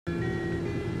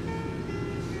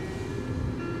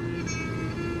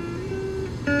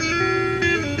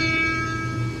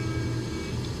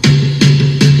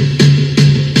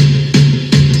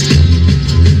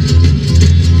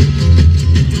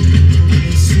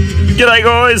G'day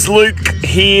guys, Luke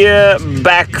here,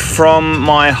 back from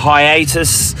my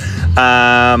hiatus.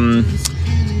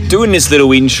 Doing this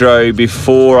little intro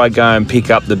before I go and pick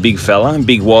up the big fella,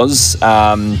 Big Woz,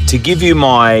 to give you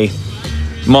my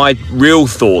real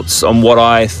thoughts on what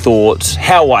I thought,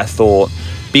 how I thought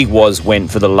Big Woz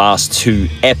went for the last 2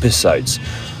 episodes.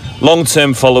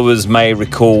 Long-term followers may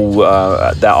recall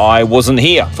that I wasn't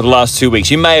here for the last 2 weeks.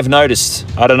 You may have noticed.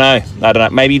 I don't know.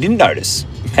 Maybe you didn't notice.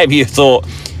 Maybe you thought,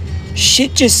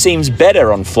 shit just seems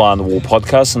better on Fly on the Wall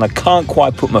podcast, and I can't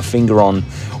quite put my finger on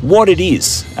what it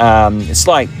is. It's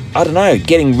like, I don't know,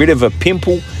 getting rid of a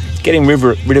pimple, getting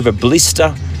rid of a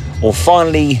blister, or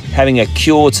finally having a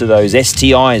cure to those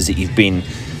STIs that you've been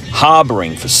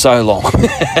harbouring for so long.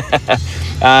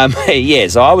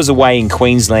 So I was away in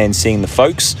Queensland seeing the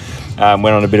folks. Went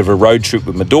on a bit of a road trip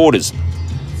with my daughters.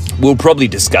 We'll probably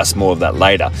discuss more of that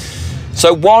later.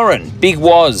 So Warren, Big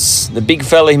Woz, the big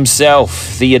fella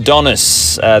himself, the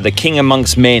Adonis, the king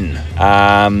amongst men,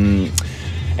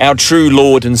 our true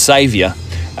Lord and Saviour,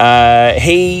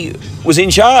 he was in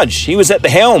charge. He was at the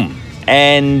helm.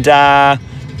 And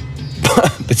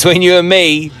between you and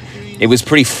me, it was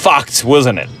pretty fucked,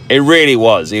 wasn't it? It really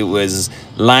was. It was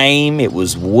lame. It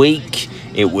was weak.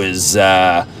 It was,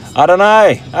 I don't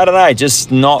know,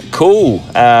 just not cool.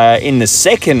 In the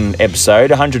second episode,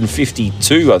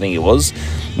 152, I think it was,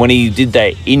 when he did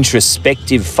that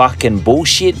introspective fucking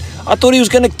bullshit, I thought he was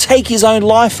going to take his own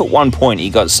life at one point. He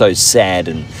got so sad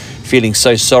and feeling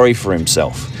so sorry for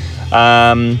himself.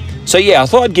 I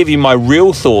thought I'd give you my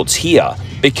real thoughts here,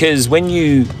 because when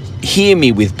you hear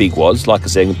me with Big Woz, like I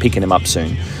said, I'm picking him up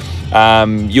soon,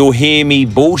 you'll hear me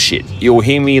bullshit. You'll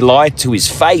hear me lie to his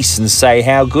face and say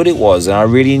how good it was, and I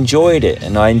really enjoyed it,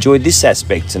 and I enjoyed this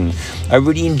aspect, and I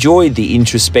really enjoyed the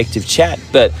introspective chat.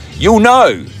 But you'll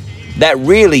know that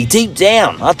really deep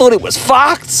down, I thought it was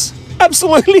fucked.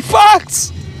 Absolutely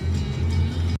fucked.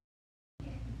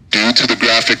 Due to the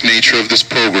graphic nature of this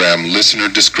program, listener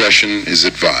discretion is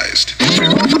advised.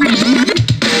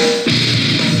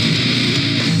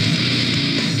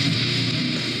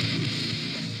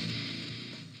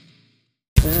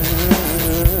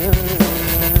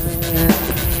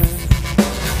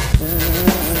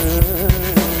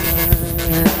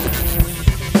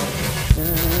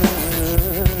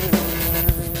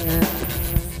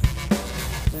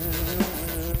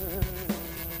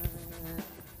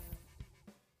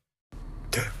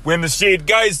 When the shit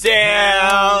goes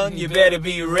down, you better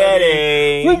be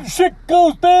ready. When shit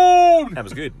goes down! That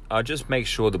was good. I'll just make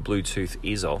sure the Bluetooth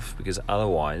is off, because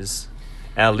otherwise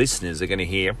our listeners are going to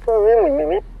hear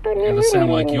It'll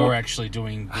sound like you're actually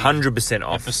doing 100%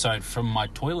 off. episode from my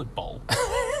toilet bowl.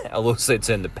 I'll also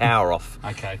turn the power off.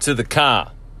 Okay. To the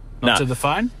car. Not to the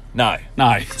phone? No.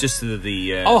 No. Just to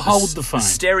the I'll hold the phone.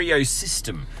 stereo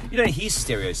system. You don't hear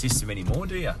stereo system anymore,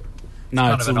 do you? No,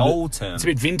 Kind of an old term. It's a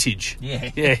bit vintage.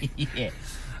 Yeah. Yeah. Yeah.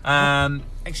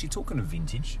 Actually, talking of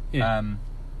vintage, Yeah.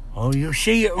 Oh, you'll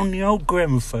see it on the old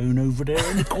gramophone over there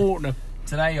in the corner.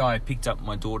 today I picked up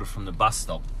my daughter from the bus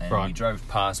stop, and Right. we drove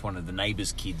past one of the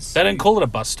neighbours' kids. They don't call it a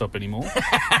bus stop anymore.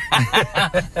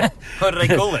 What do they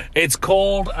call it? It's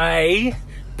called a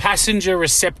passenger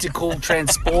receptacle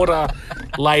transporter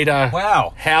later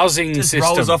Wow. housing Just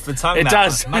system. rolls off the tongue. It that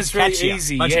does. Much It's really catchier.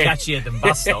 easy. Much yeah. catchier than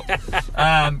bus stop.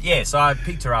 So I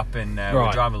picked her up, and we're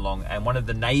Right. driving along, and one of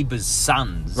the neighbours'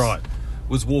 sons Right.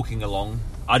 was walking along.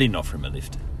 I didn't offer him a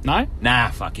lift. No?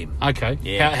 Nah, fuck him. Okay.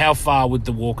 Yeah. How far would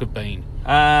the walk have been?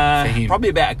 him? Probably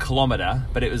about 1 kilometre,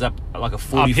 but it was up like a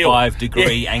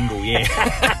 45-degree angle,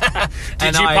 yeah.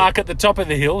 Did you park at the top of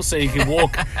the hill so you could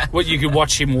walk? You could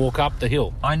watch him walk up the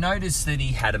hill. I noticed that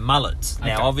he had a mullet.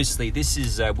 Now, Okay. obviously, this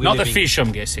is Not the fish,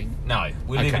 I'm guessing. No,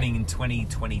 we're Okay. living in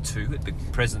 2022 at the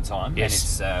present time,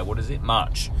 Yes. and it's what is it?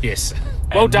 March. Yes.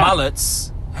 And Well done.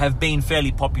 mullets have been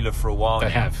fairly popular for a while They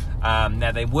now. have.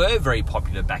 Now, they were very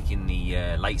popular back in the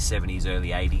late 70s,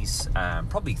 early 80s,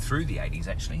 probably through the 80s,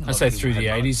 actually. A lot I'd of say people through had the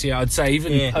mullets. 80s, yeah. I'd say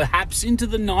even perhaps into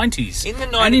the 90s. In the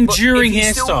 90s. An enduring but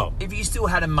if you hairstyle. if you still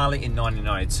had a mullet in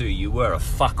 1992, you were a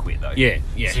fuckwit, though. Yeah,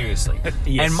 yeah. Seriously.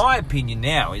 Yes. And my opinion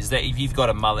now is that if you've got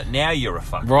a mullet now, you're a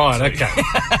fuckwit. Right, too.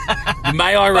 okay.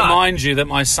 May I remind you that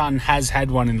my son has had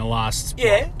one in the last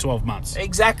 12 months.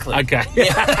 Exactly. Okay.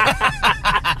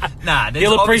 Nah, there's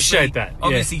He'll obviously- appreciate that, yeah.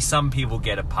 Obviously, some people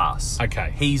get a pass.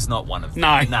 Okay. He's not one of them.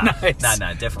 No, no, no,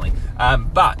 no, definitely.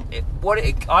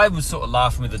 I was sort of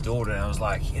laughing with the daughter, and I was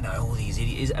like, all these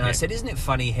idiots. And I said, isn't it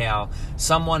funny how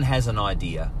someone has an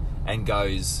idea and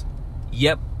goes,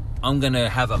 yep, I'm going to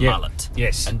have a mullet.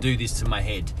 Yes. And do this to my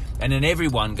head. And then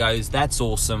everyone goes, that's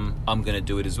awesome, I'm going to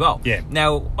do it as well. Yeah.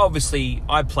 Now, obviously,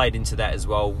 I played into that as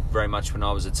well very much when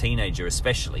I was a teenager,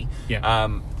 especially. Yeah.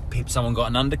 Someone got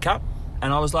an undercut,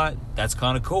 and I was like, that's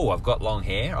kind of cool. I've got long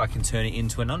hair. I can turn it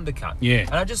into an undercut. Yeah.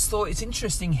 And I just thought it's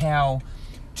interesting how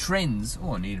trends...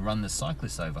 Oh, I need to run the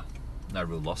cyclist over. No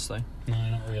real loss, though. No,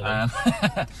 not really.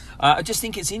 I just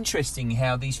think it's interesting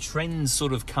how these trends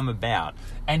sort of come about,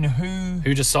 and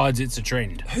Who decides it's a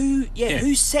trend? who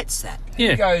sets that?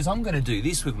 Yeah. Who goes, I'm going to do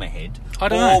this with my head, I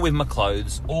don't or know. with my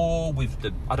clothes, or with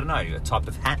a type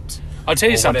of hat. I'll tell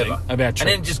you or something whatever. about and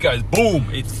trends. then it just goes boom.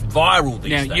 It's viral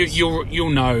these Now, days. you'll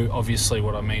know, obviously,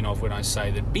 what I mean of when I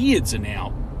say that beards are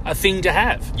now a thing to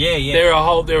have. Yeah. There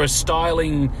are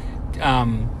styling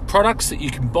products that you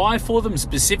can buy for them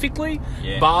specifically.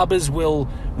 Yeah. Barbers will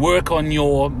work on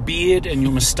your beard and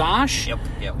your moustache.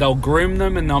 Yep. They'll groom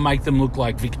them and they'll make them look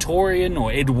like Victorian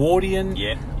or Edwardian.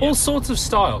 Yeah. All sorts of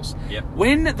styles. Yep.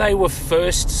 When they were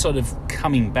first sort of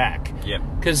coming back, Yep.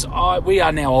 because we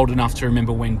are now old enough to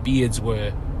remember when beards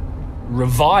were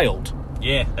reviled.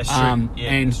 Yeah, that's true.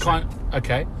 And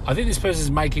okay, I think this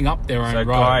person's making up their own So a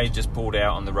road. guy just pulled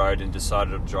out on the road and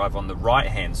decided to drive on the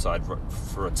right-hand side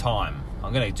for a time.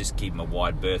 I'm going to just give him a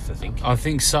wide berth, I think. I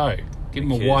think so. Give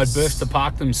them a wide berth to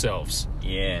park themselves.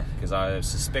 Yeah, because I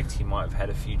suspect he might have had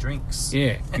a few drinks.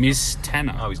 Yeah, Miss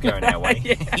Tanner. Oh, he's going our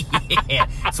way. Yeah.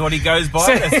 That's what he goes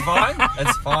by. That's fine.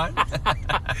 That's fine.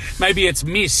 Maybe it's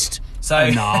missed. So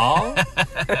no.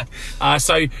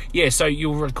 So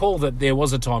you'll recall that there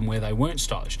was a time where they weren't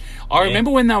stylish. I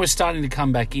remember when they were starting to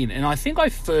come back in, and I think I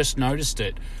first noticed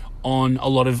it on a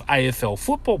lot of AFL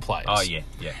football players. Oh, yeah.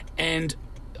 And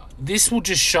this will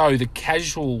just show the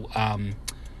casual...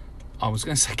 I was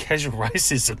going to say casual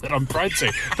racism that I'm prone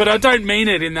to, but I don't mean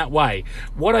it in that way.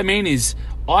 What I mean is,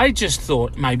 I just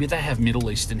thought maybe they have Middle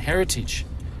Eastern heritage.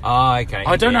 Oh, okay.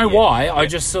 I don't know why. I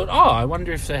just thought, I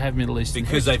wonder if they have Middle Eastern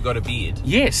Because heritage. they've got a beard.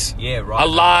 Yes. Yeah, right. A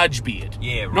large beard.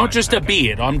 Yeah, right. Not just a okay.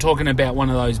 beard. I'm talking about one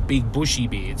of those big bushy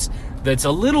beards that's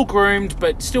a little groomed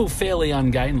but still fairly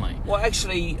ungainly. Well,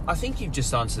 actually, I think you've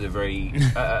just answered a very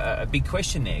a big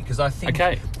question there, because I think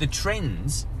the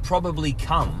trends probably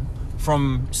come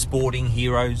from sporting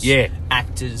heroes,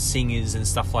 actors, singers, and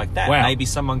stuff like that. Wow. Maybe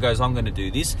someone goes, I'm going to do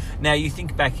this. Now, you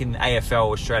think back in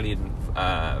AFL, Australian,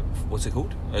 what's it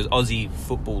called? Aussie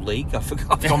Football League. I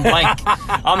forgot. I've gone blank.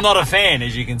 I'm not a fan,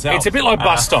 as you can tell. It's a bit like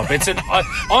Bus Stop. It's an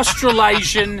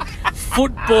Australasian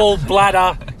football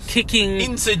bladder kicking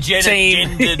team.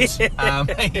 Intergendered.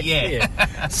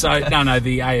 So, no,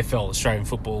 the AFL, Australian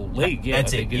Football League. Yeah,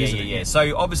 That's it. Yeah.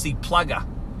 So, obviously, Plugger.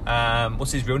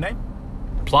 What's his real name?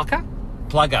 Plucker?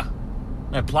 Plugger.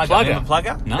 No, Plugger. Plugger. Remember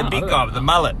Plugger? No, the big I don't guy know. with the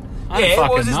mullet. I don't Yeah, what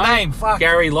fucking was his know. name? Fuck.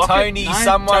 Gary Lockett? Tony No,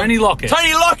 someone. Tony Lockett.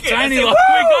 Tony Lockett. Tony That's it. Lockett.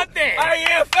 We Woo! got there.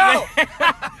 AFL.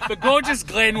 The gorgeous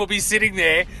Glenn will be sitting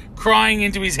there crying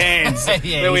into his hands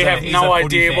Yeah, that we he's have he's no footy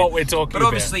idea fan. what we're talking But about.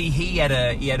 obviously he had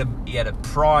a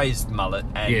prized mullet,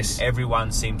 and Yes.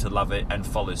 everyone seemed to love it and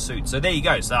follow suit. So there you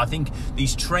go. So I think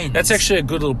these trends That's actually a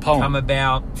good little poem. come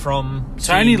about from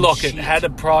Tony seeing Lockett shit. had a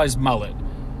prized mullet.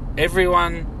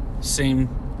 Everyone seemed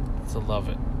to love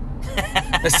it.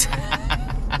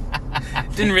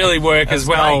 Didn't really work That's as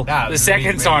well great. No, it the was second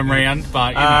really, time really good. round,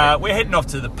 but you know. We're heading off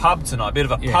to the pub tonight. Bit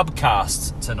of a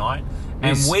pubcast tonight.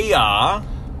 Yes. And we are...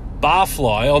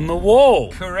 Barfly on the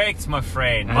wall. Correct, my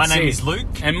friend. That's my name it. is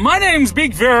Luke. And my name's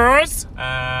Big Ferris.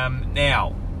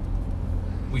 Now,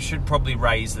 we should probably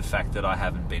raise the fact that I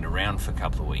haven't been around for a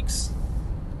couple of weeks.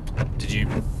 Did you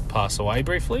pass away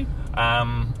briefly?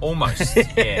 Almost.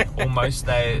 Yeah, almost.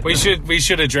 We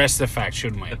should address the fact,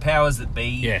 shouldn't we? The powers that be,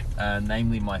 Yeah.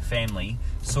 namely my family,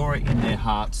 saw it in their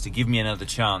hearts to give me another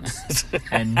chance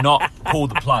and not pull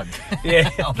the plug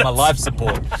on my life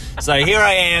support. So here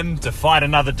I am to fight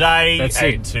another day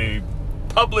to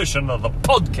publish another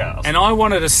podcast. And I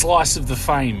wanted a slice of the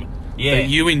fame that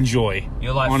you enjoy.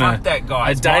 You're like, on fuck that guy.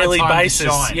 A It's my daily time to basis.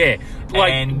 shine. Yeah.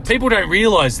 Like, And- people don't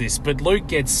realise this, but Luke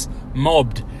gets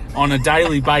mobbed on a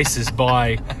daily basis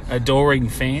by adoring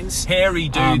fans. Hairy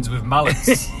dudes with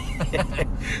mullets.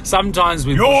 Sometimes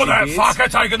with You're bushy that beards.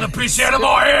 fucker taking the piss out of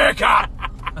my haircut.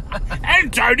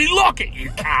 And Tony Lockett, you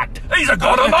cunt. He's a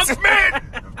god amongst men.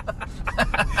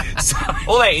 So,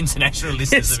 All our international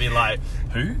listeners will be like,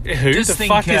 who? Who the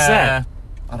fuck is that?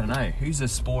 I don't know. Who's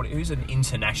an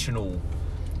international...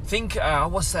 Think,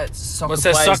 what's that soccer what's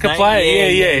that player's soccer name? player?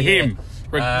 Yeah, him.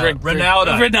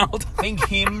 Ronaldo. Ronaldo. Think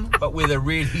him, but with a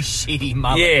really shitty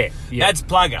mullet. Yeah. That's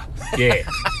Plugger. Yeah.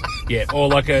 Yeah, or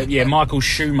like Michael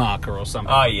Schumacher or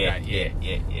something. Oh, like yeah, that.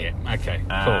 yeah. Okay,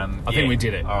 cool. I think we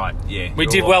did it. All right, yeah. We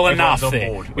did well enough everyone's on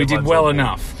there. board. We did Everyone's well on board.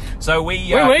 enough. So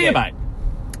we... Where were you, mate?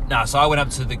 No, so I went up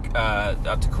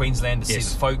to Queensland to Yes.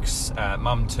 see the folks.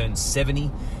 Mum turned 70.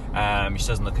 She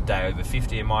doesn't look a day over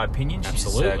 50, in my opinion.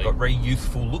 Absolutely. She's got very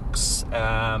youthful looks.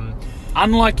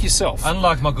 Unlike yourself.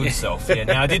 Unlike my good self, yeah.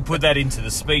 Now, I did put that into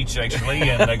the speech, actually,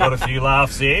 and I got a few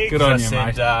laughs there. Good 'cause on you,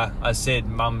 mate. I said,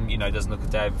 Mum, doesn't look a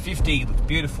day over 50, looks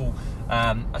beautiful.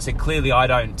 I said, clearly I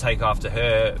don't take after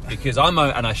her because and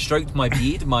I stroked my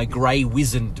beard, my grey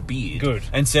wizened beard. Good.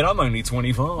 And said, I'm only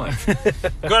 25.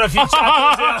 Got a few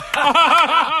chuckles.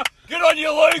 Good on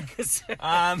you, Luke.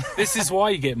 This is why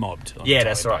you get mobbed. on a Yeah, daily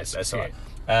that's right. basis. That's Yeah. right.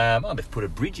 I've put a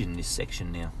bridge in this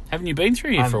section now. Haven't you been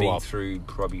through here I've for a been while? through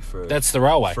probably for That's the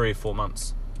railway. 3 or 4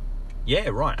 months. Yeah,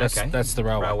 right. Okay, That's the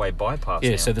railway. Railway bypass.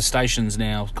 Yeah, now. so the station's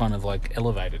now kind of like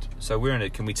elevated. So we're in a.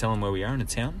 Can we tell them where we are in a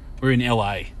town? We're in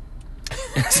LA.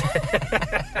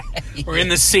 We're in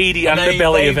the seedy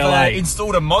underbelly of LA.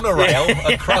 Installed a monorail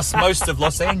across most of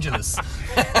Los Angeles.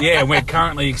 Yeah, we're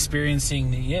currently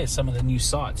experiencing some of the new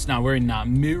sites. No, we're in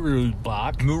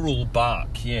Mooroolbark.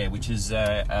 Mooroolbark, yeah, which is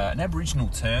an Aboriginal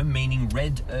term meaning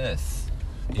red earth.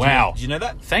 Wow. Did you know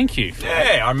that? Thank you.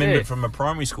 Yeah, I remember Yeah. it from my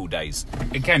primary school days.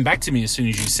 It came back to me as soon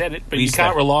as you said it, but We you used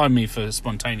can't to- rely on me for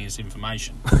spontaneous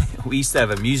information. We used to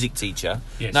have a music teacher.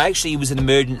 Yes. No, actually, he was an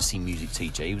emergency music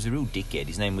teacher. He was a real dickhead.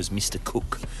 His name was Mr.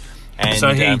 Cook. And,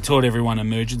 So he taught everyone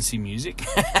emergency music.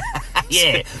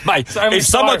 yeah, mate. So many If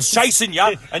someone's times. chasing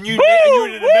you and you're in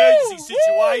an emergency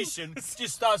situation,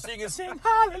 just start singing, sing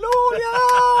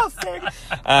hallelujah. Sing.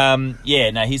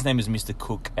 His name was Mr.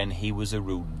 Cook, and he was a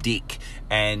real dick.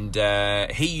 And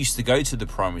he used to go to the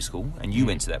primary school, and you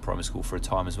went to that primary school for a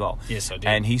time as well. Yes, I did.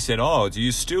 And he said, "Oh, do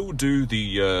you still do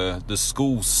the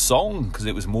school song? Because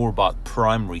it was more about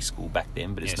primary school back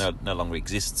then, but it's Yes. no longer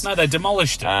exists." No, they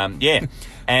demolished it. Yeah,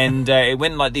 and it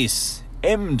went like this: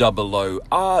 MOOROOL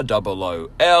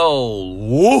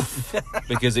woof,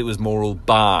 because it was moral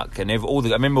bark, and I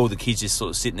remember all the kids just sort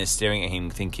of sitting there staring at him,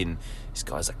 thinking, "This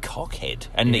guy's a cockhead,"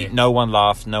 and Yeah. no one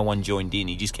laughed, no one joined in.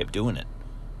 He just kept doing it.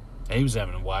 He was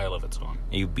having a whale of a time.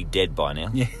 He would be dead by now.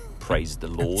 Yeah. Praise the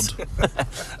Lord.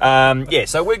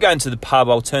 So we're going to the pub.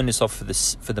 I'll turn this off for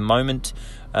the moment,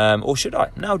 or should I?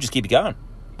 No, I'll just keep it going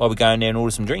while we go in there and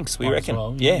order some drinks. We Might as reckon?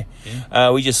 well, yeah.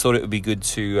 yeah. We just thought it would be good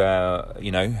to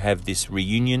have this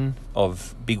reunion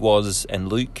of Big Woz and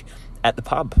Luke at the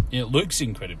pub. Yeah, Luke's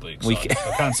incredibly We excited.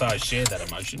 I can't say I share that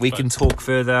emotion. We but can talk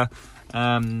further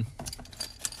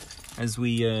as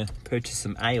we purchase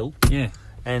some ale Yeah,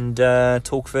 and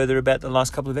talk further about the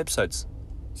last couple of episodes.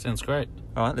 sounds great.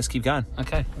 All right, let's keep going.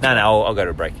 Okay. No, I'll go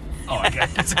to a break. Oh, okay.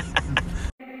 Let's go.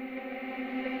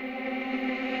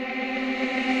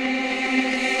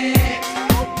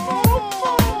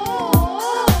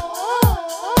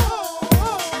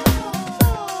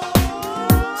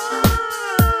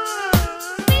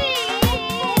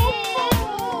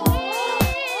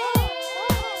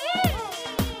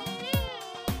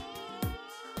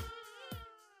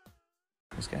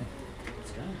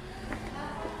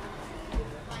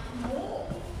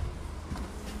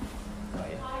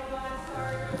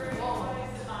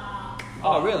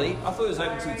 Oh, really? I thought it was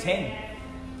open till 10.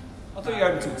 I thought you were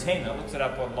open till 10. I looked it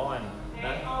up online. No?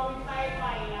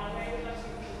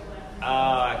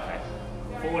 Oh, okay.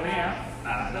 For now.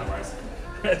 No worries.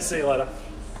 See you later.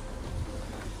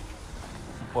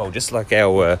 Well, just like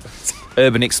our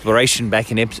urban exploration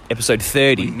back in episode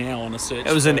 30. Now on a search.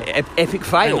 It was an for epic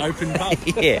fail. an open pub.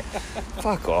 Yeah.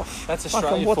 Fuck off. That's Fuck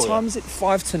Australia on, what for you. time is it?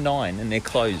 5 to 9 and they're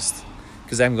closed.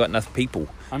 Because they haven't got enough people.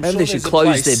 I'm Maybe sure they should there's a close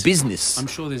place- their business. I'm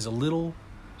sure there's a little,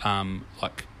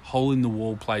 like, hole in the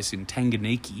wall place in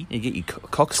Tanganiki. You get your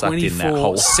cock sucked in that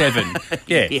hole. 24/7.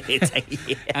 Yeah.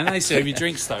 yeah. And they serve you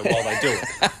drinks though while they do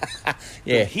it.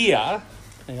 Yeah. Here,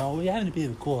 we're having a bit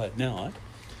of a quiet night.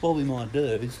 What we might do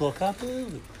is lock up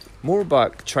early.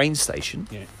 Mooroolbark train station,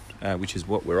 Yeah. which is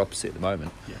what we're opposite at the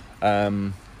moment. Yeah.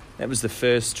 That was the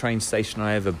first train station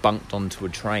I ever bunked onto a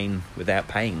train without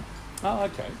paying. Oh,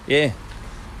 okay. Yeah.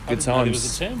 I Good didn't know there times.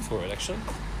 was a term for it actually.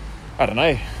 I don't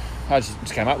know. I just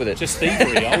came up with it. Just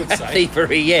thievery, I would say.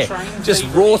 thievery, yeah. Train Just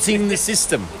thievery. rorting the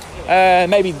system.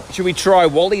 Maybe, should we try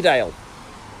Wallydale?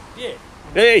 Yeah.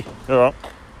 Hey! All right.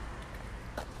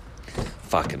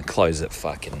 Fucking close at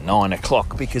fucking 9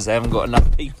 o'clock because they haven't got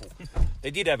enough people.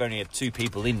 They did only have 2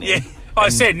 people in there. Yeah. I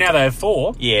said now they have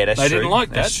 4. Yeah, that's They true. didn't like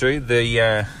that. That's true.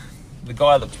 The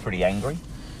guy looked pretty angry.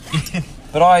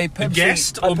 But I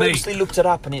guest or me? purposely looked it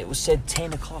up and it was said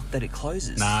 10 o'clock that it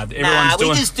closes. Nah, everyone's we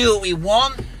doing- just do what we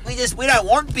want. We don't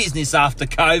want business after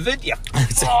COVID. Yeah.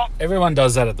 Everyone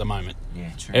does that at the moment.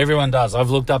 Yeah, true. Everyone does. I've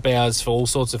looked up hours for all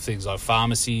sorts of things, like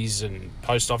pharmacies and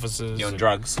post offices. You're on and-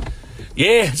 drugs.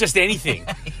 Yeah, just anything.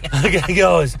 Okay,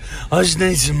 guys, I just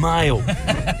need some mail.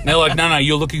 They're like, no,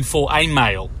 you're looking for a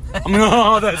mail. I'm like,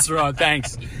 oh, that's right,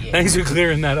 thanks. Thanks for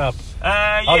clearing that up.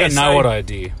 I got no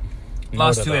idea.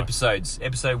 Last two episodes,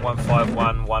 episode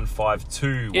 151,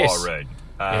 152, Yes. Wild Road.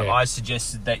 Yeah. I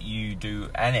suggested that you do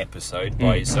an episode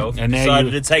by yourself. And now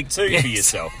decided you- to take two Yes. for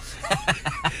yourself.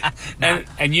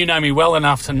 And you know me well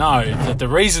enough to know that the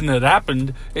reason that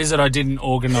happened is that I didn't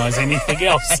organise anything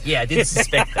else. Yeah, I did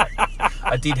suspect that.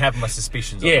 I did have my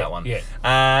suspicions on Yeah, that one. yeah.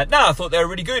 No, I thought they were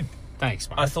really good. Thanks,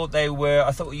 mate. I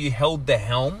thought you held the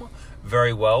helm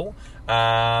very well.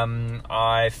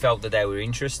 I felt that they were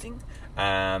interesting.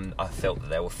 I felt that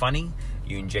they were funny.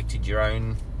 You injected your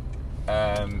own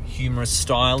humorous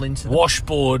style into them.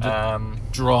 Washboard,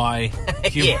 dry.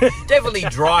 Yeah, definitely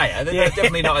drier. They're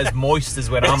definitely not as moist as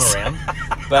when I'm around.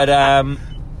 But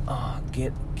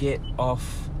get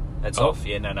off. That's off.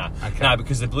 Yeah, no. Okay. No,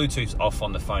 because the Bluetooth's off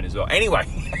on the phone as well. Anyway,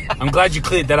 I'm glad you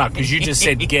cleared that up because you just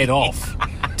said get off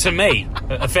to me,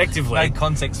 effectively. no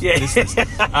context for Yeah. listeners.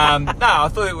 No, I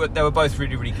thought they were both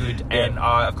really, really good. Yeah. And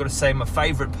I've got to say, my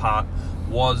favourite part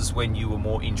was when you were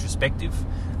more introspective.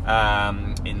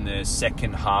 In the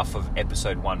second half of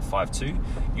episode 152,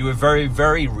 you were very,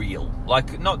 very real.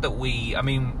 Like, not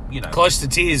that Close to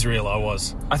tears, real I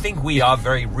was. I think we are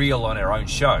very real on our own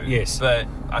show. Yes. But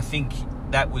I think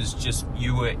that was just,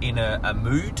 you were in a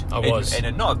mood. I was.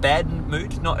 In not a bad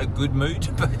mood, not a good mood,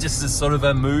 but just a sort of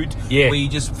a mood Yeah. where you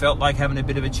just felt like having a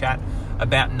bit of a chat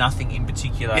about nothing in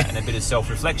particular and a bit of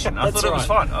self-reflection. I That's thought it was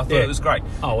right. fun. I thought Yeah. it was great.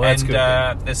 Oh, well, that's and,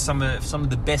 good. there's some of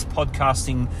the best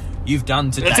podcasting you've done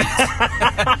to date.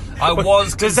 I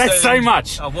was Does that concerned- say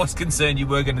much? I was concerned you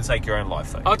were going to take your own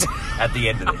life, though, Oh, at the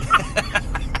end of it.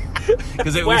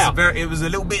 Because it Wow. it was a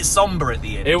little bit somber at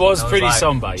the end. It was I pretty like,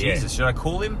 somber, yeah. Jesus, should I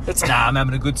call him? Nah, I'm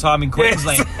having a good time in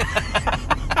Queensland.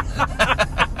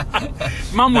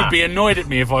 Mum would be annoyed at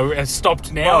me if I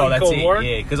stopped now Oh, and that's called it. Warren.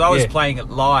 Yeah, because I was Yeah. playing it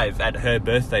live at her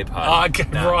birthday party. Oh,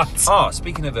 okay, right. Oh,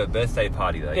 speaking of her birthday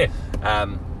party, though. Yeah.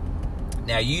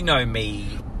 Now, you know me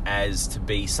as to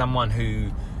be someone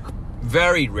who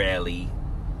very rarely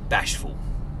bashful.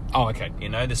 Oh, okay. You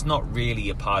know, that's not really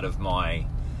a part of my,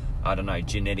 I don't know,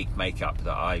 genetic makeup,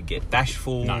 that I get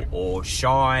bashful No. or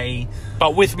shy.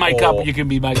 But with makeup, Or- you can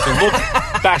be made to look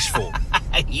bashful.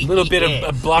 A little bit of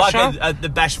a blusher. Like the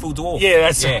bashful dwarf. Yeah,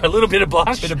 that's a little bit of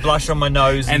blush. Bit of blush on my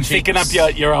nose. and thicken up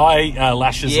cheeks. your eye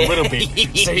lashes Yeah. a little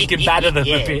bit so you can batter them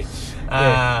Yeah. a bit.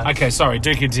 Yeah. Okay, sorry,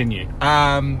 do continue.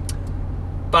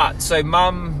 But so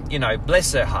Mum, you know,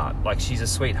 bless her heart, like she's a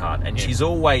sweetheart, and Yeah. she's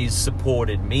always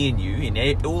supported me and you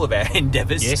in all of our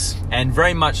endeavours. Yes. And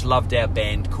very much loved our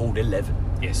band called 11.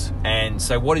 Yes. And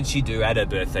so what did she do at her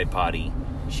birthday party?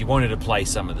 She wanted to play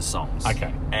some of the songs.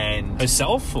 Okay. And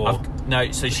Herself or?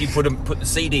 no, so she put the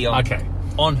CD on Okay.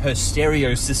 on her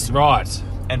stereo system Right.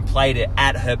 and played it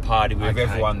at her party with Okay.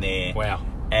 everyone there. Wow.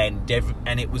 And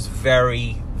it was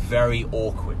very, very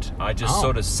awkward. I just Oh.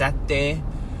 sort of sat there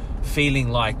feeling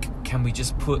like, can we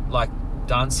just put like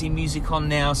dancing music on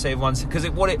now so everyone's, because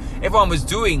everyone was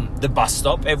doing the bus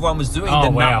stop, everyone was doing Oh,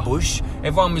 the wow. nut bush,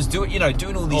 everyone was doing all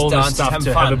these All the dances, stuff having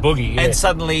to fun, have a boogie, yeah. and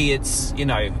suddenly it's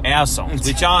our songs,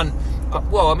 which aren't.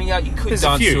 Well, I mean, you could There's a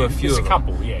dance few. to a few There's of a them,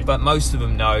 couple, yeah. but most of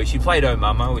them know. She played Oh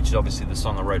Mama, which is obviously the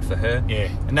song I wrote for her, Yeah.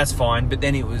 and that's fine. But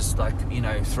then it was like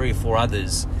 3 or 4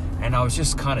 others, and I was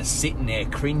just kind of sitting there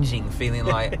cringing, feeling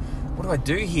like, what do I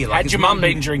do here? Like, Had is your mum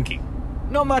been drinking?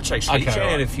 Not much, actually. Okay, She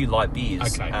only had right. a few light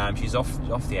beers. Okay. She's off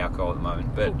the alcohol at the moment.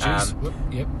 Oh, But jeez.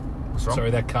 Yep. what's wrong?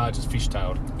 Sorry, that car just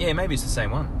fishtailed. Yeah, maybe it's the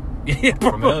same one. Yeah,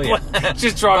 probably. earlier.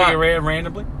 Just driving But- around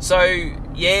randomly. So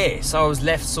I was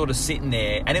left sort of sitting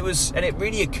there, and it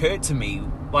really occurred to me,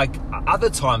 like other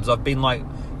times I've been like,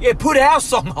 yeah, put our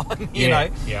song on, you Yeah,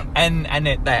 know, yeah. and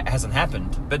that hasn't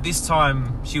happened. But this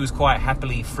time she was quite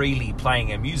happily, freely playing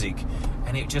her music,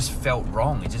 and it just felt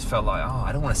wrong. It just felt like, oh,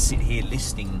 I don't want to sit here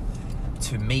listening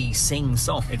to me sing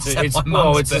songs. It's at a my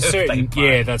mum's it's a birthday certain party.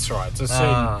 yeah, that's right. It's a certain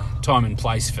Ah. time and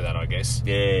place for that, I guess.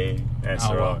 Yeah, that's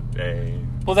Oh, right. Yeah.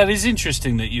 Well, that is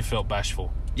interesting that you felt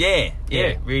bashful. Yeah, Yeah.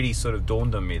 it really sort of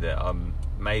dawned on me that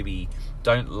maybe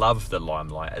don't love the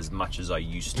limelight as much as I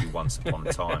used to once upon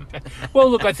a time. Well,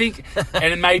 look, I think,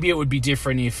 and maybe it would be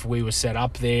different if we were set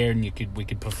up there and we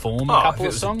could perform a If couple it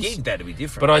of was songs. a gig, that'd be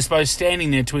different. But I suppose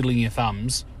standing there twiddling your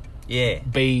thumbs, yeah,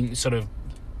 being sort of,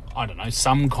 I don't know,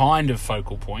 some kind of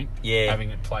focal point, Yeah. having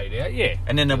it played out, yeah.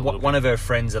 and then A little one bit. of her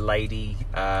friends, a lady,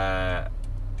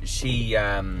 she,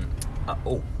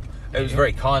 it was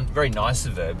very kind, very nice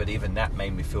of her, but even that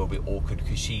made me feel a bit awkward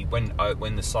because she, when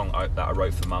the song that I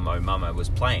wrote for Mama, Oh Mama was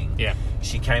playing, Yeah.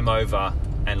 she came over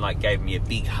and like gave me a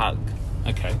big hug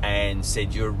Okay. and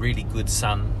said, "You're a really good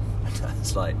son."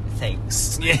 It's like,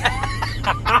 thanks. Yeah.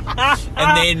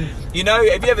 And then, you know,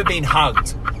 have you ever been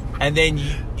hugged? And then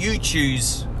you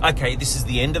choose, okay, this is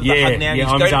the end of the hug now. Yeah,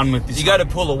 I'm done with this. You go to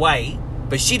pull away,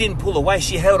 but she didn't pull away.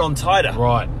 She held on tighter.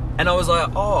 Right. And I was like,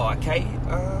 oh, okay.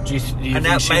 Do you and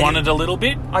think she made wanted a little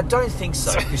bit? I don't think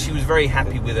so, because she was very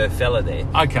happy with her fella there.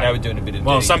 Okay. They were doing a bit of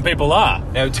Well, dirty. some people are.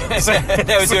 They were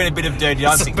doing a bit of dirty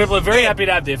Some dancing. people are very Yeah. happy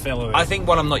to have their fellow. I think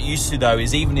what I'm not used to, though,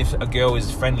 is even if a girl is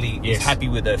friendly, is Yes. happy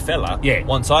with her fella, Yeah.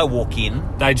 once I walk in,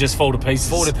 They just fall to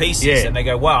pieces. yeah. And they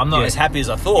go, wow, I'm not Yeah. as happy as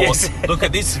I thought. Yes. Look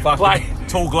at this fucking Like-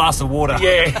 tall glass of water.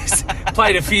 Yes.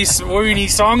 Played a few swoony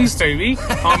songs to me.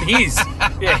 I'm his.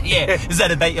 Yeah. Yeah. Is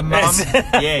that about your mum? Yes.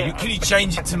 Yeah. Can you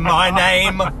change it to my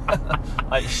name?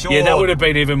 Like, sure. Yeah, that would have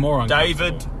been even more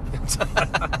David. uncomfortable.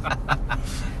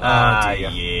 Yeah.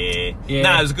 Yeah.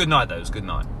 No, it was a good night, though. It was a good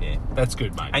night. Yeah. That's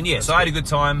good, mate. And yeah, That's so I had a good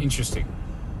time. Interesting.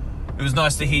 It was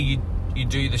nice to hear you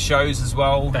do the shows as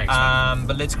well. Thanks, mate.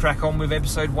 But let's crack on with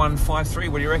episode 153.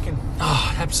 What do you reckon?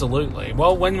 Oh, absolutely.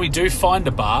 Well, when we do find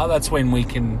a bar, that's when we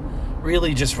can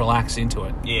really just relax into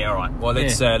it. Yeah, all right. Well,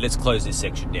 let's close this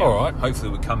section down. All right. Hopefully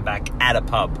we come back at a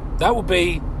pub. That will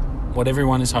be what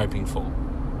everyone is hoping for.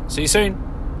 See you soon.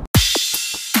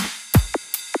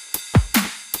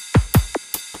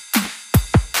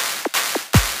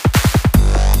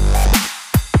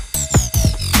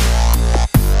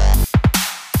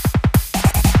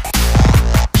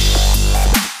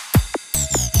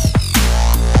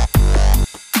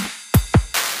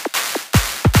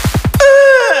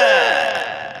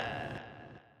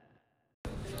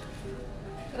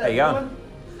 How you going?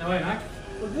 How are you,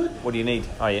 mate? What do you need?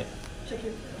 Oh, yeah.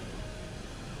 Chicken.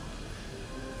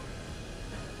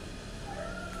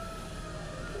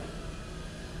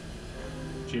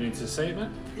 Do you need to see it, mate?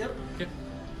 Yep, Yep.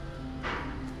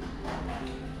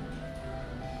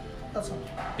 that's all.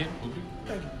 Yep, all good.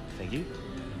 Thank you. Thank you.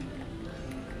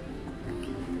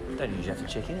 Don't usually have to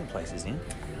check in places, yeah?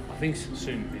 I think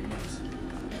soon be nice.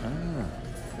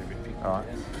 All right.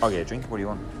 I'll get a drink. What do you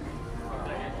want?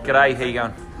 G'day, how you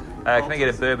going? Can I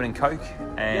get a bourbon and Coke?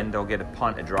 And I'll get a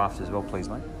pint of draft as well, please,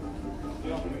 mate.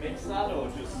 You want me to mix that or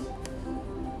just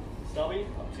stubby?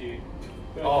 Up to you.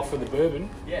 Oh, for the bourbon?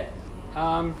 Yeah.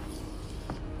 Oh,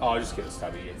 I'll just get a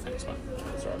stubby. Yeah, thanks, mate.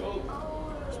 That's all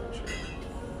right. Just make sure.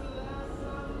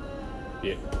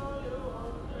 Yeah.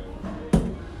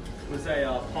 Was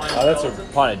a pint. Oh, that's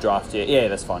a Pint of draft, yeah. Yeah,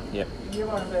 that's fine. Yep. You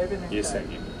want bourbon and yes, Coke?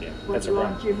 thank you. Yeah, Would that's a you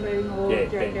want brown. Jim Beam or Yeah,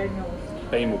 Jack Beam.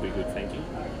 Daniels? Beam will be good, thank you.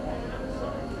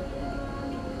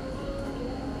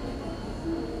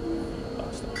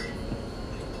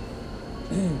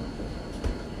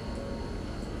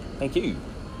 Thank you.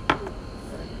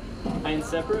 Paint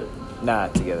separate. Nah,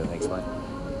 together, thanks, mate.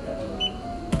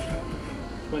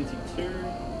 22.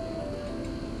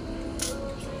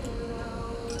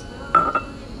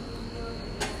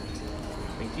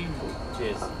 Thank you.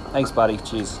 Cheers. Thanks, buddy.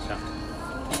 Cheers.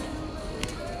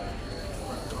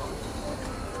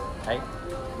 Hey.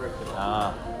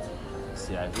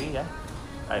 Sit over here, yeah?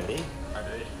 Over there.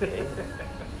 Yeah.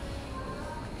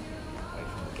 Away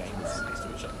from the gamers next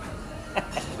to each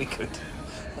other. We could.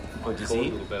 What do you see?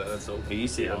 better, that's all. You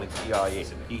sit on the. Oh, yeah.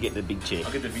 You get the big chair.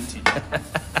 I'll get the vintage.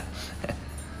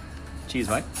 Cheers,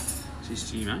 mate.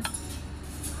 Cheers to you, mate.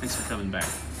 Thanks for coming back.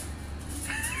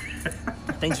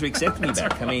 Thanks for accepting me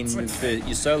back. I mean,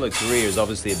 your solo career is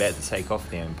obviously about to take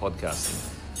off now in podcasting.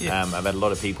 Yeah. I've had a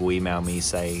lot of people email me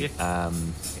say,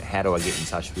 how do I get in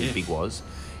touch with Big Waz?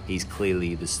 He's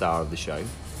clearly the star of the show.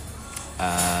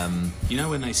 You know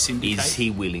when they syndicate? Is he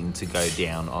willing to go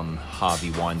down on Harvey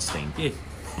Weinstein? Yeah.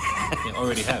 Yeah,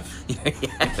 already have.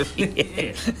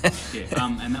 Yeah.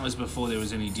 Yeah. And that was before there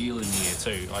was any deal in the air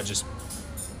too. I just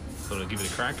thought I'd give it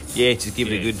a crack. Yeah, just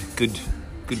give it a good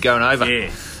going over.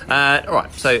 Yeah. All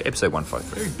right, so episode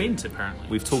 153. Very bent, apparently.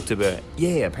 We've talked about,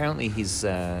 apparently his,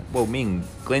 me and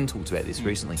Glenn talked about this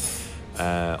recently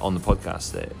on the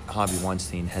podcast, that Harvey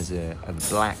Weinstein has a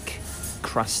black,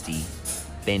 crusty,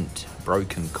 bent,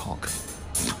 broken cock.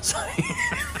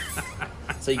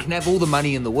 So you can have all the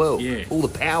money in the world, all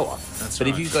the power. That's but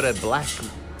right. if you've got a black,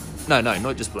 no,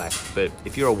 not just black, but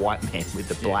if you're a white man with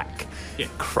a black,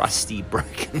 crusty,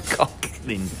 broken cock,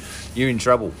 then you're in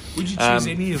trouble. Would you choose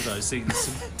any of those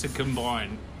things to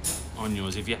combine on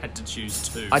yours if you had to choose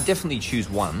two? I'd definitely choose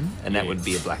one, and that would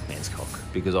be a black man's cock,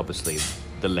 because obviously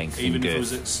the length Even and if girth. it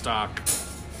was a stark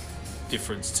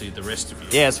difference to the rest of you.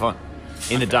 Yeah, it's fine.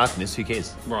 In the darkness, who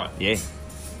cares? Right. Yeah.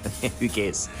 Who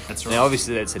cares? That's right. Now,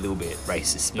 obviously, that's a little bit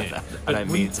racist, but Yeah. I don't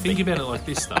mean it to think be. about it like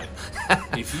this, though.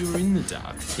 If you were in the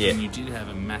dark Yeah. and you did have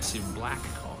a massive black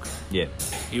cock, Yeah.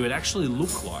 it would actually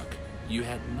look like you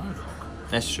had no cock.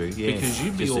 That's true, yeah. Because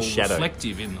you'd be Just all a shadow.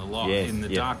 reflective in the light, Yeah, in the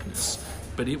yeah. darkness,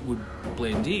 but it would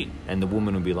blend in. And the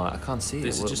woman would be like, I can't see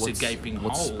This it. is just a gaping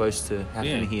what's hole. supposed to happen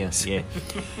Yeah. here? Yeah.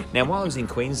 Now, while I was in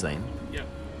Queensland,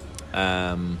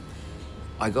 Yeah.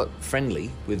 I got friendly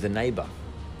with the neighbour.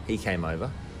 He came over,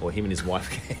 or him and his wife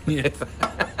came. Yeah.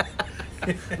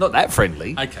 Not that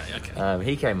friendly. Okay.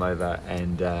 He came over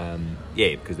and,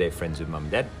 because they're friends with mum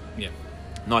and dad. Yeah.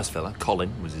 Nice fella.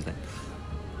 Colin was his name.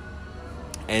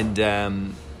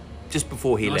 And just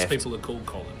before he Nice left... people are called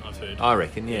Colin, I've heard. I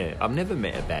reckon, yeah. I've never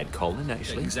met a bad Colin,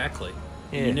 actually. Exactly.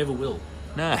 Yeah. You never will.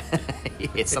 No,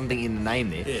 yeah, something in the name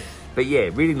there. Yeah. But yeah,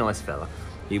 really nice fella.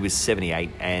 He was 78,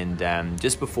 and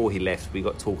just before he left, we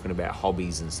got talking about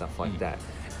hobbies and stuff like that.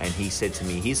 And he said to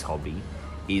me, his hobby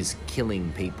is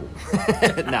killing people.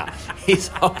 His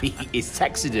hobby is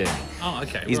taxidermy. Oh,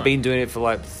 okay. He's right. been doing it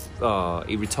for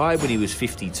he retired when he was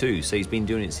 52, so he's been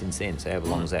doing it since then. So how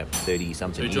long is that? 30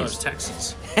 something Who years. drives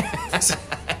taxis?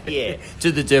 Yeah,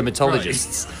 to the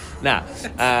dermatologists.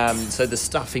 So the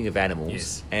stuffing of animals.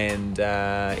 Yes.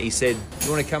 And he said,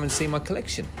 you want to come and see my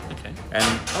collection? Okay.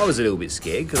 And I was a little bit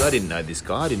scared because I didn't know this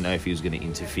guy. I didn't know if he was going to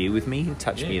interfere with me,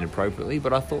 touch me Yeah. inappropriately.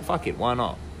 But I thought, fuck it, why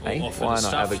not? Or Eh? offer Why to not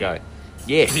stuff have a go? you.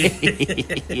 Yeah,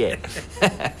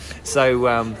 yeah.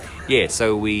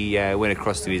 So we went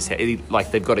across to his house.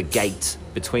 They've got a gate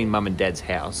between mum and dad's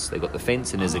house. They've got the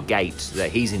fence and there's a gate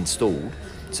that he's installed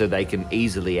so they can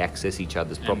easily access each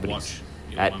other's properties watch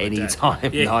your at mum and any dad.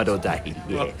 time, Yeah. night or day.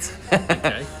 Yeah. Right.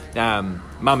 Okay.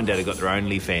 Mum and dad have got their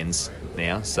OnlyFans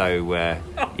now, so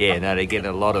they're getting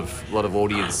a lot of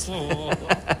audience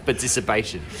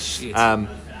participation. Shit.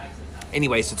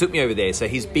 Anyway, so took me over there. So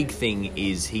his big thing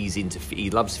is he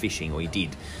loves fishing, or he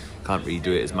did. Can't really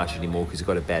do it as much anymore because he's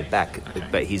got a bad back. Okay.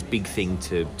 But his big thing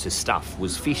to stuff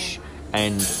was fish,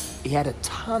 and he had a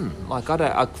ton. I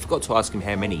forgot to ask him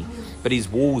how many, but his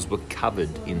walls were covered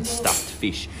in stuffed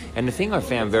fish. And the thing I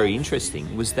found very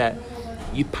interesting was that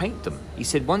you paint them. He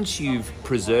said once you've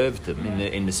preserved them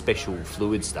in the special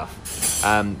fluid stuff,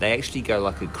 they actually go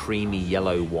like a creamy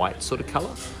yellow white sort of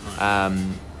colour.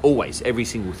 Always, every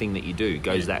single thing that you do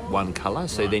goes that one colour.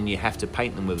 So then you have to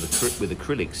paint them with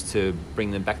acrylics to bring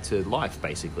them back to life,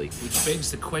 basically. Which begs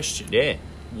the question. Yeah,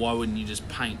 Why wouldn't you just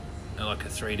paint like a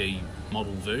 3D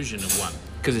model version of one?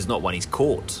 because it's not one he's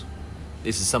caught.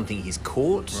 This is something he's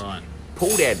caught, Right.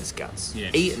 pulled out his guts, Yeah.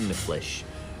 eaten the flesh,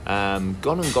 gone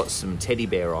and got some teddy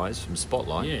bear eyes from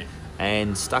Spotlight, Yeah.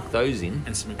 and stuck those in,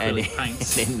 And some acrylic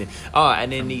paints.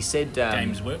 and then he said,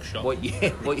 Games Workshop. what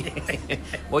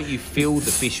you fill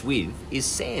the fish with is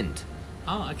sand.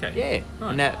 Oh, okay. Yeah,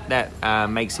 Right. and that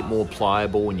makes it more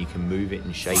pliable, and you can move it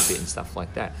and shape it and stuff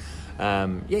like that.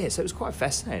 So it was quite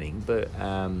fascinating, but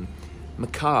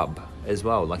macabre as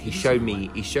well. Like he showed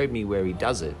me where he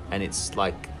does it, and it's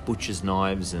like butcher's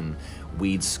knives and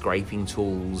weird scraping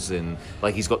tools, and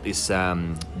like he's got this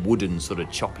wooden sort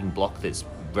of chopping block that's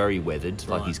very weathered.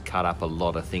 Like Right. he's cut up a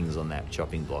lot of things on that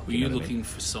chopping block. Were you know what I mean? looking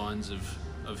for signs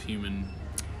of human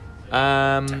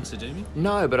taxidermy?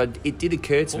 No, but it did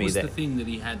occur to What me was that the thing that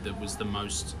he had that was the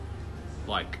most,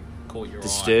 like, caught your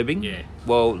disturbing. eye? Yeah.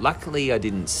 Well, luckily I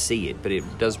didn't see it, but it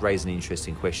does raise an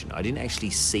interesting question. I didn't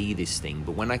actually see this thing,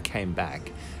 but when I came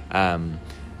back,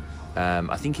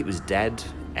 I think it was Dad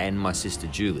and my sister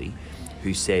Julie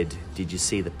who said, "Did you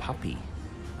see the puppy?"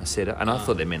 I said, and I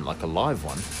thought they meant like a live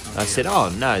one. And I said, "Oh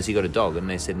no, has he got a dog?" And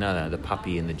they said, "No, the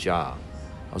puppy in the jar."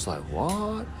 I was like,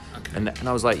 "What?" Okay. And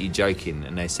I was like, "You joking?"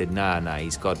 And they said, "No,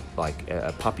 he's got like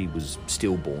a puppy was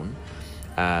stillborn."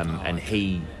 And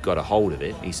he got a hold of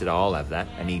it. He said, "I'll have that,"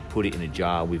 and he put it in a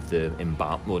jar with the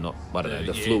embalm, well, not I don't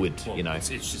know, the Yeah. fluid, Well, you know. It's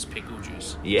just pickle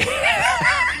juice. Yeah.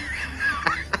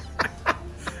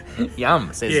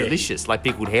 Yum. Sounds Yeah. delicious, like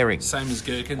pickled herring. Same as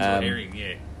gherkins or herring,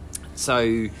 yeah.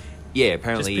 So, yeah,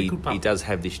 apparently Just pickled pup. he does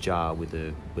have this jar with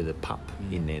a pup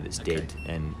in there that's Okay. dead,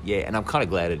 and I'm kind of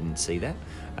glad I didn't see that.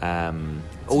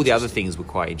 All the other things were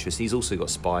quite interesting. He's also got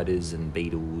spiders and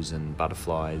beetles and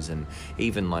butterflies, and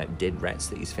even like dead rats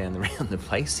that he's found around the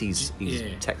place. He's Yeah.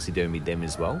 taxidermied them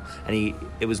as well. And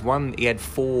he had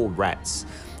 4 rats,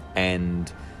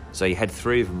 and so he had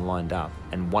 3 of them lined up,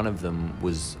 and one of them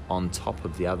was on top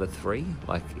of the other 3,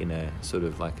 like in a sort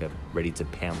of like a ready to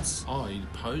pounce Oh, he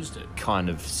posed it. kind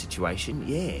of situation.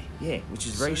 Yeah, which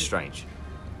is very So- strange.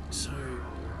 So,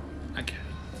 okay.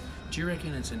 Do you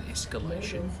reckon it's an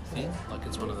escalation thing? Like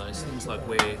it's one of those things like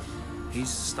where he's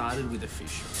started with a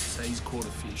fish, say he's caught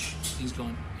a fish, he's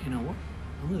gone, you know what?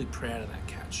 I'm really proud of that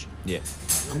catch. Yeah,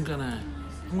 I'm gonna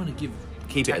give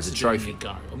Keep it as a taxidermy trophy. a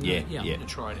go. I'm Yeah, gonna yeah.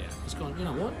 try it out. He's gone, you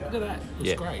know what? Look at that. Looks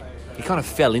yeah. great. He kind of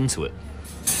fell into it.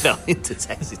 fell into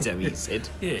taxidermy, he said.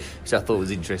 Yeah. Which I thought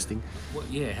was interesting. Well,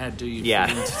 yeah, how do you Yeah.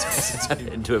 fit into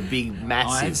taxidermy? Into a big,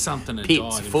 massive I had something that pit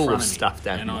died in full front of me, stuff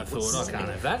down and here. I thought I can't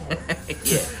have that.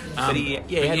 Yeah. But he, But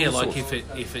he had yeah, all like sorts.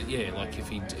 if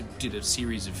he did a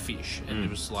series of fish, and Mm. it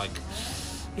was like,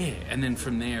 yeah, and then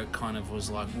from there it kind of was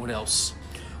like, what else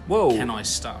Well, can I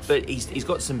stuff? But he's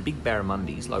got some big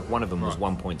barramundis. Like one of them was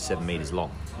Right. 1.7 metres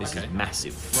long. This Okay. is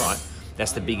massive, right?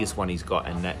 That's the biggest one he's got,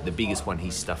 and the biggest one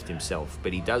he's stuffed himself.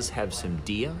 But he does have some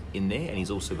deer in there, and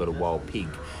he's also got a wild pig.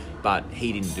 But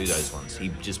he didn't do those ones. He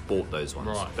just bought those ones.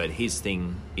 Right. But his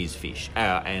thing is fish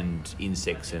and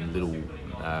insects and little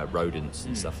rodents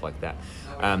and stuff like that.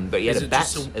 But he had Is a it bat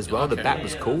just as well. The okay. bat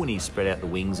was cool, and he spread out the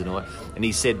wings and all that. And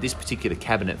he said this particular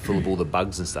cabinet full of all the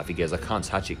bugs and stuff, he goes, I can't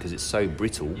touch it because it's so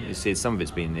brittle. He said some of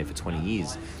it's been in there for 20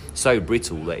 years. So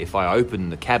brittle that if I open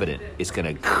the cabinet, it's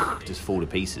going to just fall to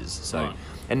pieces. So, Right.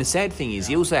 And the sad thing is,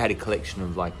 he also had a collection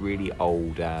of like really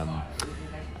old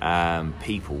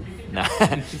people. No,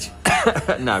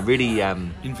 no, really.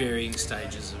 in varying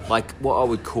stages of Like what I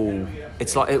would call,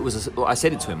 it's like it was. I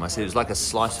said it to him. I said it was like a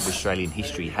slice of Australian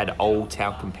history. It had old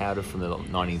talcum powder from the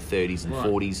 1930s and Right.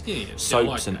 40s, Yeah, yeah. Yeah, I soaps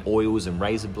like and that. oils and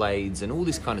razor blades and all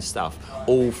this kind of stuff,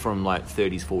 all from like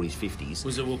 30s, 40s, 50s.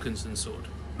 was a Wilkinson sword.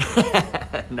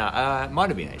 No, it might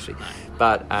have been actually,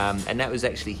 but and that was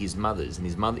actually his mother's. And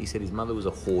his mother, he said, his mother was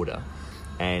a hoarder.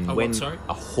 And A what, when sorry?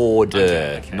 a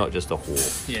hoarder, Okay. not just a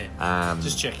whore. Yeah,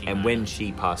 just checking. And mate. when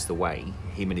she passed away,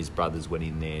 him and his brothers went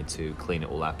in there to clean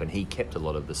it all up, and he kept a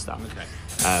lot of the stuff.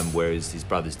 Okay. Whereas his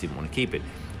brothers didn't want to keep it.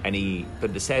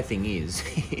 But the sad thing is,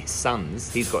 his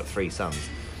sons, he's got 3 sons,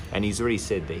 and he's already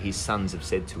said that his sons have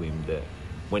said to him that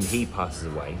when he passes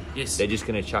away, Yes. they're just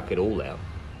going to chuck it all out,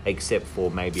 except for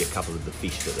maybe a couple of the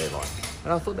fish that they like.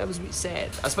 And I thought that was a bit sad.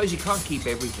 I suppose you can't keep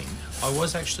everything. I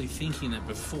was actually thinking that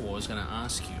before. I was going to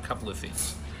ask you a couple of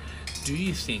things. Do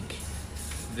you think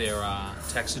there are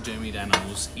taxidermied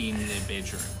animals in their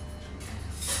bedroom?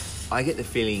 I get the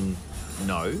feeling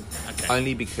no, Okay.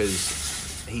 only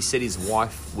because he said his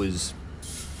wife was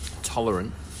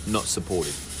tolerant, not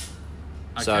supportive.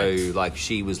 Okay. So, like,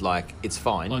 she was like, "It's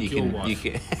fine. Like you your can, wife. you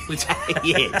can." Which-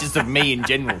 Yeah, just of me in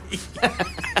general,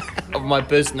 of my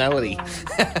personality.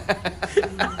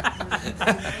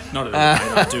 Not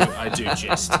at all. Mate. I do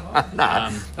jest.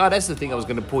 Oh, that's the thing I was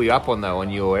going to pull you up on though on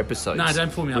your episodes. No,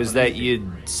 don't pull me up Was on that anything.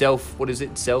 you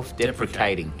self-deprecating?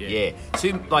 Deprecate, Yeah. yeah.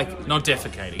 So, like, Not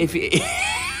defecating. if you,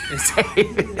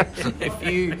 if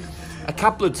you a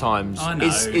couple of times I know.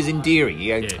 is endearing.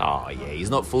 You go, Yeah. oh yeah, he's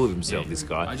not full of himself, Yeah. this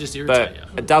guy. I just irritate but you.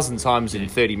 a dozen times in Yeah.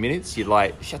 30 minutes, you're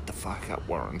like, shut the fuck up,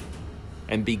 Warren,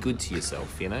 and be good to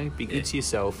yourself. You know, be good Yeah. to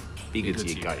yourself. Be good to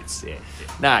good your to you. goats. Yeah.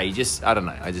 No, you just, I don't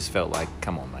know. I just felt like,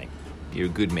 come on, mate. You're a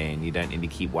good man. You don't need to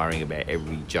keep worrying about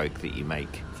every joke that you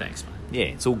make. Thanks, mate. Yeah,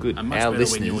 it's all good. I'm much Our better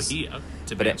listeners, when you're here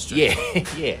to but bounce yeah,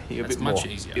 jokes. yeah, you're a That's bit much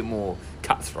more, easier. bit more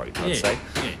cutthroat, I'd Yeah, say.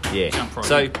 yeah. Yeah. Jump right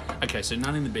So. in. Okay, so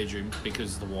none in the bedroom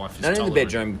because the wife is Not in the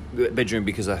tolerant. bedroom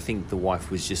because I think the wife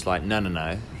was just like,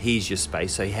 no, here's your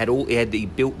space. So he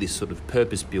built this sort of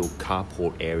purpose-built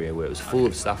carport area where it was full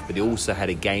of stuff, but he also had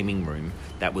a gaming room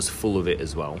that was full of it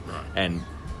as well. Right. And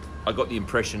I got the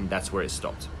impression that's where it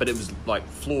stopped, but it was like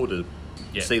floor to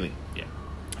Yeah. ceiling, Yeah.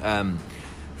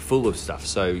 full of stuff.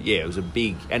 So yeah, it was a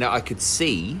big, and I could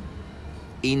see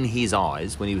in his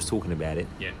eyes when he was talking about it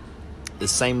Yeah. the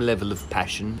same level of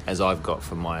passion as I've got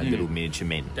for my little miniature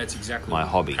men. That's exactly My what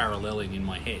hobby. paralleling in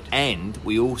my head. And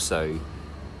we also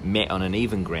met on an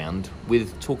even ground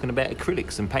with talking about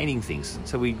acrylics and painting things.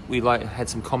 So we like had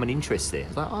some common interests there.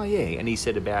 It's like, oh yeah. And he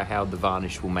said about how the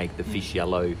varnish will make the fish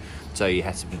yellow, so you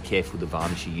have to be careful the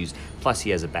varnish you use. Plus he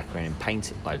has a background in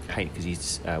paint, paint because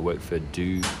he's worked for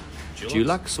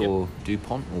Dulux or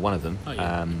DuPont or one of them. Oh,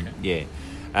 yeah. Okay.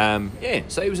 Yeah.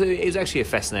 So he was actually a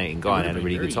fascinating guy and had a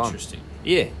really good time. Interesting.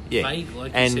 Yeah. Vague,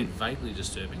 like and you said, vaguely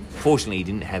disturbing. fortunately, he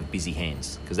didn't have busy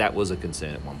hands because that was a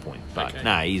concern at one point. But Okay.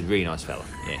 no, he's a really nice fella.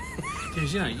 Yeah.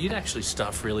 Because, you'd actually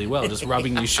stuff really well, just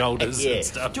rubbing your shoulders and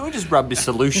stuff. Do you just rub this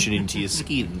solution into your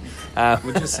skin?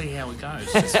 We'll just see how it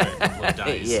goes just for a couple of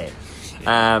days. Yeah.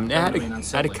 I That had would've been a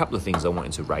unsettling. couple of things I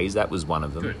wanted to raise. That was one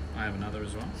of them. Good. I have another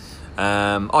as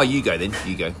well. Oh, you go then.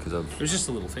 You go because I've. It was just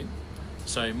a little thing.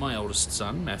 So my oldest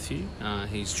son, Matthew,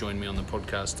 he's joined me on the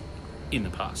podcast in the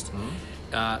past,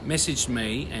 messaged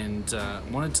me and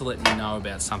wanted to let me know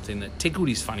about something that tickled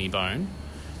his funny bone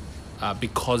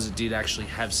because it did actually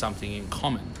have something in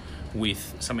common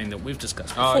with something that we've discussed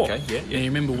before. Oh, okay. Yeah. Now, you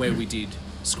remember where we did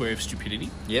Square of Stupidity?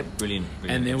 Yep. Brilliant.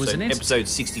 And there was an episode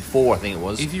 64, I think it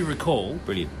was. If you recall,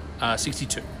 Brilliant.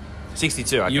 62.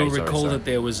 62. Okay. You'll sorry, recall sorry. that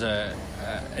there was an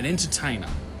entertainer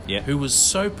Yeah. who was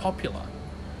so popular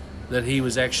that he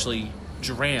was actually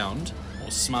drowned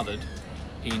or smothered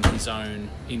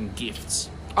in gifts. Do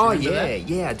you Oh, remember yeah, that?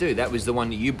 yeah, I do. That was the one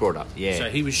that you brought up. Yeah. So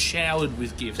he was showered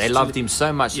with gifts. They loved him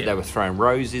so much that Yeah. they were throwing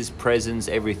roses, presents,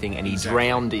 everything, and he Exactly.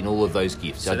 drowned in all of those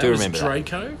gifts. So I that do was remember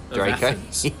Draco of Draco.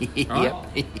 Athens, Yep.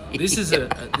 right? This is a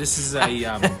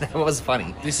that. That was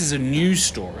funny. this is a news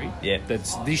story. Yeah.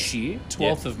 That's this year,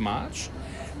 12th of March.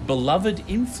 Beloved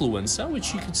influencer,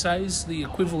 which you could say is the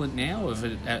equivalent now of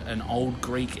an old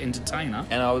Greek entertainer.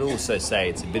 And I would also say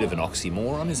it's a bit of an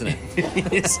oxymoron, isn't it?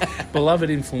 Yes. Beloved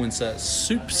influencer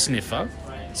Soup Sniffer,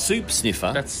 Soup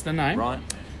sniffer. that's the name, right.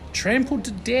 trampled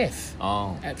to death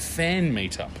Oh, at fan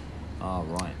meetup. oh,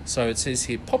 right. So it says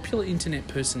here, popular internet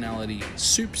personality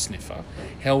Soup Sniffer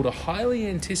held a highly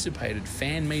anticipated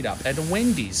fan meetup at a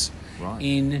Wendy's Right.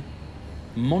 in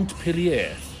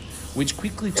Montpellier, which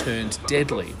quickly turned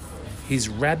deadly. His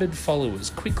rabid followers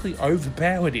quickly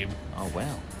overpowered him Oh,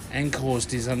 wow. and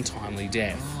caused his untimely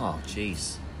death. Oh,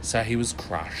 jeez. So he was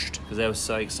crushed Because they were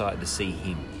so excited to see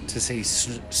him. to see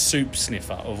Soup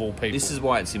Sniffer, of all people. This is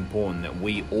why it's important that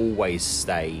we always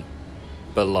stay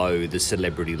below the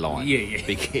celebrity line. Yeah, yeah.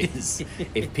 Because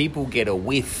if people get a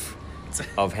whiff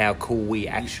of how cool we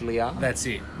actually are, That's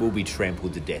it. we'll be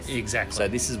trampled to death. Exactly. So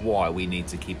this is why we need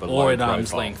to keep a low Or at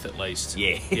arm's profile. length, at least.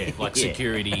 Yeah. Yeah, like Yeah.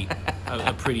 security,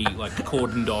 a pretty, like,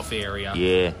 cordoned off area.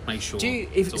 Yeah. Make sure. Do you,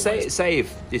 it's if always- say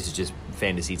if this is just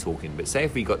fantasy talking, but say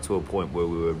if we got to a point where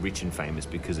we were rich and famous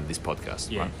because of this podcast,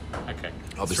 Yeah. right? Okay.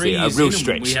 Obviously, 3 a years real in and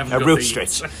stretch. we haven't A got real there yet.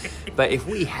 stretch. But if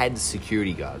we had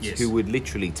security guards Yes. who would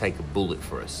literally take a bullet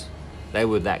for us, they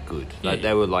were that good. Like Yeah.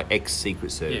 they were like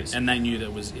ex-Secret Yeah, Service. and they knew that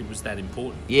it was that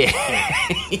important. Yeah.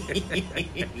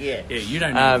 Yeah, you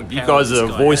don't know. the You power guys this are a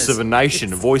guy voice has. of a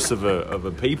nation, a voice of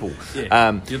a people.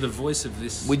 Yeah, you're the voice of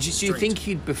this. Do you street. think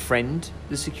you'd befriend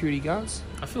the security guards?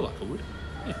 I feel like I would.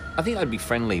 Yeah. I think I'd be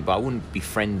friendly, but I wouldn't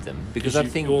befriend them because I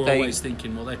think you're they. always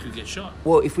thinking, well, they could get shot.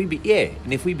 Well, if we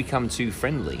become too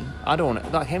friendly, I don't want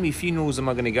to. Like, how many funerals am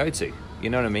I going to go to? You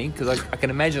know what I mean? Because I can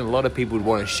imagine a lot of people would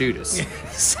want to shoot us.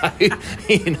 So,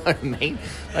 you know what I mean?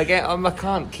 Like, I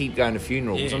can't keep going to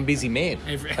funerals. Yeah. I'm a busy man.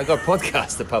 Every- I got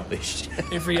podcasts to publish.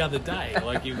 Every other day,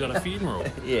 like you've got a funeral.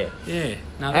 Yeah. Yeah.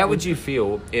 No, How would you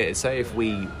feel? Say if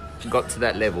we got to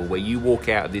that level where you walk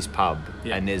out of this pub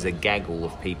Yeah. and there's a gaggle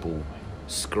of people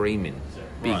screaming,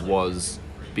 Right.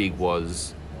 big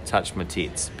was, touch my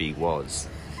tits, big was.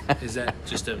 Is that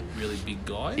just a really big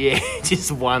guy? Yeah,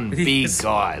 just one big Yes.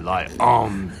 guy, like,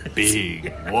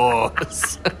 big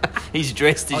was. He's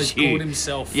dressed Oh, as he's you. called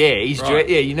himself. Yeah, he's Right.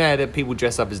 yeah. You know how that people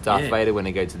dress up as Darth Yeah. Vader when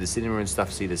they go to the cinema and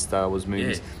stuff, see the Star Wars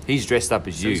movies. Yeah. He's dressed up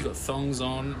as So you. he's got thongs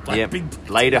on. Like Yep. big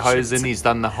Lederhosen. He's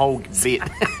done the whole bit.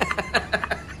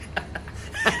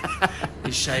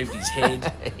 He's shaved his head.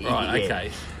 Right. Yeah.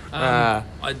 Okay.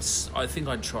 I think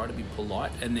I'd try to be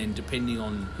polite, and then depending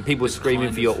on People the screaming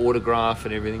kind for your of- autograph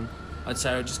and everything. I'd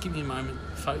say, oh, just give me a moment,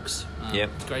 folks.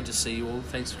 Yep. It's great to see you all.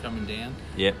 Thanks for coming down.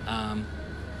 Yep.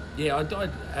 Yeah, I'd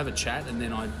have a chat, and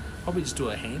then I'd probably just do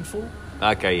a handful,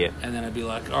 Okay, yeah. and then I'd be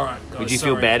like, all right, guys, Would you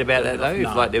feel sorry, bad about that though? No.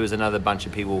 If like there was another bunch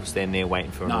of people standing there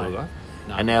waiting for an No. autograph,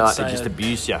 No, and they're I'd like they say just I'd-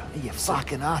 abuse you. You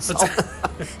fucking asshole!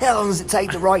 How long does it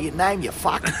take to write your name? You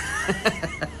fuck.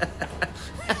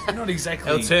 They're not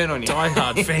exactly They'll turn on you.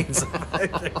 diehard fans.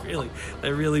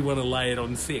 they really want to lay it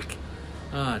on thick.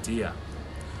 Oh dear.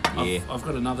 Yeah. I've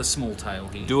got another small tale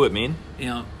here. Do it, man.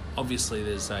 Now, obviously,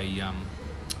 there's a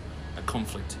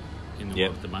conflict in the Yep.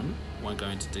 world at the moment. Won't go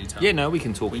into detail. Yeah, no, we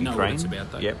can talk We know Ukraine. what it's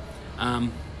about, though. Yep.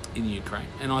 In Ukraine,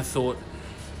 and I thought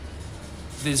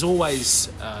there's always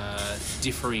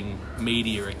differing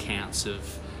media accounts of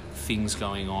things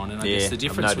going on, and I Yeah, guess the I've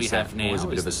difference we noticed that. have now Always a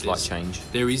bit is of a that slight there's- change.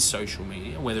 There is social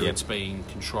media, whether Yep. it's being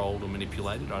controlled or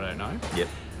manipulated, I don't know. Yep.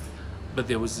 But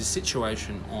there was this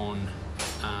situation on.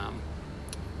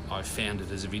 I found it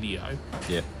as a video,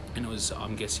 Yep. and it was,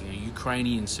 I'm guessing, a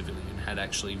Ukrainian civilian had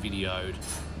actually videoed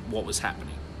what was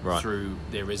happening Right. through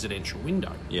their residential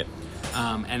window. Yep.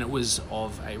 And it was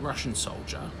of a Russian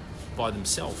soldier by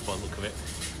themselves, by the look of it,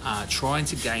 trying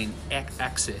to gain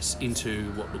access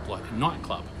into what looked like a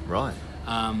nightclub. Right.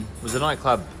 Was the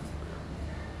nightclub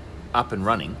up and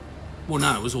running? Well,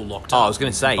 no, it was all locked Oh, up. I was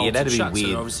going to say, yeah, bolted that'd be shut, so weird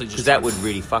they're obviously just because that trying- would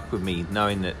really fuck with me,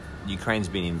 knowing that Ukraine's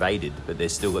been invaded, but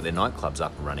they've still got their nightclubs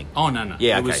up and running. Oh, no.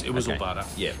 Yeah, it was, okay, it was okay. all barred up.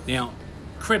 Yeah. Now,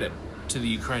 credit to the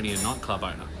Ukrainian nightclub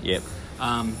owner. Yep.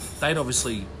 They'd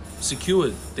obviously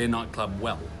secured their nightclub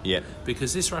well. Yep.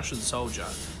 Because this Russian soldier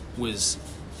was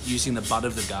using the butt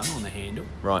of the gun on the handle.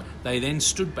 Right. They then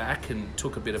stood back and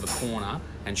took a bit of a corner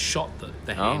and shot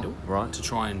the handle right. to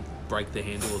try and break the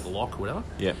handle of the lock or whatever.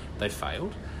 Yep. They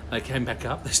failed. They came back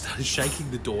up. They started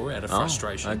shaking the door out of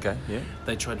frustration. Okay, yeah.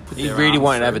 They tried to put He their really arm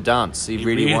wanted to through. have a dance. He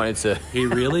really wanted to. He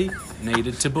really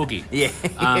needed to boogie. Yeah.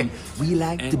 We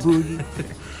like the boogie.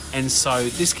 And so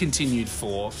this continued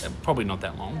for probably not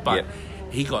that long, but Yep.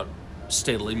 he got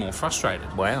steadily more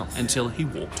frustrated. Wow. Until he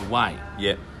walked away.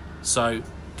 Yeah. So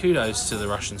kudos to the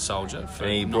Russian soldier for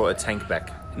And he not- brought a tank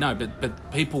back. No,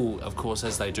 but people, of course,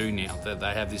 as they do now, that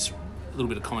they have this little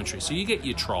bit of commentary. So you get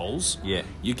your trolls. Yeah.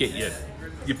 You get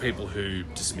your people who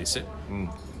dismiss it. You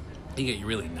get your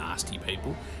really nasty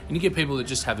people. And you get people that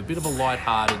just have a bit of a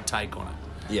light-hearted take on it.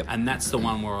 Yep. And that's the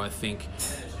one where I think,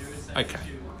 okay,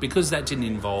 because that didn't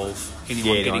involve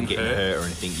anyone Yeah, getting getting hurt, hurt or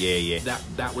anything. Yeah, yeah.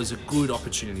 that was a good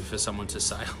opportunity for someone to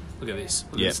say, look at this,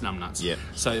 look Yep. at this numbnuts. Yep.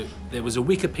 So there was a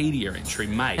Wikipedia entry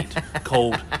made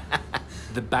called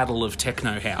The Battle of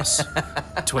Techno House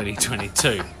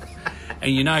 2022.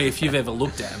 And you know, if you've ever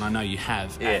looked at, and I know you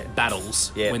have, Yeah. at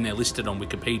battles, Yeah. when they're listed on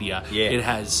Wikipedia, Yeah. it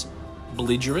has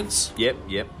belligerence. Yep.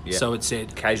 So it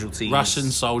said Casualties.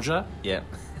 Russian soldier, Yep.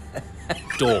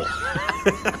 door.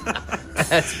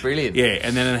 That's brilliant. Yeah,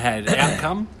 and then it had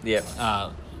outcome, Yep.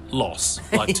 loss,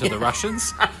 like to the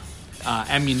Russians.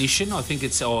 Ammunition, I think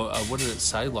it's, or what did it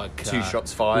say? Like 2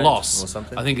 shots fired loss or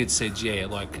something? I think it said, yeah,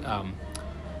 like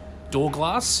door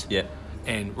glass. Yep.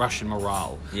 And Russian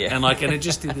morale. Yeah. And it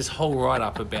just did this whole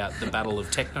write-up about the Battle of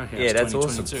Techno House Yeah, that's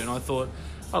 2022. awesome. And I thought,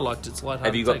 I liked its lighthearted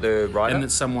Have you got take. the write-up? And that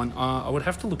someone, I would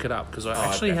have to look it up, because I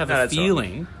actually okay. have No, a that's all right.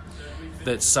 feeling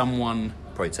that someone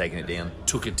Probably taking it down.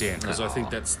 took it down, because I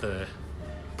think that's the,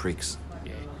 Pricks.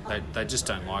 yeah, they just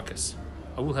don't like us.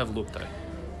 I will have a look, though,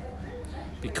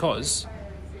 because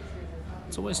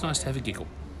it's always nice to have a giggle.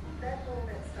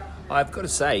 I've got to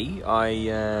say, I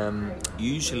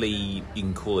usually, you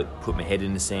can call it put my head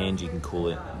in the sand, you can call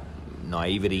it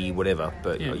naivety, whatever,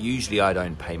 but Yeah. usually I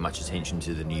don't pay much attention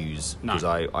to the news No. because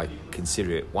I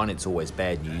consider it, one, it's always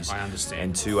bad news. I understand.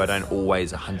 And two, I don't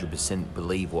always 100%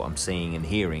 believe what I'm seeing and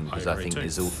hearing because I agree think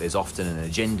too. there's often an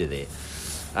agenda there.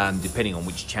 Depending on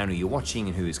which channel you're watching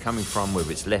and who it's coming from,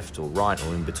 whether it's left or right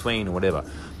or in between or whatever.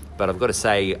 But I've got to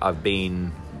say, I've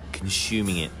been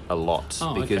consuming it a lot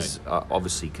because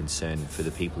obviously concerned for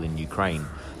the people in Ukraine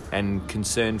and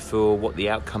concerned for what the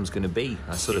outcome's going to be.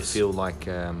 I sort of feel like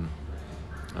I'm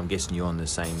guessing you're on the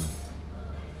same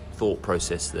thought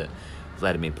process that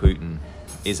Vladimir Putin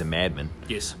is a madman.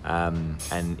 Yes.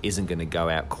 And isn't going to go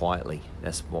out quietly.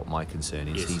 That's what my concern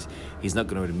is. Yes. He's not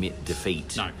going to admit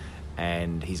defeat. No.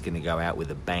 And he's going to go out with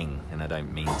a bang. And I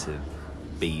don't mean to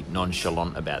be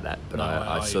nonchalant about that, but No,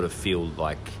 I sort of feel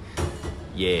like,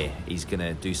 yeah, he's going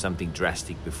to do something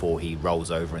drastic before he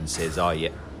rolls over and says, oh, yeah,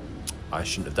 I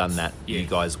shouldn't have done that. Yeah. You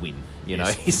guys win. You know,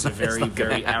 Yes, he's a very, not gonna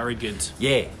very happen. arrogant,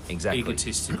 Yeah, exactly.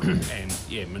 egotistical,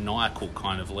 and maniacal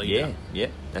kind of leader. Yeah,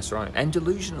 that's right, and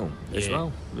delusional as Yeah.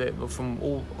 well. From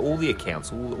all the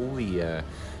accounts, all the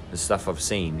stuff I've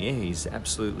seen, yeah, he's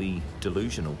absolutely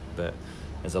delusional. But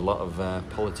as a lot of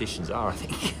politicians are, I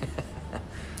think.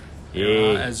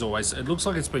 As always, it looks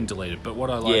like it's been deleted, but what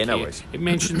I like Yeah, no here, worries. it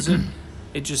mentions it.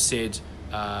 It just said,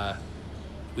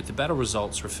 with the battle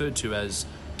results referred to as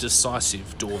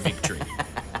decisive door victory.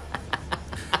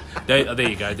 There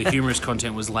you go. The humorous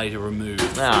content was later removed.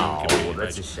 from Oh, Wikipedia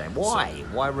that's a page. shame. Why?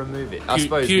 Why remove it? I Pu-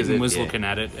 suppose 'cause Putin it- was yeah. looking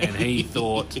at it, and he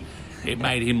thought it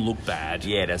made him look bad.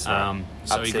 Yeah, that's right.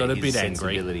 So he Upset got a his bit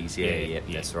angry. sensibilities. Yeah,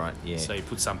 that's right. Yeah, So he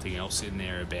put something else in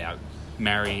there about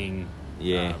marrying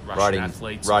yeah. Russian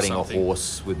athletes or riding a something.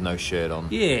 horse with no shirt on.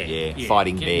 Yeah,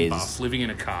 Fighting getting bears. buff, living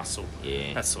in a castle.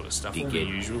 Yeah. That sort of stuff. All the Dickhead.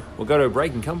 usual. We'll go to a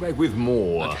break and come back with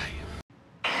more.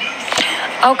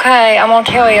 Okay, I'm gonna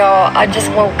tell y'all, I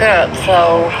just woke up,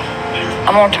 so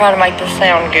I'm gonna try to make this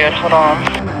sound good. Hold on.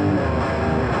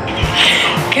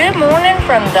 Good morning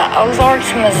from the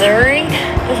Ozarks, Missouri.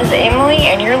 This is Emily,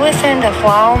 and you're listening to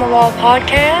Fly on the Wall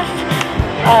podcast.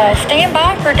 Stand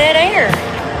by for dead air.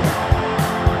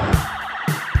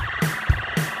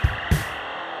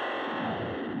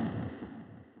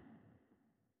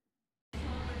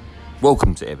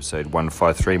 Welcome to episode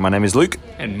 153. My name is Luke.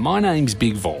 And my name's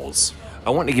Big Vols.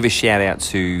 I want to give a shout out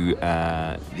to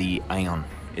the Aeon.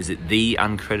 Is it the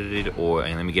uncredited or,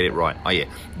 and let me get it right. Oh yeah,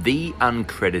 the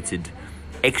uncredited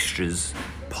extras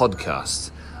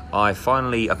podcast. I've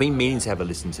been meaning to have a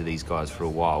listen to these guys for a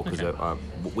while because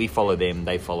we follow them,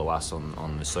 they follow us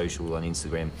on the social, on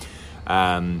Instagram.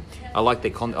 I like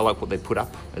their I like what they put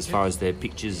up as far as their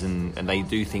pictures, and they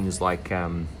do things like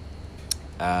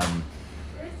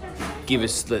give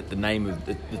us the name of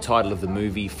the title of the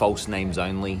movie, False Names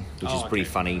Only, which is pretty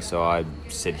funny. So I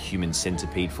said Human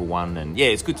Centipede for one, and yeah,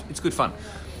 it's good fun.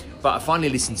 But I finally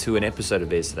listened to an episode of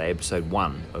theirs today, episode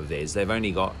 1 of theirs. They've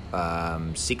only got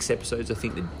 6 episodes, I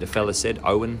think the fella said,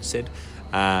 Owen said,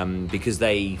 because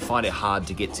they find it hard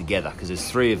to get together because there's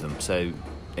 3 of them. So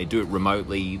they do it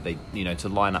remotely, they to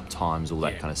line up times, all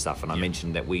that kind of stuff. And I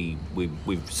mentioned that we've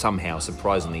somehow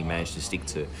surprisingly managed to stick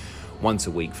to once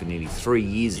a week for nearly 3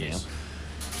 years now,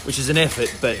 which is an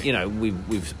effort, but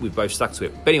we've both stuck to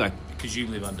it. But anyway, because you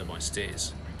live under my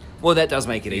stairs. well, that does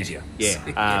make it easier.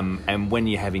 Yeah. And when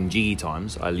you're having jiggy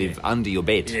times, I live under your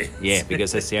bed. Yeah,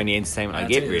 because that's the only entertainment I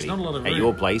get, really. Not a lot of at room.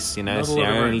 your place, it's the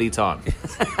only time.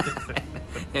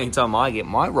 The only time I get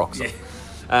my rocks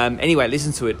off. Anyway,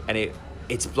 listen to it, and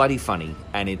it's bloody funny,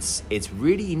 and it's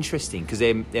really interesting because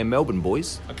they're Melbourne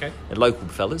boys. Okay. They're local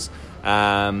fellas.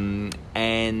 And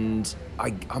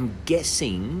I'm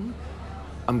guessing,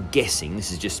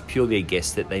 this is just purely a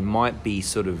guess, that they might be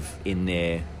sort of in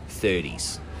their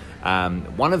 30s.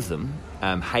 One of them,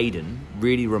 Hayden,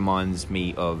 really reminds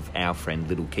me of our friend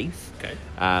Little Keith. Okay.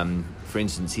 For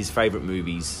instance, his favourite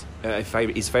movie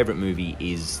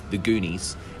is The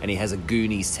Goonies, and he has a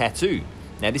Goonies tattoo.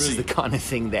 Now, this is the kind of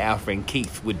thing that our friend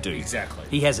Keith would do. Exactly.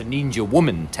 He has a Ninja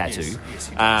Woman tattoo. Yes,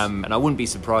 he does. And I wouldn't be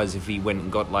surprised if he went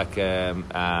and got like a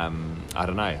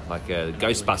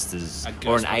Ghostbusters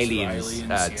or an Aliens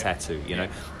tattoo, you know.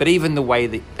 But even the way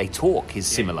that they talk is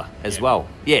similar as well.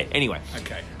 Yeah, anyway.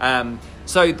 Okay.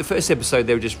 So the first episode,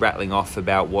 they were just rattling off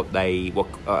about what their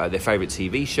favourite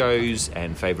TV shows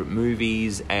and favourite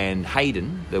movies. And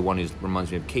Hayden, the one who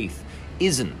reminds me of Keith,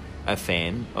 isn't a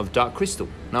fan of Dark Crystal.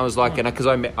 And I was like, because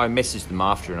I messaged them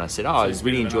after and I said, I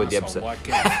really enjoyed the episode. Well,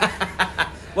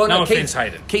 no Keith, offense,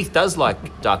 Hayden. Keith does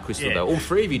like Dark Crystal though. All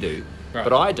 3 of you do, right.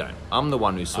 but I don't. I'm the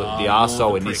one who's sort of the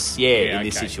arsehole in this. In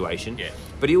this situation. Yeah.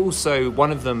 But he also,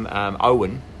 one of them,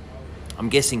 Owen, I'm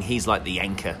guessing he's like the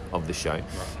anchor of the show.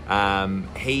 Right.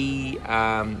 He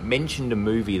mentioned a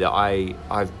movie that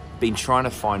I've been trying to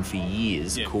find for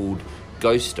years called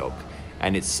Ghost Dog,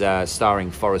 and it's starring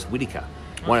Forrest Whitaker.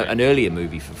 An earlier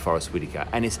movie for Forrest Whitaker,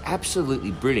 and it's absolutely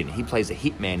brilliant. He plays a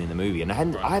hitman in the movie, and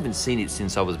I haven't seen it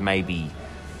since I was maybe,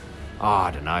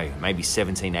 I don't know, maybe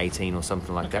 17, 18 or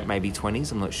something like that, maybe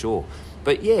 20s, I'm not sure.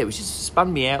 But yeah, it was just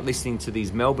spun me out listening to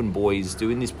these Melbourne boys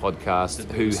doing this podcast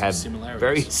who have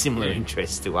very similar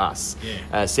interests to us.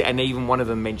 Yeah. And even one of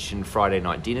them mentioned Friday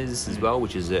Night Dinners as well,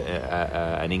 which is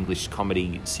an English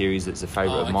comedy series that's a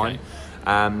favourite of mine.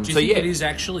 Do you think it is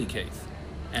actually Keith?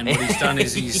 And what he's done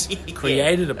is he's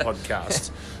created a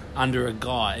podcast under a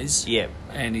guise. Yeah.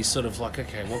 And he's sort of like,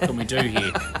 okay, what can we do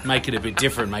here? Make it a bit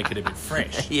different, make it a bit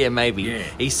fresh. Yeah, maybe. Yeah.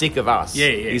 He's sick of us. Yeah.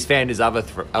 He's found his other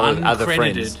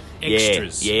friends.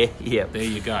 Extras. Yeah. There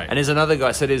you go. And there's another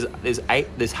guy. So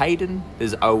there's Hayden,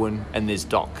 there's Owen, and there's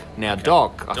Doc. Now,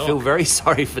 Doc, I feel very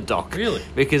sorry for Doc. Really?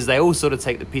 Because they all sort of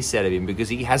take the piss out of him because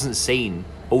he hasn't seen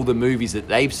all the movies that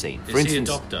they've seen. For instance,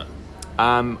 he a doctor?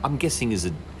 I'm guessing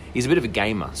he's a bit of a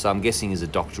gamer, so I'm guessing he's a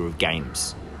doctor of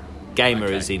games. Gamer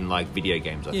is in like video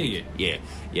games, I think.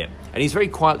 Yeah. And he's very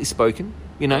quietly spoken,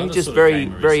 just very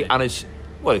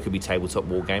well, it could be tabletop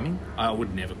wargaming. I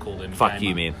would never call them. Fuck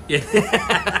gamer. you, man.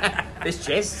 Yeah. There's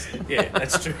chess. Yeah,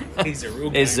 that's true. He's a real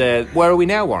gamer. Where are we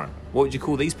now, Warren? What would you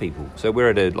call these people? So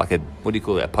we're at what do you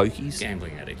call it? A pokies?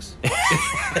 Gambling addicts.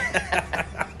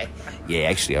 Yeah,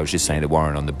 actually, I was just saying to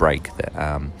Warren on the break that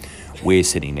we're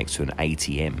sitting next to an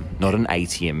ATM, not an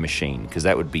ATM machine, because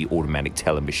that would be automatic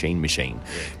teller machine. Yeah.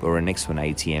 But we're next to an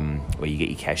ATM where you get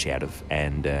your cash out of.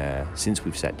 And since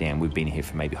we've sat down, we've been here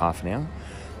for maybe half an hour.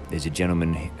 There's a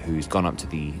gentleman who's gone up to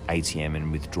the ATM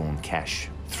and withdrawn cash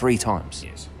 3 times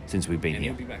since we've been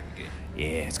here. He'll be back again. Yeah,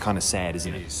 it's kind of sad,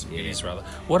 isn't it? It is rather.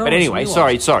 But anyway,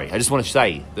 sorry. I just want to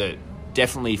say that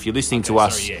definitely, if you're listening to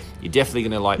us, you're definitely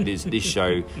going to like this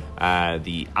show,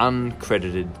 the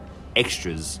Uncredited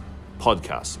Extras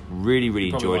podcast. Really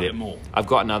enjoyed it. More. I've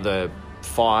got another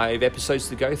 5 episodes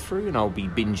to go through, and I'll be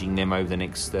binging them over the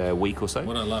next week or so.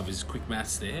 What I love is quick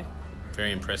maths there.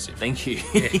 Very impressive. Thank you.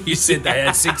 You said they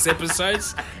had 6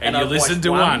 episodes, and you listened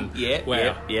to one. Yeah.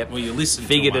 Wow. Yeah. Well, you listened.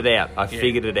 Figured to it out. I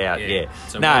figured it out. Yeah.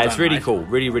 So no, well it's done, really mate. cool.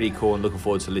 Really cool, and looking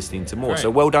forward to listening to more. Great. So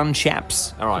well done,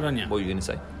 chaps. All right. Good on you. What were you going to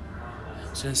say? I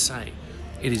was going to say,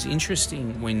 it is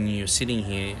interesting when you're sitting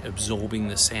here absorbing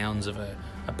the sounds of a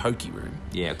pokey room.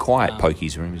 Yeah, a quiet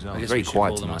pokeys room as well. I guess Very we should quiet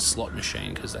call them tonight. a slot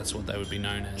machine because that's what they would be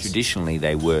known as. Traditionally,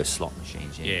 they were slot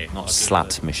machines, not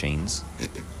slut machines.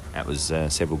 That was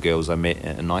several girls I met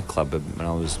at a nightclub when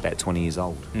I was about 20 years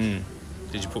old. Did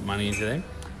you put money into them?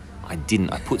 I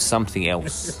didn't. I put something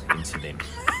else into them.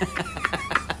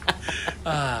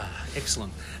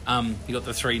 Excellent. You got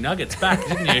the 3 nuggets back,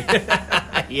 didn't you?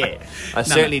 Yeah. I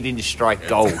certainly didn't strike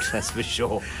gold, that's for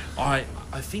sure. I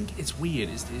think it's weird.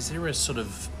 Is there a sort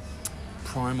of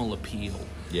primal appeal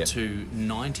Yeah. to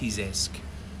 90s-esque,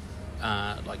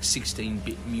 like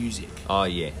 16-bit music. Oh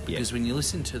yeah, yeah, Because when you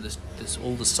listen to this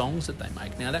all the songs that they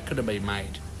make, now that could have been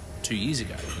made 2 years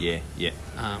ago. yeah, yeah,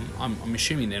 I'm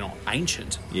assuming they're not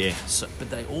ancient. yeah. So, but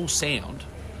they all sound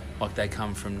like they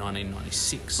come from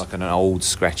 1996. Like an old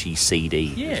scratchy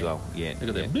CD Yeah. as well. Yeah, They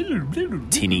got yeah. that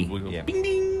Tinny, bing yeah.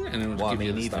 ding, and then it'll Well, I give you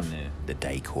mean, the even stuff. the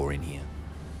decor in here,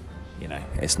 you know,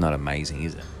 it's not amazing,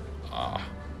 is it?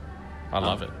 I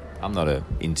love it. I'm not an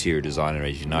interior designer,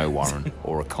 as you know, Warren,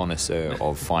 or a connoisseur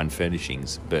of fine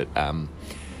furnishings, but yeah, I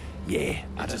It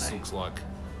don't just know. looks like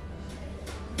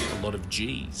a lot of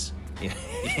G's.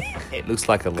 It looks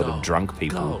like a lot of Gold, drunk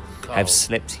people gold, have gold,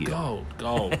 slept here. Gold,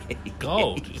 gold,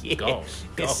 gold, Yeah. gold, It's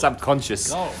gold. subconscious.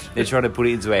 Gold. They're trying to put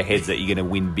it into our heads that you're going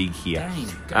to win big here.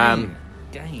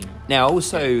 Game. Now,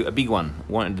 also a big one,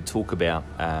 wanted to talk about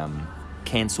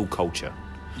cancel culture.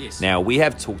 Yes. Now, we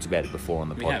have talked about it before on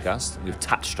the We have. podcast. We've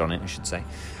touched on it, I should say.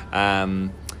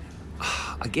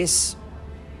 I guess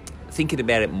thinking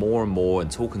about it more and more and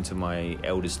talking to my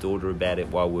eldest daughter about it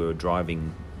while we were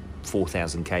driving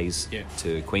 4,000 Ks Yeah.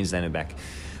 to Queensland and back,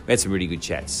 we had some really good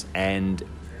chats. And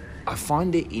I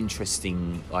find it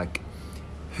interesting, like,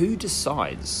 who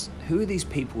decides? Who are these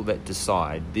people that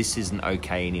decide this isn't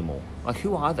okay anymore? Like,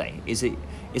 who are they? Is it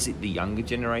the younger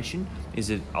generation? Is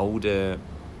it older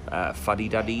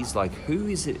fuddy-duddies? Like, who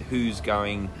is it who's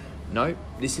going, no,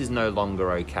 this is no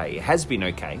longer okay? It has been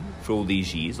okay for all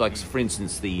these years. Like, for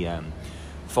instance, the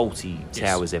Faulty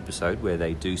Towers episode where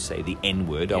they do say the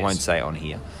N-word. I Yes. won't say it on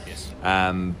here. Yes.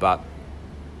 But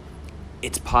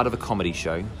it's part of a comedy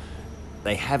show.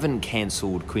 They haven't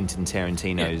cancelled Quentin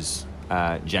Tarantino's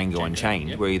Django Unchained,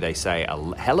 yeah. where they say a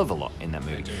hell of a lot in that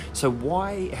movie. do. So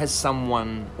why has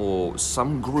someone or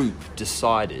some group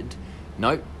decided,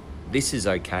 no, this is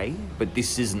okay, but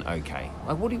this isn't okay?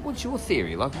 Like, what's your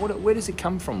theory? Like, where does it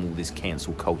come from, all this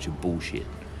cancel culture bullshit?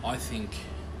 I think,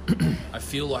 I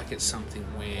feel like it's something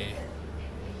where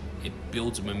it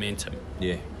builds momentum.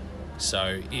 Yeah.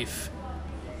 So if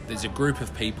there's a group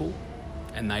of people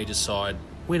and they decide,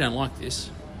 we don't like this,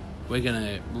 we're going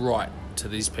to write to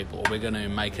these people, or we're going to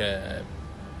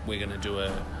do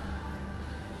a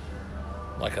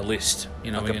list,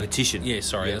 you know, Like we're a gonna- petition. Yeah,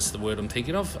 sorry, Yeah. that's the word I'm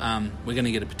thinking of. We're going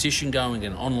to get a petition going,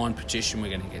 an online petition. We're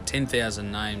going to get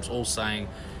 10,000 names all saying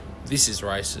this is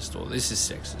racist, or this is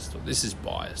sexist, or this is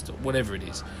biased, or whatever it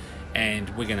is, and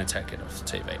we're going to take it off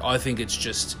the TV. I think it's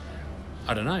just,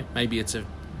 I don't know, maybe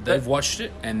they've watched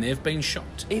it and they've been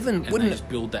shocked. Even- and wouldn't they it- just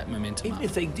build that momentum Even up.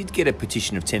 if they did get a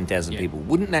petition of 10,000 Yeah. people,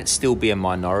 wouldn't that still be a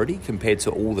minority compared to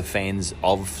all the fans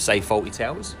of, say, Faulty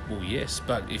Towers? Well, yes,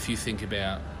 but if you think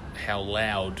about how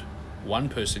loud one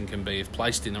person can be if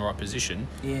placed in the right position,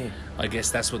 Yeah. I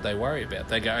guess that's what they worry about.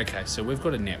 They go, okay, so we've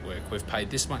got a network, we've paid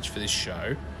this much for this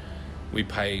show,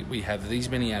 we have these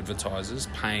many advertisers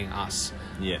paying us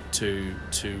Yeah. to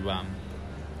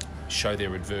show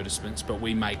their advertisements, but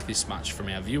we make this much from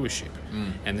our viewership,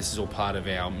 and this is all part of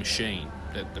our machine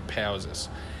that powers us.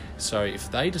 So if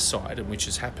they decide, and which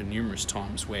has happened numerous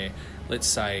times, where let's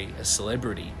say a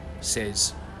celebrity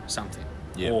says something,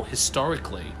 Yeah. or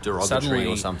historically, Derogatory suddenly,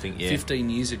 or something, yeah. 15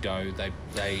 years ago,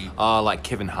 they Oh, like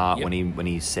Kevin Hart Yep. when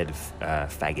he said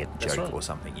faggot That's joke right. or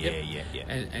something. Yep. Yeah.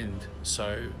 And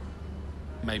so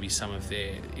maybe some of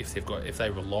if they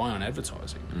rely on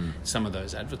advertising, some of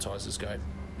those advertisers go,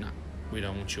 no, we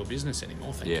don't want your business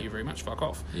anymore. Thank Yeah. you very much. Fuck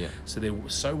off. Yeah. So they're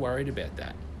so worried about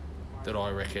that I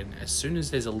reckon as soon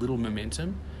as there's a little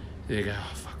momentum, they go,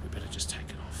 oh fuck, we better just take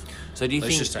it off. So do you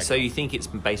Let's think? just take So it you off. think it's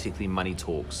basically money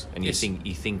talks, and Yes.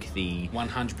 you think the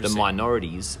 100%. the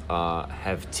minorities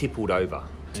have tippled over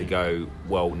to go.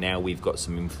 Well, now we've got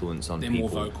some influence on They're people.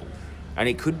 more vocal. And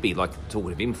it could be, like,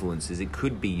 talking of influencers, it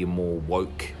could be your more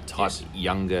woke type, Yes.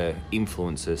 younger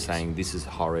influencer saying this is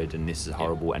horrid and this is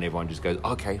horrible, and everyone just goes,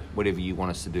 okay, whatever you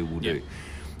want us to do, we'll Yeah. do.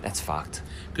 That's fucked.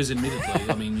 Because admittedly,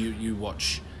 I mean, you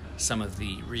watch some of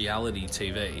the reality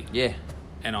TV, Yeah.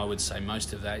 and I would say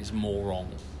most of that is more wrong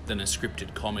than a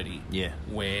scripted comedy. Yeah.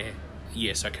 Where,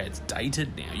 yes, okay, it's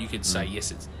dated now. You could say,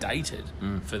 yes, it's dated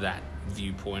for that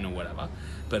viewpoint or whatever,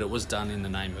 but it was done in the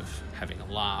name of having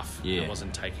a laugh. Yeah. It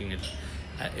wasn't taking it.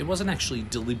 It wasn't actually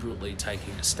deliberately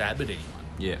taking a stab at anyone.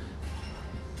 Yeah.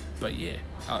 But yeah,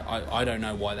 I don't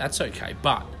know why that's okay,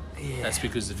 but that's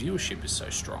because the viewership is so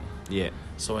strong. Yeah.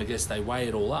 So I guess they weigh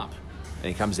it all up. And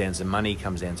it comes down to money,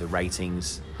 comes down to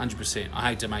ratings. 100%. I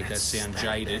hate to make that sound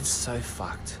jaded. It's so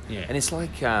fucked. Yeah. And it's like,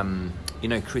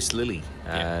 Chris Lilly,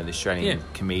 Yeah. the Australian Yeah.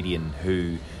 comedian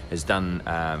who has done,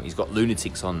 he's got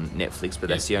Lunatics on Netflix, but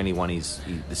that's the only one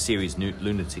the series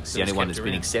Lunatics, the That only was one kept that's been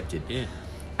around. accepted. Yeah.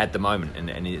 at the moment,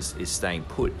 and is staying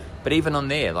put. But even on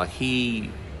there, like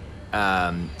he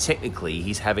technically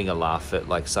he's having a laugh at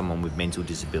like someone with mental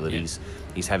disabilities.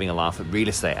 Yeah. He's having a laugh at real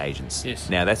estate agents. Yes.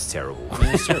 Now that's terrible.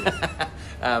 That's terrible.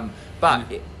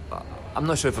 I'm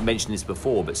not sure if I mentioned this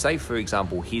before, but say for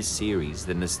example his series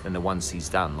and the ones he's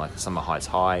done, like Summer Heights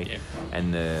High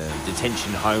and the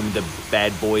Detention Home, the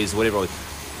Bad Boys, whatever,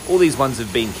 all these ones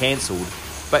have been cancelled.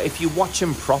 But if you watch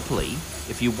them properly,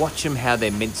 if you watch them how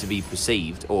they're meant to be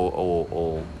perceived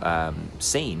or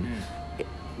seen,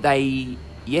 they're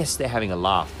having a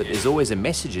laugh, but there's always a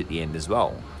message at the end as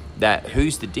well. That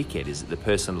who's the dickhead? Is it the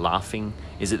person laughing?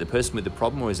 Is it the person with the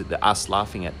problem, or is it us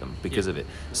laughing at them because of it?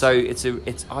 So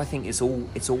I think it's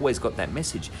always got that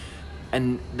message,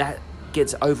 and that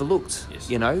gets overlooked.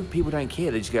 Yes. You know, people don't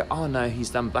care. They just go, oh no,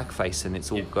 he's done blackface, and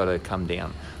it's all got to come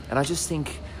down. And I just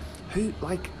think, I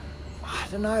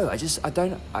don't know.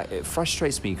 It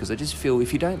frustrates me because I just feel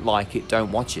if you don't like it,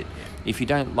 don't watch it. If you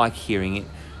don't like hearing it,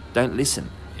 don't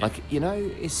listen. Like, you know,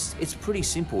 it's pretty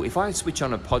simple. If I switch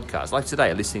on a podcast, like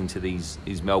today, listening to these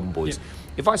Melbourne boys,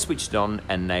 if I switched it on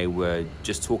and they were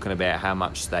just talking about how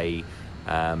much they,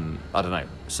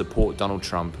 support Donald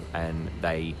Trump and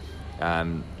they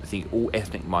think all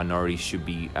ethnic minorities should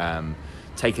be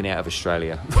taken out of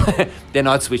Australia, then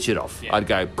I'd switch it off. Yeah. I'd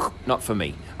go, not for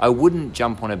me. I wouldn't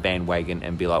jump on a bandwagon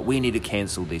and be like, we need to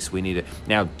cancel this. We need to...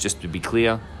 Now, just to be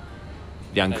clear...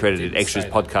 The Uncredited Extras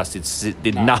podcast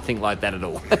did nothing like that at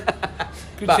all.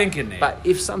 Good thinking there. But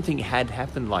if something had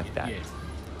happened like that,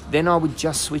 then I would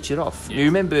just switch it off. You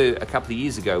remember a couple of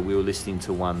years ago, we were listening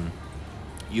to one,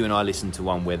 you and I listened to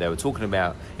one where they were talking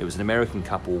about, it was an American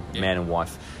couple, man and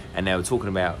wife, and they were talking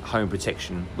about home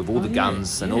protection with all the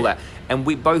guns and all that. And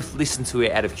we both listened to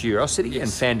it out of curiosity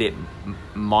and found it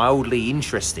mildly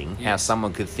interesting how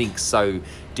someone could think so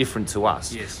different to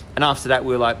us. Yes. And after that,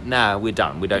 we were like, nah, we're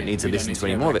done. We don't need to listen to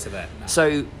any more of it. No.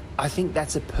 So I think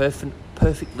that's a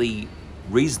perfectly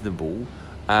reasonable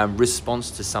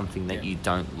response to something that you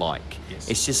don't like. Yes.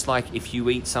 It's just like if you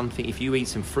eat some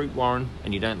fruit, Warren,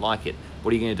 and you don't like it,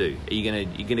 what are you going to do? Are you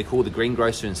going to call the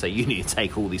greengrocer and say you need to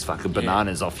take all these fucking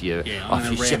bananas off your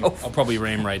shelf? I'll probably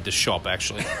ram raid the shop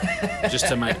actually, just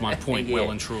to make my point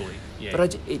well and truly. Yeah.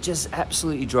 But it just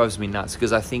absolutely drives me nuts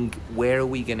because I think where are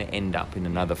we going to end up in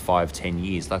another 5-10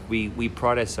 years? Like we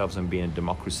pride ourselves on being a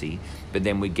democracy, but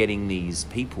then we're getting these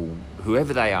people,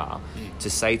 whoever they are,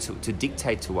 to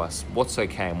dictate to us what's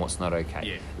okay and what's not okay.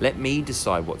 Yeah. Let me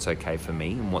decide what's okay for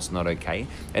me and what's not okay.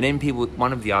 And then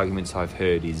one of the arguments I've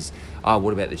heard is,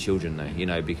 what about the children though? You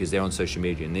know, because they're on social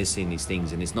media and they're seeing these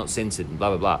things and it's not censored and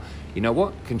blah, blah, blah. You know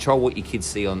what? Control what your kids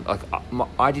see on... Like,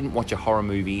 I didn't watch a horror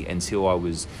movie until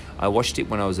I watched it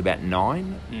when I was about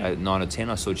 9 or 10.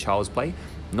 I saw Child's Play.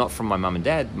 Not from my mum and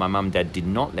dad. My mum and dad did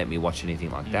not let me watch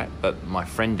anything like that, but my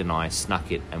friend and I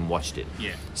snuck it and watched it.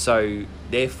 Yeah. So,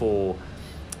 therefore...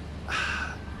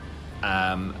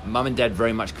 mum and dad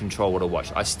very much control what I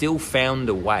watch. I still found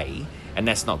a way... And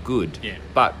that's not good. Yeah.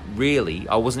 But really,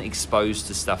 I wasn't exposed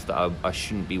to stuff that I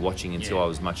shouldn't be watching until I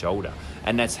was much older.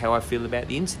 And that's how I feel about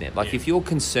the internet. Like, if you're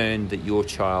concerned that your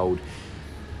child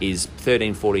is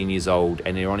 13, 14 years old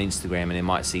and they're on Instagram and they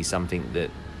might see something that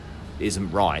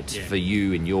isn't right for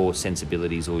you and your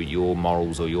sensibilities or your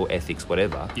morals or your ethics,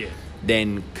 whatever,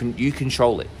 then you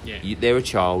control it. Yeah. They're a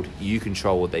child. You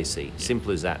control what they see. Yeah.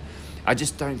 Simple as that. I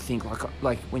just don't think,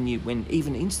 like when even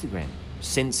Instagram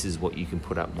censors what you can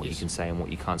put up and what you can say and what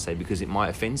you can't say because it might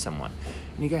offend someone.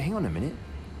 And you go, hang on a minute.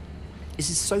 This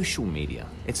is social media.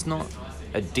 It's not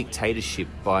a dictatorship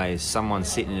by someone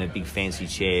sitting in a big fancy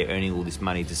chair earning all this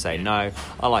money to say, no,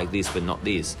 I like this but not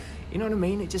this. You know what I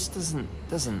mean? It just doesn't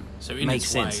so in make its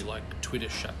sense. Way, like Twitter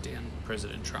shut down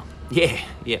President Trump. Yeah.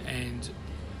 And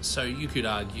so you could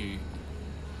argue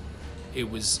it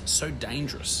was so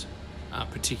dangerous,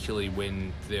 particularly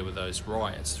when there were those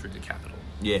riots through the Capitol.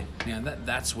 Yeah. Now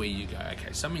that's where you go,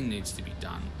 okay, something needs to be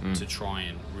done to try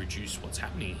and reduce what's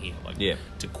happening here,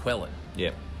 to quell it. Yeah.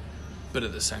 But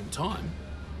at the same time,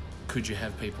 could you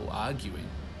have people arguing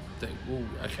that, well,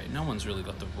 okay, no one's really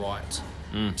got the right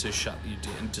to shut you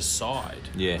down and decide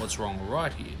what's wrong or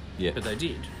right here. Yeah. But they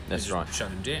did. That's right. Shut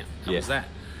him down. That was that.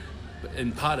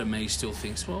 And part of me still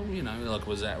thinks, well, you know, like,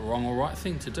 was that wrong or right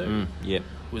thing to do?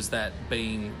 Was that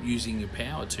using your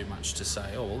power too much to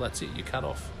say, oh, well, that's it, you're cut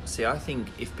off? See, I think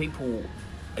if people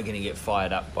are going to get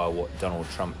fired up by what Donald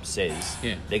Trump says,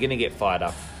 they're going to get fired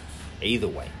up either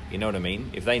way. You know what I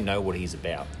mean? If they know what he's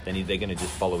about, then they're going to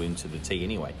just follow him to the T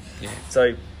anyway. Yeah.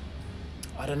 So,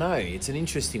 I don't know. It's an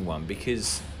interesting one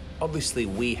because obviously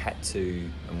we had to,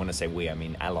 and when I say we, I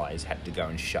mean allies, had to go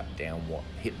and shut down what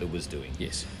Hitler was doing.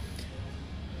 Yes.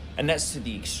 And that's to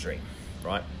the extreme,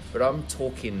 right? But I'm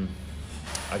talking,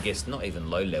 I guess, not even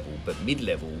low level, but mid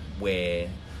level, where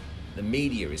the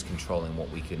media is controlling what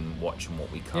we can watch and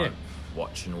what we can't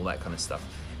watch and all that kind of stuff.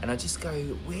 And I just go,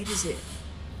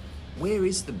 where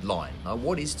is the line? Like,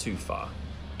 what is too far?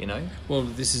 You know? Well,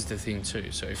 this is the thing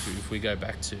too. So if we go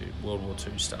back to World War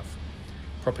II stuff,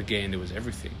 propaganda was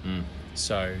everything.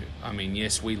 So, I mean,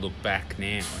 yes, we look back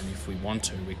now, and if we want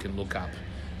to, we can look up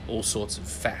all sorts of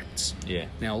facts. Yeah.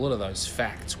 Now, a lot of those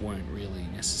facts weren't really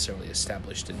necessarily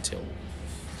established until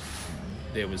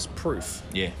there was proof.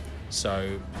 Yeah.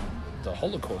 So, the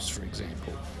Holocaust, for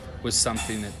example, was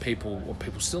something that people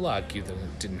still argue that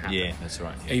it didn't happen. Yeah, that's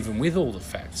right. Yeah. Even with all the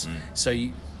facts. So,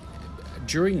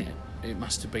 during it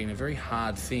must have been a very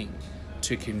hard thing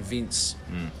to convince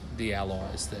the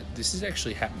Allies that this is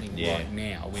actually happening right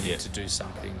now. We need to do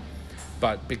something.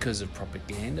 But because of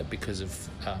propaganda, because of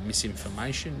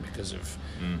misinformation, because of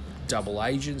double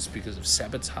agents, because of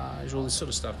sabotage, all this sort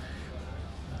of stuff,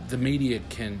 the media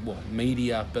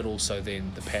but also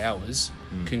then the powers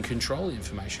can control the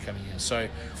information coming out. So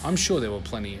I'm sure there were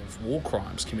plenty of war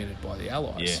crimes committed by the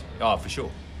Allies. Yeah. Oh, for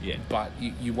sure. Yeah. But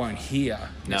you won't hear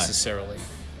necessarily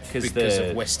because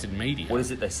of Western media. What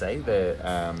is it they say? The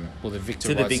victor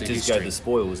to the writes victors the go the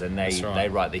spoils, and That's right. they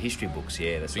write the history books.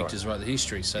 Yeah, that's victors right. write the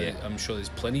history. So I'm sure there's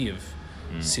plenty of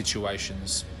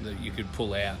situations that you could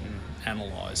pull out and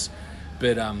analyse.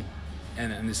 But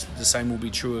and the same will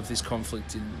be true of this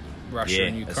conflict in Russia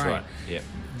and Ukraine. That's right. Yeah.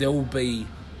 There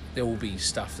will be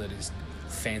stuff that is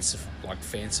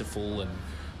fanciful and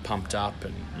pumped up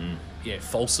and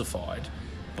falsified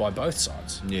by both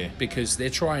sides. Yeah. Because they're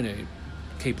trying to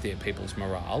keep their people's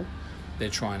morale. They're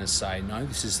trying to say, no,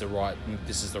 this is the right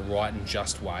and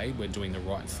just way. We're doing the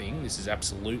right thing. This is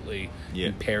absolutely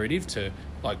imperative to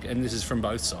and this is from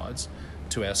both sides,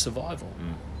 to our survival.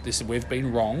 We've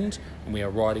been wronged and we are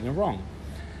righting a wrong.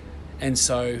 And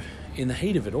so, in the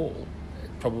heat of it all,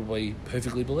 probably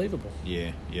perfectly believable.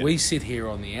 Yeah. We sit here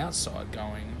on the outside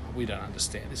going, we don't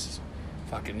understand. This is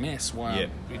a fucking mess. Why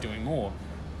aren't we doing more?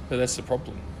 But that's the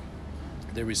problem.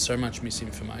 There is so much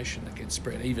misinformation that gets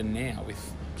spread, even now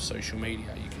with social media.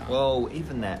 You can't. Well,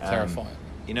 even that clarify it.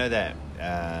 You know that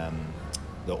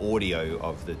the audio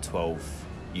of the 12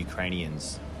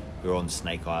 Ukrainians who were on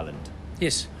Snake Island.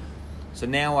 Yes. So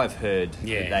now I've heard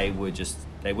that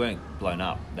they weren't blown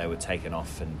up. They were taken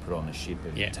off and put on a ship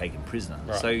and taken prisoner.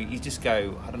 Right. So you just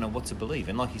go, I don't know what to believe.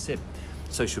 And like you said,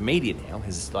 social media now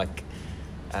has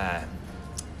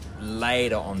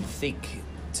laid on thick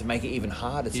to make it even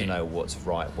harder to know what's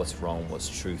right, what's wrong, what's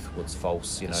truth, what's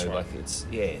false. You know, right.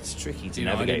 it's tricky to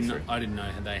navigate through. I didn't know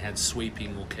how they had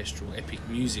sweeping orchestral epic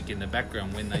music in the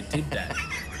background when they did that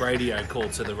radio call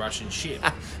to the Russian ship.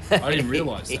 I didn't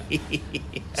realise that.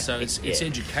 So it's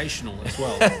educational as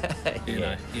well. You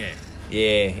know,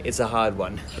 Yeah, it's a hard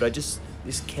one. But this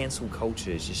cancel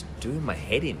culture is just doing my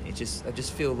head in. I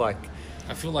just feel like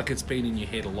it's been in your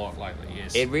head a lot lately,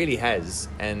 yes. It really has,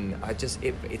 and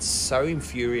it's so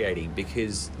infuriating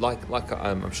because,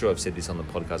 I'm sure I've said this on the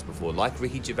podcast before, like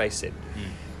Ricky Gervais said,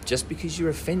 just because you're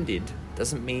offended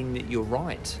doesn't mean that you're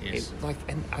right. Yes.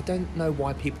 And I don't know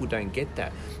why people don't get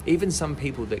that. Even some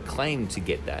people that claim to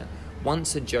get that,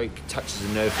 once a joke touches a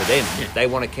nerve for them, they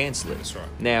want to cancel it. That's right.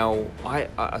 Now,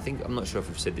 I think, I'm not sure if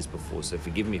I've said this before, so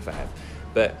forgive me if I have,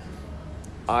 but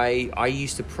I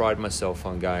used to pride myself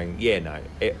on going,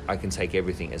 I can take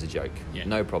everything as a joke. Yeah.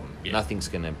 No problem. Yeah. Nothing's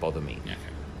going to bother me. Okay.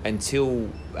 Until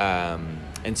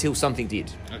something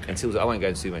did. Okay. I won't go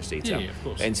into too much detail. Yeah, of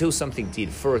course. Until something did.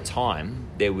 For a time,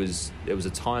 there was a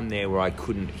time there where I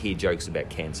couldn't hear jokes about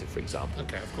cancer, for example.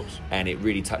 Okay, of course. And it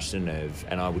really touched a nerve,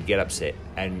 and I would get upset.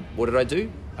 And what did I do?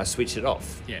 I switched it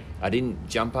off. Yeah. I didn't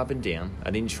jump up and down.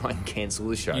 I didn't try and cancel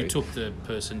the show. You took the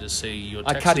person to see your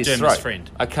I cut his throat.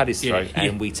 friend. I cut his throat, Yeah.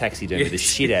 and we taxidermied the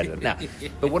shit out of him. Now,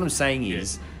 but what I'm saying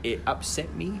is, it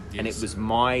upset me, and it was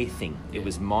my thing. It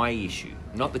was my issue,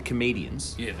 not the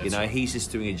comedians. Yeah, that's right. He's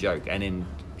just doing a joke. And in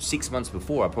 6 months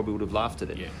before, I probably would have laughed at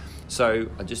it. Yeah. So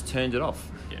I just turned it off.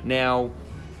 Yeah. Now,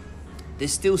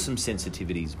 there's still some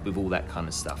sensitivities with all that kind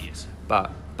of stuff. Yes.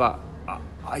 But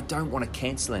I don't want to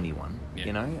cancel anyone,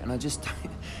 you know, and I just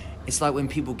don't. It's like when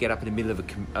people get up in the middle of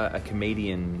a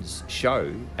comedian's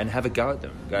show and have a go at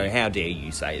them. Go, how dare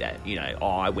you say that? You know,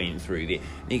 I went through this.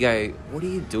 And you go, what are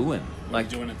you doing? What are you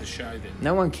doing at the show then?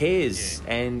 No one cares,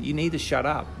 and you need to shut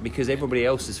up because everybody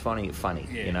else is finding it funny,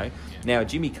 you know? Now,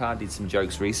 Jimmy Carr did some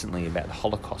jokes recently about the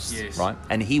Holocaust, right?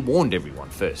 And he warned everyone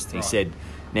first. He said,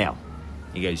 now,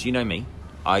 he goes, you know me,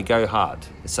 I go hard.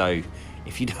 So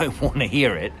if you don't want to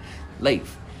hear it,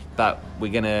 leave. But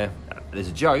there's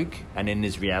a joke and then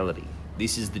there's reality.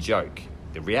 This is the joke.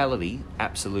 The reality,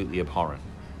 absolutely abhorrent.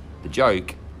 The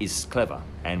joke is clever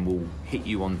and will hit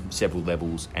you on several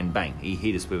levels, and bang, he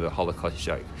hit us with a Holocaust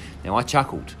joke. Now, I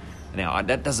chuckled. Now,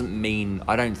 that doesn't mean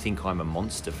I don't think I'm a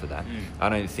monster for that. I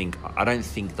don't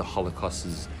think the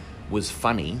Holocaust was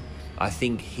funny. I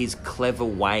think his clever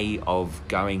way of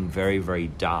going very, very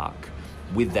dark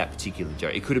with that particular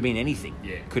joke. It could have been anything.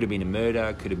 Yeah. Could have been a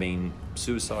murder, could have been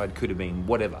suicide, could have been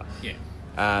whatever. Yeah.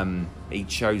 He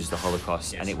chose the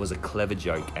Holocaust, and it was a clever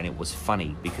joke, and it was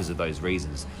funny because of those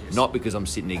reasons. Not because I'm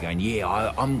sitting there going,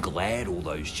 yeah, I'm glad all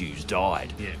those Jews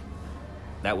died. Yeah.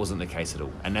 That wasn't the case at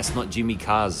all. And that's not Jimmy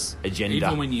Carr's agenda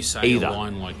Even when you say either. a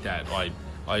line like that, I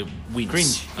wince.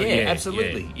 Cringe. Yeah,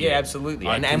 absolutely. Yeah, absolutely.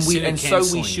 I And so we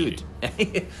consider should.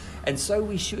 cancelling And so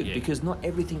we should, Yeah. because not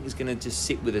everything is going to just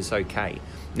sit with us okay.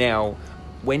 Now,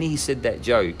 when he said that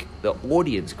joke, the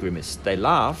audience grimaced. They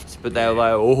laughed, but they were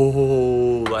like,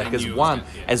 oh, like They as knew it was one, gonna-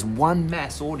 yeah. as one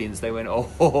mass audience, they went,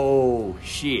 oh,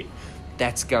 shit,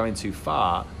 that's going too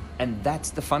far. And that's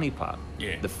the funny part.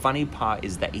 Yeah. The funny part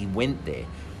is that he went there,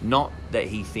 not that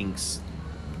he thinks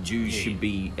Jews Yeah. should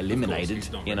be Of course, eliminated,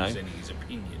 he's not you know. representing his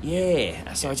opinion.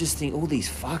 Yeah, so I just think all these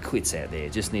fuckwits out there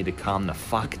just need to calm the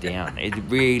fuck down. It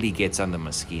really gets under my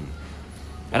skin.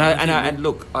 And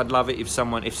look, I'd love it if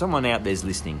someone out there's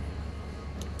listening,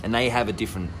 and they have a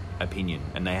different opinion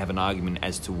and they have an argument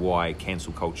as to why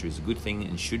cancel culture is a good thing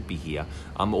and should be here.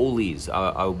 I'm all ears.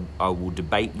 I will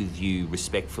debate with you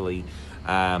respectfully,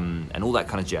 and all that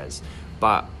kind of jazz.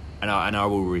 But I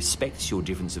will respect your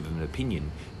difference of an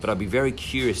opinion. But I'd be very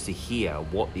curious to hear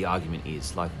what the argument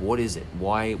is. Like, what is it?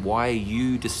 Why are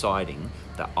you deciding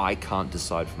that I can't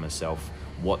decide for myself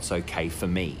what's okay for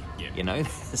me? Yeah. You know,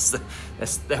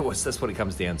 that's what it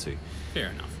comes down to.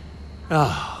 Fair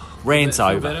enough. Rant's Feel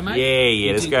over. better, mate?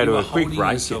 Yeah. Let's go to a quick break.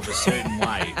 break. Yourself a certain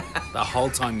way the whole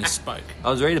time you spoke. I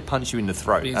was ready to punch you in the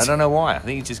throat. It's- I don't know why. I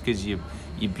think it's just because your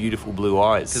beautiful blue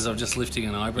eyes. Because I'm just lifting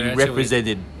an eyebrow. You at you.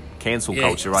 represented cancel Yeah.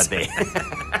 culture right there.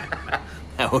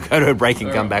 Now we'll go to a break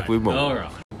and come back with more. All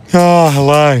right. Oh,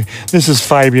 hello. This is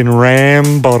Fabian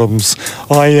Rambottoms.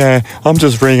 I'm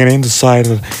just ringing in to say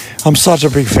that I'm such a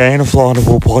big fan of Fly on the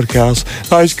Wall podcast.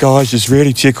 Those guys just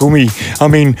really tickle me. I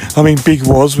mean, Big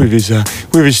Woz with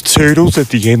his toodles at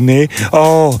the end there.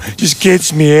 Oh, just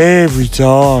gets me every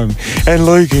time. And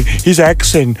Luke, his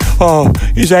accent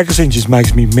just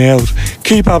makes me melt.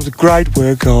 Keep up the great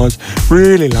work, guys.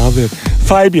 Really love it.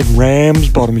 Fabian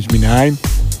Ramsbottom is my name.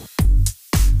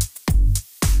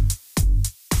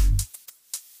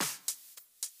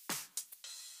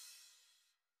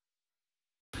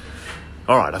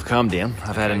 All right, I've calmed down.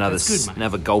 I've had Okay, that's good, mate.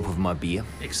 another gulp of my beer.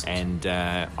 Excellent.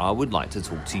 And I would like to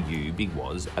talk to you, Big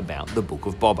Woz, about the Book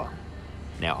of Boba.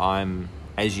 Now, I'm,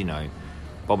 as you know,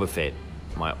 Boba Fett,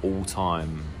 my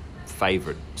all-time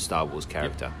favourite Star Wars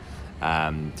character,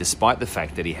 despite the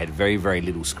fact that he had very, very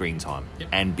little screen time. Yep.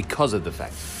 And because of the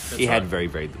fact he right. had very,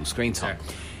 very little screen time,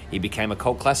 Exactly. he became a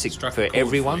cult classic Struck for a chord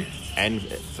everyone for you. and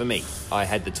for me. I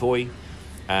had the toy.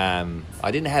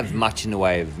 I didn't have much in the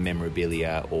way of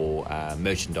memorabilia or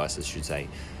merchandise, I should say,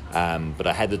 but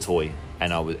I had the toy,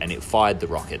 and it fired the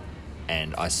rocket,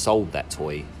 and I sold that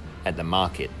toy at the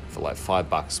market for like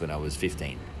 $5 when I was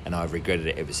 15, and I've regretted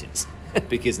it ever since.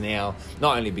 Because now,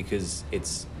 not only because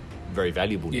it's very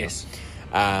valuable now, Yes.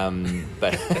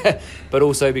 but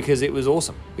also because it was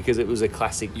awesome, because it was a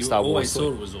classic You Star Wars always toy.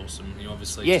 thought it was awesome. You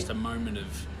obviously Yeah. just a moment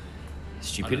of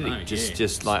Stupidity. I don't know, yeah.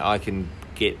 Just like I can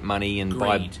get money and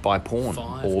greed. buy porn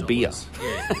or beer.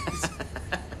 $5.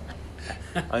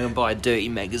 Yeah. I can buy a dirty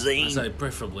magazine. So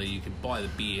preferably you could buy the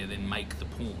beer, then make the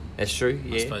porn. That's true.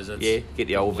 Yeah, suppose that's yeah. Get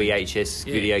the old probably- VHS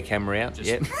Yeah. video camera out. Just-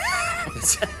 Yep.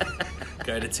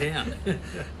 Go to town.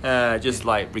 Just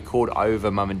like record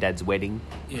over mum and dad's wedding.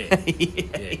 Yeah.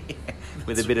 Yeah.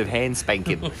 With a bit of hand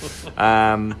spanking.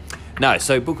 No,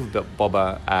 so Book of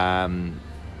Boba.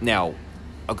 Now,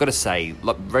 I've got to say,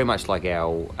 very much like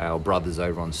our brothers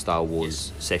over on Star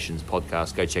Wars Sessions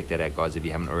podcast. Go check that out, guys, if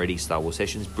you haven't already. Star Wars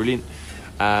Sessions, brilliant.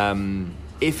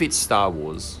 If it's Star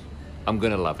Wars, I'm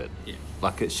going to love it. Yeah.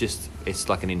 Like, it's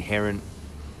like an inherent...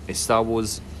 It's Star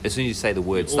Wars. As soon as you say the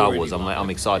word You Star already Wars, love I'm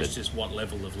it. excited. It's just what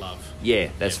level of love. Yeah,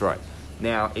 that's Yeah. right.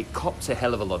 Now, it copped a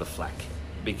hell of a lot of flack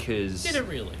because... Did it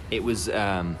really? It was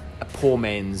a poor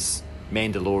man's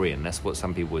Mandalorian. That's what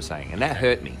some people were saying. And that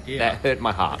hurt me. Yeah. That hurt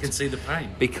my I heart. can see the pain.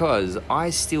 Because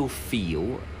I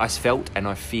felt and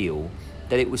I feel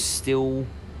that it was still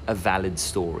a valid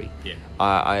story. Yeah.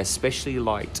 I especially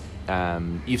liked...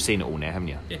 you've seen it all now, haven't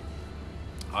you? Yeah.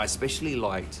 I especially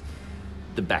liked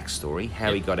the backstory,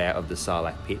 how he got out of the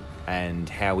Sarlacc pit and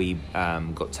how he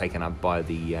got taken up by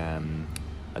the... and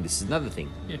this is another thing.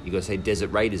 Yeah. You got to say desert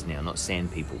raiders now, not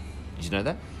sand people. Did you know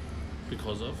that?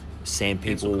 Because of? sand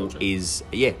Cancel people culture. is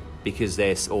because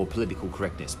they're or political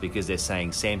correctness because they're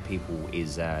saying sand people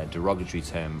is a derogatory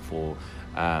term for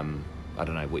I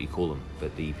don't know what you call them,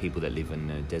 but the people that live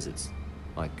in deserts,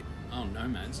 like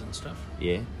nomads and stuff.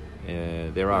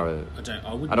 there are. I don't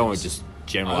I don't want to just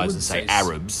generalize and say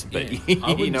Arabs, but I you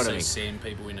wouldn't know what say I mean. sand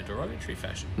people in a derogatory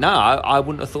fashion. No, I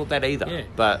wouldn't have thought that either. Yeah.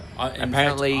 But In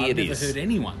apparently fact, it I've never is. heard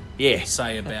anyone Yeah.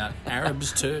 say about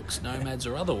Arabs, Turks, nomads,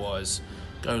 or otherwise.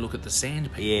 Go look at the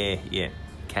sand people. Yeah.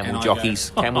 Camel And I jockeys.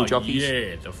 go, Camel "Oh, jockeys.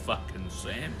 Yeah, the fucking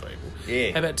sand people.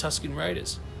 Yeah. How about Tuscan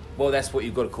Raiders? Well, that's what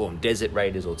you've got to call them: Desert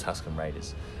Raiders or Tuscan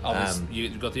Raiders.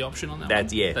 You've got the option on that.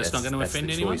 That's one? That's not going to that's offend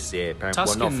the anyone. choice, yeah, apparently. Well,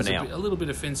 Tuscan's not for now. a little bit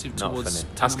offensive Not for towards now.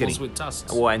 Tuscany. animals with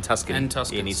tusks. Well, and Tuscany. And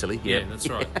Tuscans. In Italy, Yeah, yeah. that's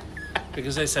right.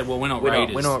 Because they say, well, we're not We're not-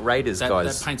 raiders. we're not raiders, that,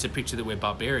 guys. That paints a picture that we're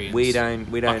barbarians. We don't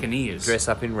Buccaneers. dress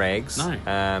up in rags. No.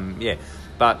 Yeah,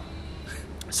 but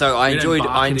so I We don't enjoyed.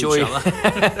 bark I at each enjoyed.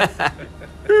 other.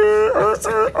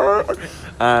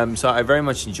 So I very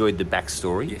much enjoyed the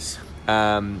backstory. Yes.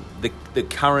 The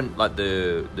current what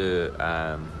do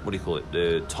you call it?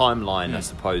 The timeline, I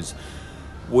suppose,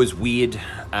 was weird,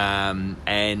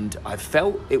 and I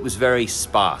felt it was very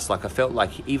sparse. Like I felt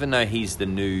like even though he's the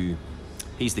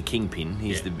kingpin,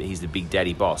 he's the big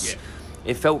daddy boss. Yeah.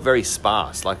 It felt very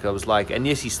sparse. Like I was like, and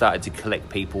yes, he started to collect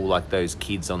people like those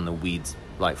kids on the weird,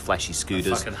 like flashy I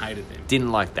scooters. fucking hated them.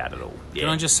 Didn't like that at all. Can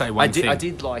I just say one thing? I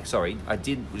did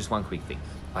just one quick thing.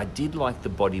 I did like the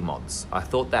body mods. I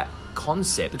thought that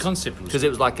concept... The concept was because it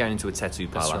was like going into a tattoo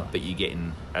That's parlour, right. but you're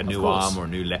getting a new course. arm or a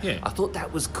new leg. Yeah. I thought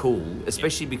that was cool,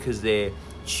 especially because they're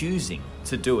choosing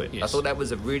to do it. I Yes. thought that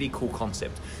was a really cool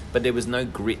concept, but there was no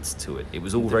grit to it. It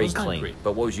was all There very was no clean. grit.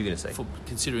 But what was you going to say?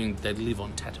 Considering they live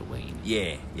on Tatooine.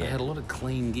 Yeah, They had a lot of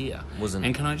clean gear. Wasn't-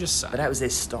 And can I just say, But that was their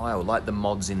style, like the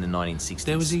mods in the 1960s.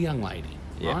 there was a young lady,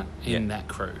 Yeah. right, in Yeah. that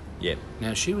crew. Yeah.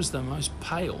 Now, she was the most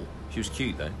pale, She was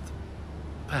cute, though.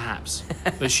 perhaps,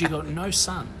 but she got no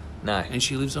sun. No. And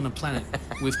she lives on a planet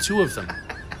with two of them.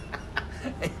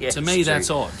 Yeah, To me, it's true. that's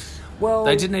odd. Well,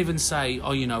 They didn't even say,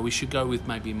 we should go with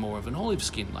maybe more of an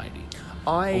olive-skinned lady.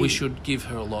 Or we should give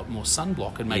her a lot more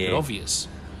sunblock and make it Yeah. obvious.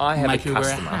 I have Make a her wear a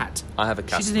customer. hat. I have a She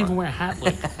customer. didn't even wear a hat,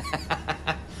 Luke.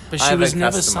 But I she have was a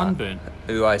never customer sunburnt.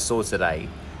 who I saw today,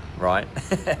 right?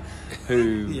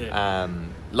 who, Yeah.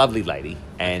 lovely lady,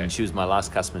 and Okay. she was my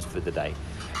last customer for the day.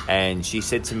 And she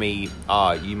said to me,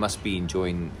 you must be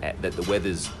enjoying that the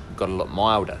weather's got a lot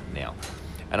milder now.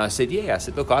 And I said, yeah. I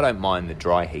said, look, I don't mind the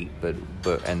dry heat, but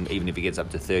and even if it gets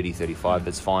up to 30, 35,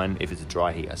 that's fine if it's a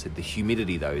dry heat. I said, the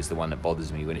humidity, though, is the one that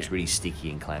bothers me when it's really sticky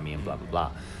and clammy and blah, blah,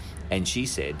 blah. And she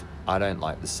said, I don't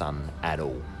like the sun at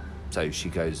all. So she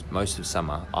goes, most of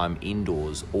summer, I'm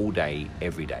indoors all day,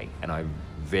 every day, and I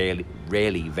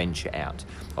rarely venture out.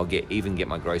 I'll even get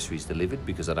my groceries delivered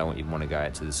because I don't even want to go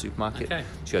out to the supermarket. Okay.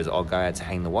 She goes, I'll go out to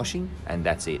hang the washing, and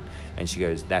that's it. And she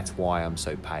goes, that's why I'm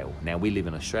so pale. Now, we live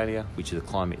in Australia, which the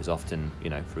climate is often,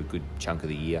 for a good chunk of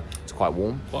the year, it's quite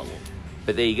warm. Quite warm.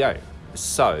 But there you go.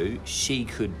 So she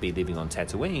could be living on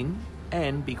Tatooine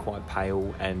and be quite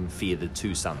pale and fear the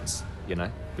two suns,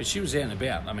 But she was out and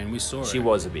about. I mean, we saw her. She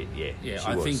was a bit, yeah. Yeah, she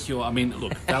I was. think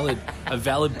look, a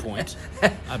valid point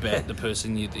about the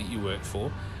person that you work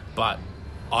for, but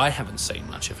I haven't seen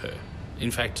much of her.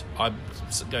 In fact, I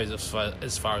goes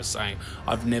as far as saying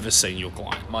I've never seen your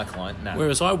client. My client, no.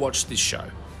 Whereas I watched this show,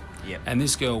 Yep. and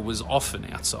this girl was often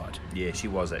outside. Yeah, she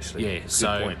was actually. Yeah, Good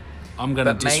so point. I'm going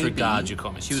to But disregard maybe your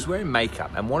comments. She was wearing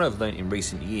makeup, and what I've learned in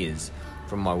recent years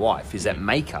from my wife is that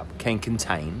makeup can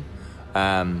contain,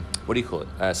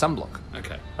 sunblock.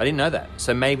 Okay. I didn't know that.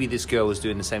 So maybe this girl was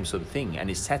doing the same sort of thing, and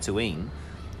it's Tatooine,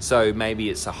 so maybe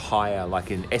it's a higher,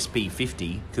 like an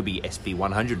SP50, could be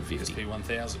SP150.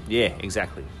 SP1000. Yeah,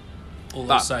 exactly. All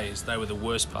But- I'll say is they were the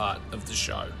worst part of the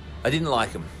show. I didn't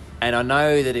like them. And I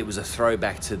know that it was a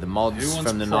throwback to the Who mods wants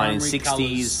from the primary 1960s.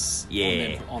 colours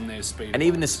Yeah. on their speeder And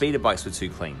even the bikes? speeder bikes were too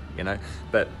clean,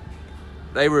 But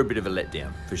they were a bit of a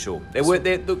letdown, for sure.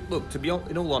 Look, to be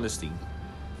in all honesty,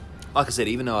 like I said,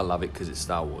 even though I love it because it's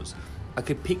Star Wars, I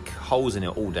could pick holes in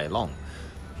it all day long.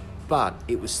 But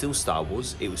it was still Star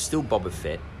Wars, it was still Boba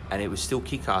Fett, and it was still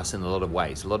kick-ass in a lot of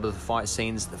ways. A lot of the fight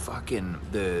scenes,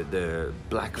 the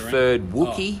black-furred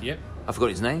Wookiee, yep. I forgot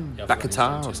his name, Yeah, I forgot his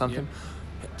Bakatar name or too, something.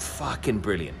 Fucking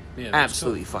brilliant. Yeah, that was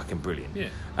Absolutely fucking brilliant. Yeah.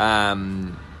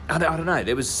 I don't know.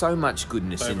 There was so much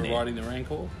goodness in there. Overriding the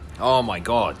Rancor? Oh my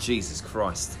God, Jesus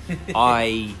Christ!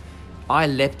 I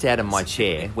leapt out of my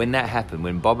chair when that happened.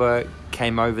 When Boba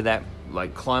came over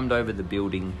climbed over the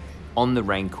building on the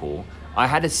Rancor. I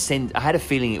had a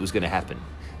feeling it was going to happen.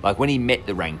 Like when he met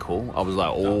the Rancor, I was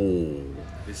like, oh,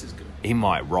 This is good. he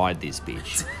might ride this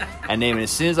bitch. And then as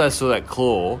soon as I saw that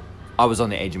claw, I was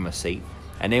on the edge of my seat.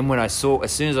 And then as soon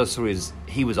as I saw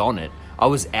he was on it, I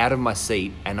was out of my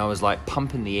seat and I was like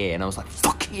pumping the air and I was like,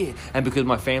 fuck yeah. And because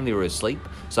my family were asleep,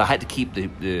 so I had to keep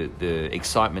the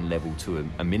excitement level to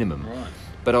a minimum. Right.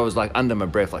 But I was like under my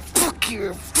breath, like, fuck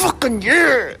yeah, fucking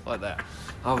yeah, like that.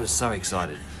 I was so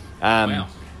excited. Wow.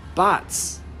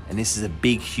 But, and this is a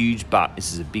big, huge but,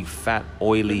 this is a big, fat,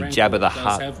 oily Jabba the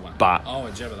Hutt but. Oh,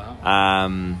 a Jabba the Hutt.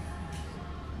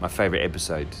 My favourite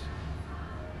episode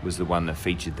was the one that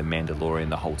featured the Mandalorian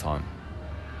the whole time.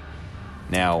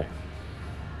 Now,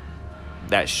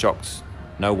 that shocked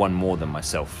no one more than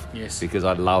myself. Yes. Because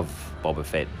I love Boba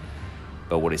Fett.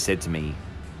 But what it said to me,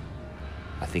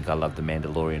 I think I love the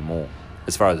Mandalorian more.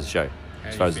 As far as the show.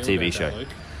 As far as the TV show. Luke?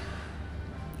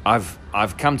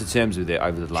 I've come to terms with it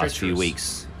over the last few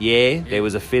weeks. Yeah, there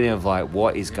was a feeling of like,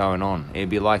 what is going on? It'd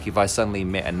be like if I suddenly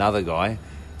met another guy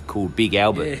called Big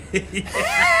Albert.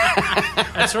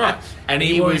 That's right. And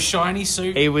he wore a shiny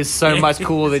suit. He was so much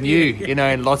cooler than you,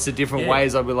 in lots of different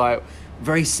ways. I'd be like,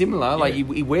 very similar. Like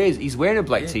he's wearing a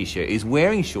black t-shirt, he's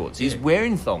wearing shorts, he's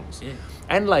wearing thongs,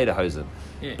 and lederhosen.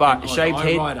 Yeah. But and shaved I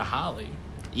head. ride a Harley.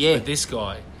 Yeah. But this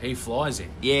guy, he flies in.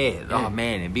 Yeah. Oh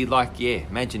man, it'd be like,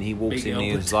 imagine he walks Big in and he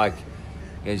Albert. was like,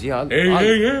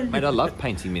 mate, I love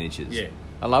painting miniatures. Yeah.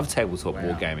 I love tabletop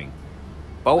wargaming.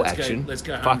 Bolt Let's go- action, let's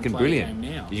go home fucking and play a brilliant.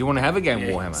 game now. Did you want to have a game, Yes.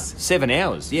 Warhammer? 7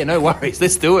 hours. Yeah, no worries.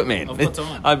 Let's do it, man. I've got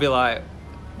time. I'd be like,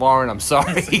 Warren, I'm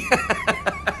sorry.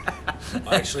 I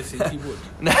actually think he would.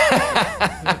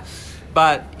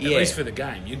 But At yeah, least for the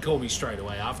game. You'd call me straight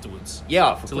away afterwards.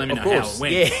 yeah, To let me know of course. how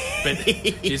it went. Yeah.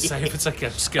 But you say if it's like a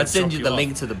I'd send you the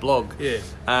link to the blog. Yeah.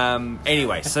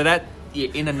 Anyway, so that,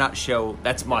 in a nutshell,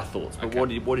 that's my thoughts. But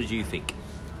Okay. what did you think?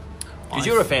 Because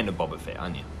you're a fan of Boba Fett,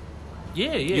 aren't you?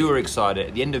 Yeah. You were excited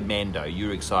at the end of Mando. You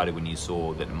were excited when you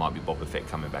saw that it might be Boba Fett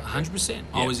coming back. 100%.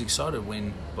 Yeah. I was excited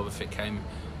when Boba Fett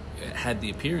had the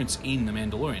appearance in The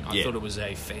Mandalorian. I thought it was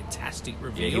a fantastic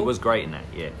reveal. Yeah, he was great in that.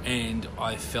 Yeah. And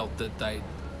I felt that they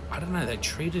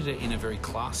treated it in a very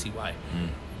classy way,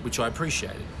 which I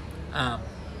appreciated.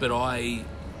 But I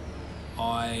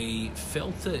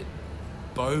felt that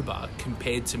Boba,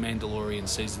 compared to Mandalorian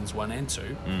seasons 1 and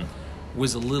 2,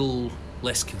 was a little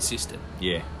less consistent.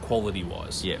 Yeah.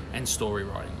 Quality-wise. Yeah. And story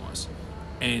writing-wise.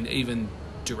 And even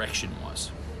direction-wise.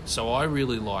 So I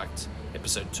really liked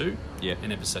Episode 2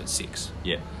 and Episode 6.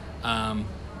 Yeah.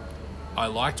 I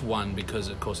liked 1 because,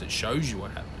 of course, it shows you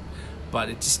what happened. But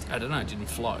it just, I don't know, it didn't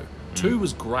flow. 2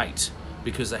 was great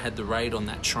because they had the raid on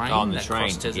that train. On the that train.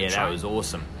 cross-desert Yeah, that train. was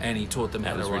awesome. And he taught them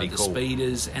how was to really ride the cool.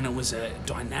 speeders. And it was a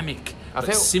dynamic, but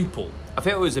felt- simple. I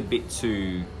felt it was a bit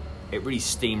too. It really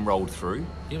steamrolled through.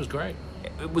 It was great.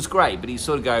 It was great, but you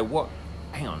sort of go, "What?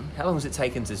 Hang on, how long has it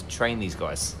taken to train these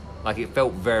guys?" Like it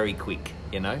felt very quick,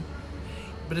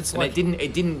 But it's And like...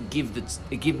 it didn't give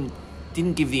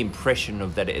the impression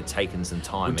of that it had taken some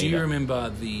time. Well, do you either. remember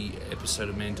the episode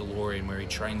of Mandalorian where he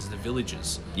trains the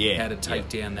villagers how to take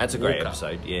down that That's a great walker?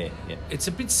 episode. Yeah. It's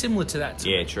a bit similar to that.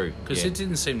 Yeah, true. Because Yeah. it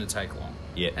didn't seem to take long.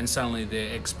 Yeah. And suddenly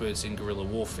they're experts in guerrilla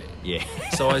warfare. Yeah.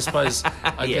 So I suppose,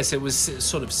 I Yeah. guess it was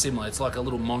sort of similar. It's like a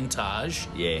little montage.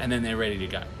 Yeah. And then they're ready to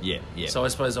go. Yeah. Yeah. So I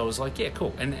suppose I was like, yeah,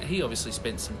 cool. And he obviously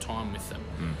spent some time with them.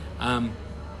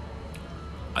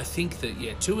 I think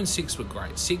that, 2 and 6 were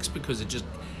great. 6 because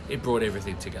it brought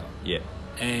everything together. Yeah.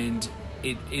 And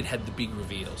it had the big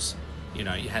reveals. You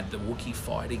had the Wookiee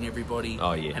fighting everybody.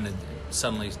 Oh, yeah. And it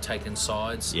suddenly taken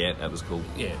sides. Yeah, that was cool.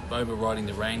 Yeah, Boba riding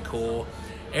the Rancor.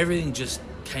 Everything just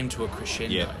came to a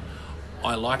crescendo. Yeah.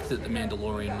 I liked that the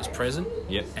Mandalorian was present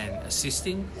Yep. and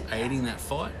assisting, aiding that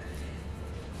fight.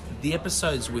 The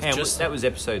episodes with And just... that was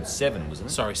episode 7, wasn't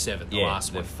it? Sorry, 7, the Yeah,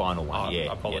 last the one. final one, I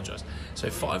yeah, apologise. So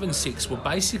 5 and 6 were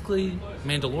basically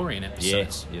Mandalorian episodes.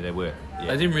 Yes. Yeah, they were. Yeah.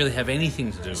 They didn't really have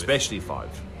anything to do with Especially 5.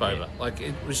 Boba. Yeah. Like,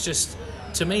 it was just...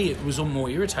 To me, it was all more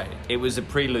irritating. It was a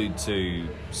prelude to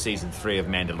season 3 of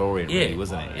Mandalorian, really,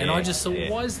 wasn't it? And Yeah, I just thought,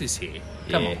 yeah. why is this here?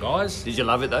 Come Yeah. on, guys. Did you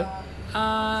love it though?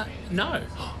 No.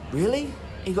 Really?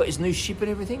 He got his new ship and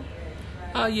everything?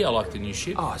 Yeah, I like the new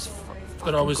ship. Oh, it's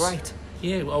but I was great.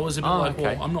 Yeah, I was a bit Oh, like, okay.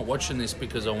 well, I'm not watching this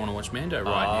because I want to watch Mando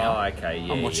right now. Oh, okay,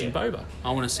 yeah. I'm watching yeah. Boba.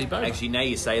 I want to see Boba. Actually, now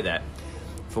you say that,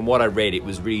 from what I read, it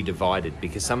was really divided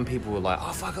because some people were like,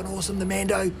 "Oh, fucking awesome, the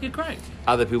Mando." Yeah, great.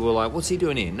 Other people were like, "What's he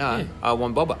doing here?" No, Yeah. I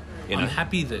want Boba. You know? I'm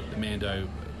happy that the Mando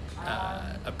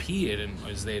appeared and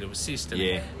was there to assist, and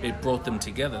Yeah. it brought them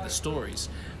together, the stories.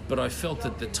 but I felt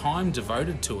that the time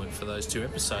devoted to it for those 2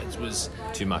 episodes was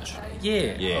Too much.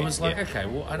 I was like, yeah. okay,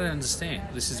 well, I don't understand.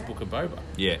 This is Book of Boba.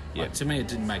 Yeah, yeah. Like, to me, it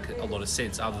didn't make a lot of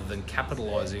sense other than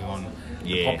capitalising on the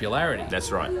Yeah. popularity.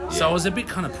 That's right. So Yeah. I was a bit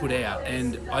kind of put out,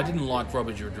 and I didn't like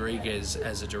Robert Rodriguez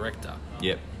as a director.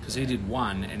 Yep. Because he did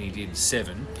 1 and he did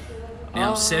 7.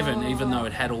 Now 7, even though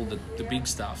it had all the big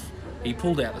stuff, he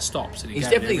pulled out the stops. And He's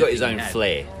gave it definitely got his everything own he had.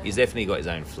 flair. He's definitely got his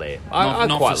own flair. Not I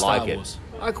for quite Star like it. Wars.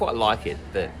 I quite like it,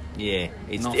 but yeah,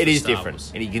 Not it for is Star different,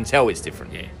 Wars. and you can tell it's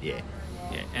different. Yeah. Yeah.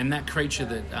 Yeah, and that creature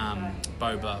that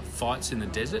Boba fights in the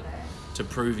desert to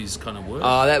prove his kind of worth.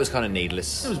 Oh, that was kind of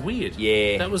needless. That was weird.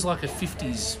 Yeah. That was like a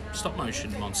 50s stop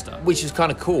motion monster. Which is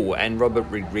kind of cool, and Robert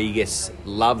Rodriguez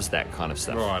loves that kind of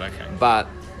stuff. Right, okay. But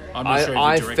I'm not sure if he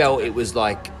I directed felt that. it was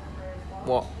like,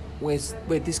 what?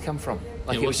 Where'd this come from?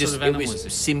 Like Yeah, it what was sort just of it animal was is it?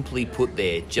 simply put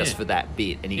there just Yeah. for that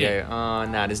bit, and you Yeah. go, oh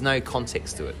no, there's no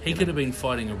context to it. He could have been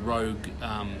fighting a rogue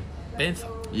bantha.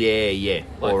 Yeah,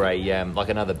 Like- or a like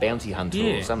another bounty hunter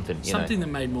Yeah, or something. You something know?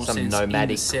 that made more some sense in the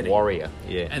nomadic setting. warrior.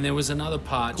 Yeah, And there was another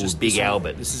part. Called just Big this-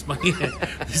 Albert. This is my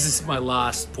this is my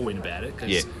last point about it because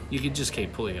Yeah. you could just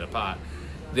keep pulling it apart.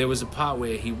 There was a part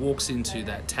where he walks into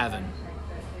that tavern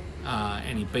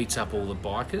and he beats up all the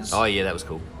bikers. Oh yeah, that was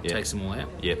cool. Yeah, Takes them all out.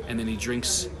 Yep. And then he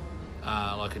drinks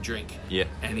like a drink. Yep.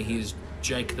 And he hears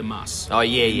Jake the Muss. Oh,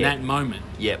 yeah, In yeah. that moment.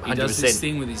 Yep, He does this 100%.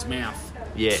 thing with his mouth,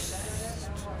 yeah.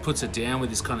 puts it down with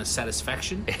this kind of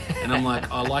satisfaction, and I'm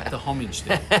like, I like the homage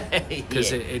there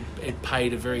because Yeah. it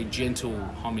paid a very gentle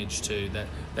homage to that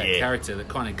Yeah. character that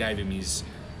kind of gave him his,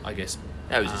 I guess.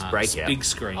 That was his breakout. Big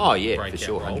screen. Oh yeah, for breakout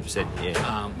sure, role. 100%.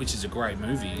 Yeah. Which is a great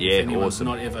movie. Yeah, if anyone's awesome.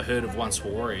 not ever heard of Once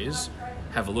Were Warriors,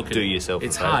 have a look at Do it. yourself a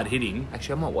It's favour. hard hitting.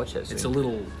 Actually, I might watch that soon. It's a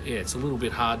little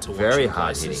bit hard to watch. Very in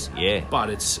hard places, hitting, yeah. But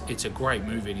it's a great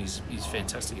movie, and he's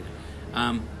fantastic in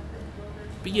it.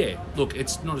 But yeah, look,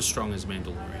 it's not as strong as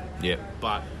Mandalorian, Yeah.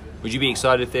 but Would you be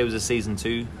excited if there was a season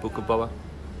 2 Book of Boba?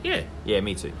 yeah, Yeah,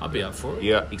 me too. I'd be up for it.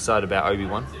 You're excited about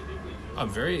Obi-Wan? I'm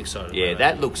very excited. Yeah,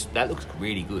 about that looks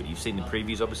really good. You've seen the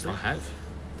previews, obviously. I have.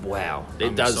 Wow, I'm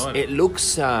it does. excited.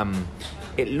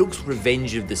 It looks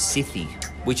Revenge of the Sithy,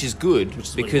 which is good is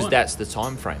what you because want. that's the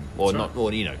time frame, or That's not,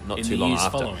 right. or not In too the long years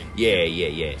after. following.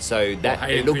 Yeah. So that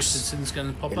Hayden it looks. Christensen's going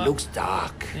to pop It up. looks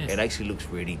dark. Yeah. It actually looks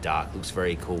really dark. Looks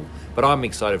very cool. But I'm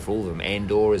excited for all of them.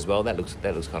 Andor as well. That looks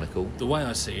kind of cool. The way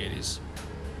I see it is,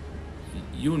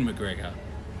 Ewan McGregor,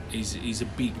 he's a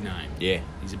big name. Yeah,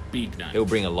 He's a big name. he'll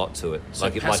bring a lot to it, So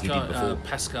like he did before.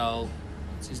 Pascal,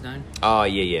 what's his name? Oh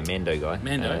yeah, Mando guy.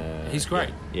 Mando. He's great.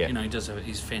 Yeah. You know,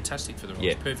 he's fantastic for the role.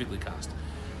 Yeah. He's perfectly cast.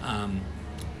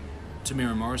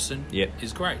 Tamira Morrison Yeah.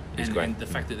 is great. He's and, great. And the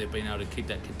fact that they've been able to keep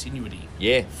that continuity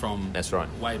Yeah, from that's right.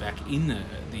 way back in the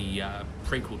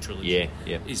prequel trilogy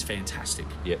Yeah. is fantastic.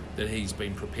 Yeah. That he's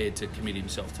been prepared to commit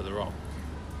himself to the role.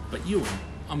 But Ewan,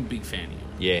 I'm a big fan of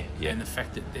Ewan. Yeah. And the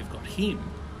fact that they've got him,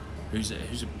 who's a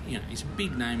he's a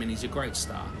big name and he's a great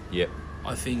star. Yeah.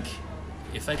 I think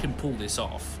if they can pull this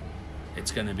off,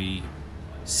 it's going to be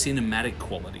cinematic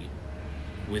quality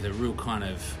with a real kind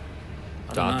of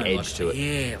Dark edge to it.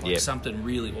 Yeah, like Yeah. something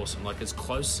really awesome, like as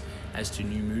close as to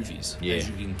new movies Yeah. as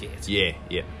you can get. Yeah.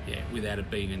 Yeah, without it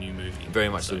being a new movie. Very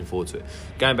much So, looking forward to it.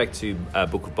 Going back to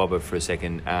Book of Boba for a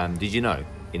second, did you know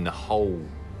in the whole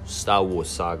Star Wars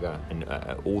saga and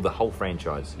the whole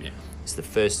franchise, Yeah. it's the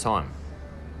first time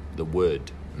the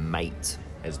word mate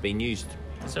has been used.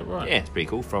 Is that right? Yeah, it's pretty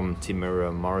cool from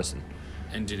Tamira Morrison.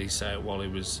 And did he say it while he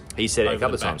was? He said it a over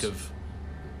couple the of back times. Of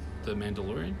the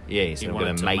Mandalorian. Yeah, he said, I'm going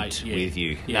wanted to mate yeah. with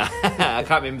you. Yeah. No, I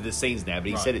can't remember the scenes now, but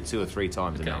he Right. said it 2 or 3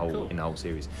 times in Okay, cool. the whole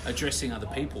series. Addressing other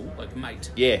people like mate.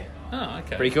 Yeah, Oh,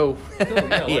 okay. pretty cool. Cool,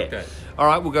 yeah, I like that. All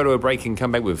right, we'll go to a break and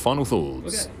come back with final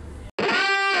thoughts. Okay.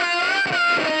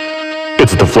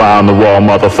 It's the Fly on the Wall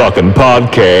motherfucking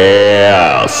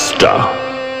podcast.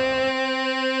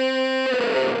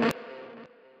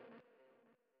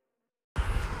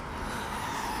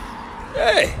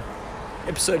 Hey,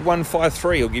 episode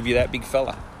 153 will give you that big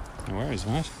fella. No worries,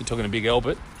 mate. You're talking to Big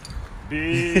Albert.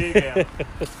 Big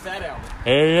Fat Albert.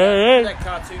 Hey. That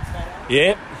cartoon Fat Albert.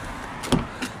 Yeah.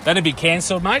 That'd be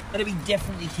cancelled, mate. That'd be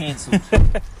definitely cancelled.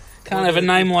 Can't have a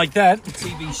name like that.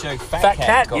 TV show Fat, Fat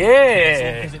Cat, got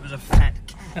yeah. because it was a fat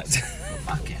cat.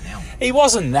 Fucking hell. He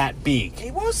wasn't that big. He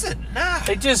wasn't, nah.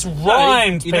 It just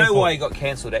rhymed. You know people. why he got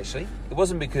cancelled, actually? It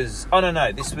wasn't because... Oh,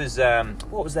 no. This was...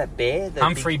 what was that bear? That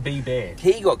Humphrey B. Bear.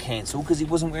 He got cancelled because he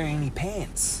wasn't wearing any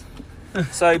pants.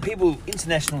 So, people,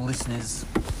 international listeners,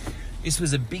 this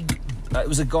was a big... it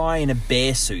was a guy in a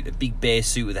bear suit, a big bear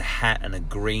suit with a hat and a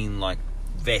green, like,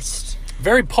 vest.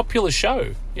 Very popular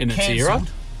show in its era. Cancelled.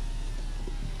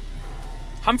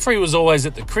 Humphrey was always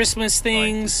at the Christmas Like,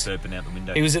 things. serpent out the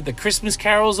window. He was at the Christmas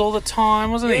carols all the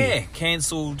time, wasn't he? Yeah,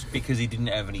 cancelled because he didn't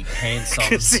have any pants on.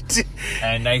 'Cause he did-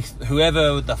 And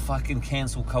whoever the fucking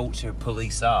cancel culture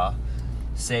police are,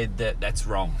 said that that's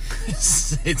wrong.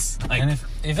 It's like, And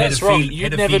if that's wrong,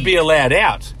 you'd never be allowed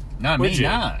out. No, would you?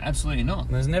 no, absolutely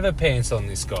not. There's never pants on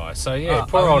this guy. So yeah,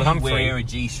 poor old Only Humphrey. wear a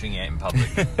G-string out in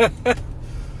public.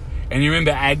 And you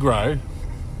remember Aggro?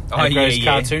 Aggro's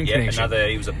Cartoon Connection.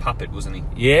 He was a puppet, wasn't he?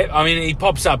 Yeah, I mean, he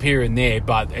pops up here and there,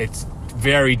 but it's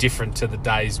very different to the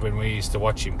days when we used to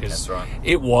watch him, because That's right.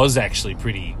 it was actually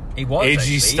pretty He was edgy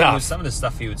actually. stuff. It was some of the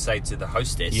stuff he would say to the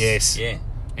hostess. Yes. Yeah.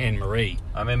 Anne Marie.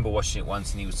 I remember watching it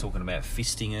once and he was talking about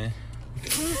fisting her.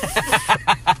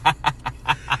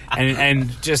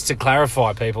 And just to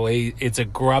clarify, people, it's a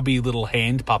grubby little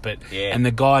hand puppet, Yeah. and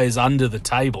the guy is under the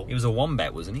table. He was a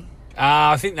wombat, wasn't he?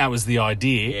 I think that was the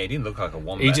idea. Yeah, he didn't look like a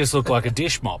wombat. He just looked like a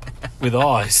dish mop with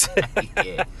eyes.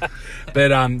 Yeah.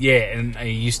 But yeah, and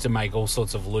he used to make all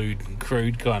sorts of lewd and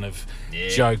crude kind of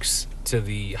jokes to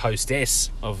the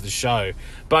hostess of the show.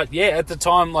 But yeah, at the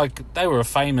time, like, they were a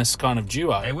famous kind of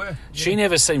duo. They were. She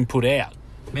never seemed put out.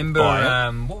 Remember, by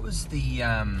it. what was the...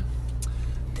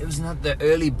 there was the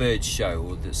Early Bird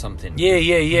show or something. Yeah,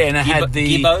 and it had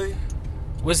the... Gibbo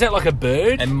Was that like a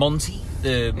bird? and Monty.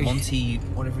 The Monty,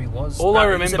 whatever he was. All I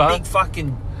It was remember- a big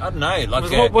fucking... I don't know. Like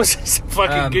what was this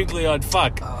fucking googly-eyed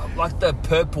fuck? like the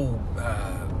purple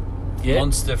Yeah.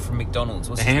 monster from McDonald's.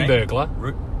 What's The his name? Hamburglar?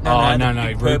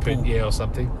 the Rupert, purple yeah, or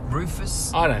something.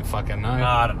 Rufus. I don't fucking know.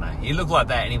 I don't know. You look like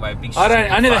that anyway. Big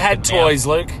I never had fucking mouth. toys,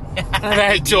 Luke. I never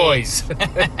had toys.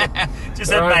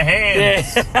 Just had my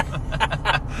hands.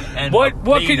 Yeah. And What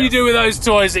my can you penis. do with those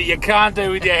toys that you can't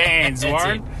do with your hands, That's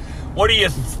Warren? it. What are your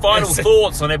final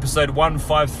thoughts on episode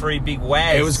 153, Big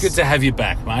Waz? It was good to have you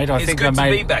back, mate. It's good to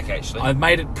be back, actually. I've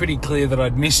made it pretty clear that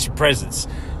I'd missed your presence.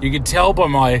 You could tell by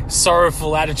my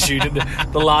sorrowful attitude in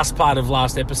the last part of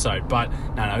last episode. But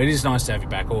no, it is nice to have you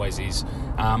back. Always is.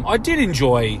 I did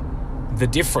enjoy the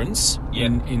difference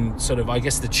in sort of, I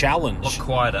guess, the challenge. A lot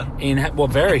quieter.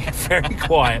 Very, very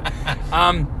quiet.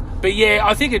 But yeah,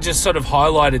 I think it just sort of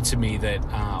highlighted to me that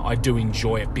I do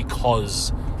enjoy it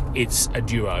because it's a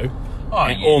duo.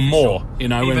 Or more, sure. you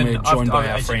know, when we're joined by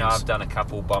our as friends. You know, I've done a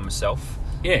couple by myself.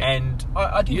 Yeah. And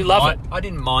I didn't You love mind, it. I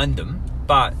didn't mind them,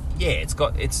 but yeah, it's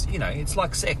it's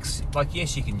like sex. Like,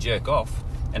 yes, you can jerk off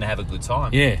and have a good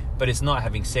time. Yeah. But it's not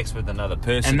having sex with another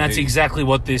person. And that's exactly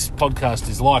what this podcast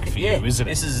is like for you, isn't it?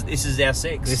 This is our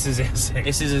sex. This is our sex.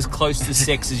 This is as close to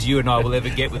sex as you and I will ever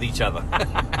get with each other.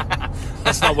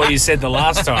 That's not what you said the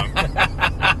last time.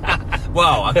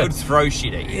 Well, I could throw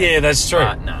shit at you. Yeah, that's true.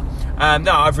 But no.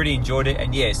 No, I've really enjoyed it,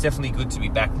 and yeah, it's definitely good to be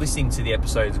back listening to the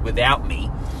episodes without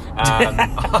me.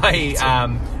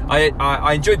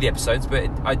 I enjoyed the episodes, but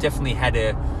I definitely had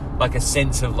a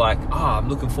sense of I'm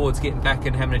looking forward to getting back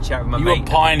and having a chat with my mate. You were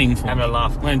pining for having me, a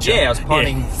laugh. weren't you? Yeah, I was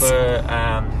pining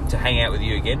Yeah. to hang out with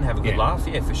you again, have a good laugh.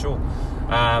 Yeah, for sure.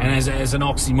 And as an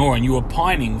oxymoron, you were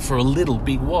pining for a little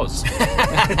Big Waz.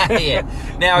 Yeah.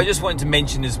 Now, I just wanted to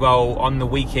mention as well, on the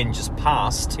weekend just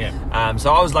past, so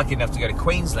I was lucky enough to go to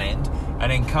Queensland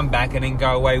and then come back and then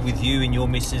go away with you and your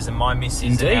missus and my missus.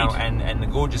 Indeed. And the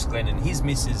gorgeous Glenn and his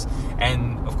missus,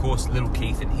 and, of course, little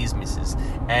Keith and his missus,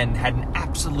 and had an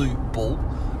absolute ball.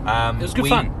 It was good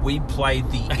fun. We played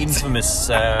the infamous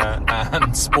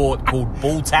sport called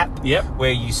ball tap,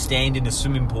 where you stand in a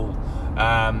swimming pool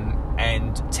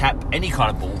and tap any kind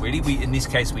of ball, really. In this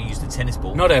case, we used a tennis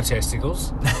ball. Not our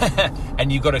testicles.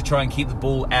 And you've got to try and keep the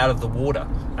ball out of the water.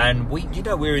 And we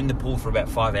were in the pool for about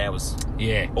 5 hours.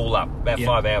 Yeah. All up, about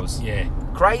 5 hours. Yeah.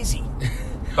 Crazy.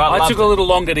 But I took loved a little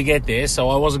longer to get there, so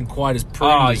I wasn't quite as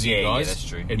prudent as you guys. Yeah, that's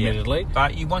true. Admittedly. Yeah.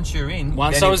 But once you're in,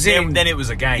 Once I was in, then it was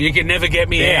a game. You could never get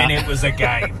me out. Then it was a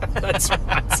game. That's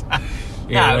right.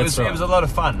 Yeah, that's it was a lot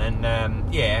of fun, and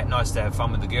nice to have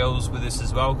fun with the girls with us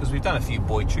as well, because we've done a few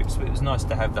boy trips, but it was nice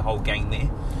to have the whole gang there.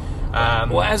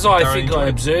 Well, as I thoroughly think I enjoyed it.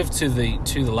 observed to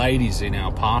the ladies in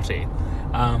our party,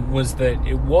 was that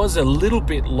it was a little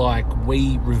bit like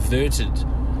we reverted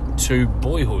to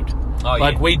boyhood. Oh,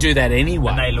 like we do that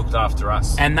anyway. And they looked after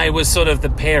us. And they were sort of the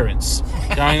parents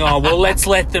going, "Oh, well, let's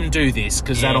let them do this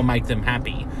because that'll make them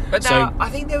happy." But so, no, I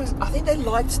think they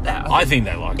liked that. I think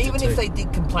they liked it even too. if they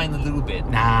did complain a little bit.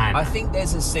 Nah. I think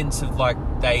there's a sense of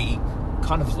they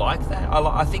kind of like that.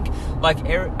 I think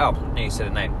Eric. Oh, now you said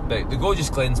her name. The gorgeous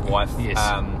Glenn's wife. Yes.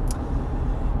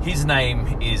 His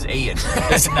name is Ian.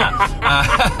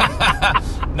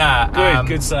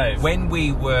 Good save. When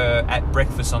we were at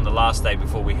breakfast on the last day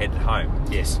before we headed home,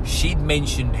 Yes. she'd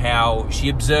mentioned how she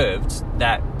observed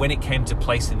that when it came to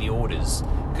placing the orders,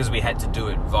 because we had to do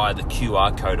it via the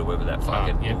QR code or whatever that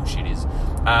fucking yep. bullshit is,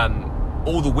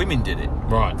 all the women did it.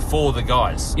 Right. For the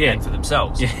guys Yeah. and for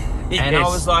themselves. Yeah. And I Yes.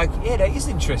 was like, yeah, that is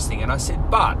interesting. And I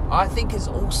said, but I think it's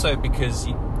also because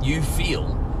you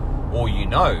feel, or you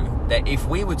know, that if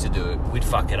we were to do it, we'd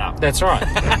fuck it up. That's right.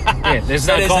 Yeah, there's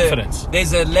So no confidence.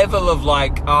 There's a level of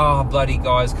like, oh, bloody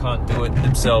guys can't do it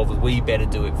themselves. We better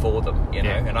do it for them, you know?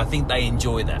 Yeah. And I think they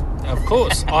enjoy that. Of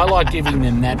course. I like giving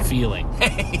them that feeling.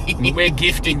 We're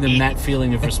gifting them that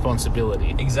feeling of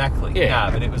responsibility. Exactly. Yeah.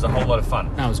 Nah, but it was a whole lot of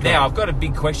fun. No, it was great. Now, I've got a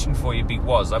big question for you, Big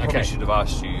Woz. I probably Okay. should have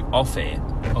asked you off air.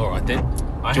 All right, then.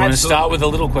 I Do you want to had start with a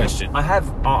little question? I have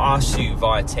asked you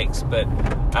via text, but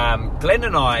Glenn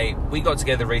and I, we got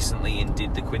together recently and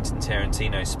did the Quentin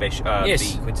Tarantino special,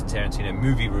 Yes. the Quentin Tarantino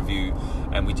movie review,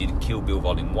 and we did Kill Bill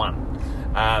Volume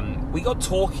 1. We got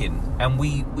talking, and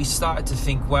we started to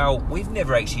think, well, we've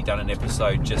never actually done an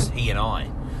episode just he and I.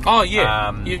 Oh,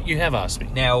 yeah. You have asked me.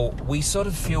 Now, we sort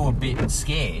of feel a bit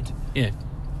scared. Yeah.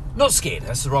 Not scared,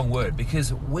 that's the wrong word,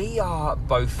 because we are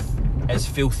both as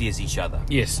filthy as each other.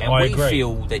 Yes, and I we agree.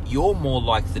 feel that you're more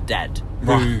like the dad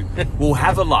who will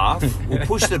have a laugh, will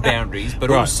push the boundaries, but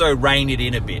Right. also rein it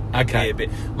in a bit. Okay. Be a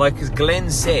bit. Like, as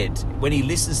Glenn said, when he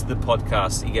listens to the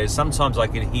podcast, he goes, sometimes I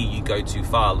can hear you go too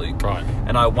far, Luke. Right.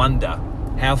 And I wonder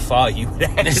how far you would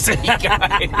actually go.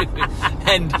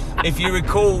 And if you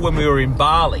recall when we were in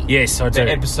Bali, Yes, I do.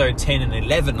 episode 10 and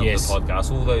 11 of Yes. the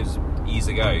podcast, all those years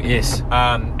ago. Yes.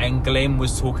 And Glenn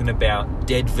was talking about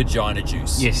dead vagina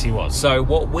juice. Yes, he was. So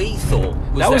what we thought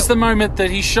was That was the moment that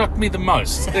he shocked me the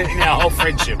most in our whole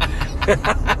friendship.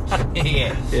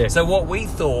 yeah. Yeah. So what we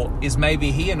thought is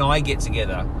maybe he and I get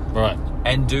together Right.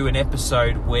 and do an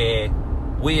episode where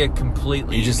we are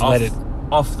completely You just off, let it-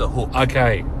 off the hook,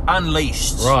 Okay.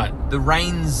 unleashed. Right. The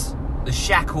reins, the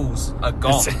shackles are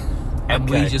gone. And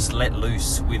Okay. we just let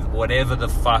loose with whatever the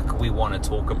fuck we want to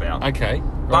talk about. Okay.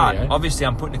 But Rightio. obviously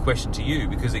I'm putting a question to you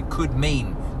because it could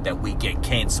mean that we get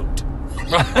cancelled.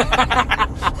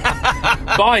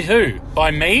 By who?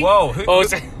 By me? Whoa, Or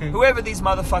is it- whoever these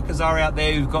motherfuckers are out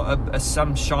there who've got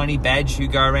some shiny badge who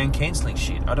go around cancelling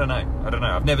shit. I don't know.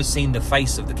 I've never seen the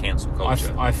face of the cancel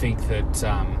culture. I think that,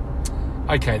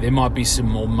 okay, there might be some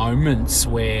more moments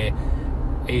where,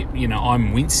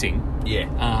 I'm wincing. Yeah.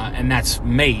 And that's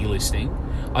me listening.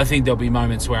 I think there'll be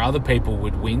moments where other people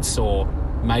would wince or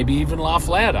maybe even laugh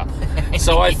louder.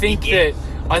 So I think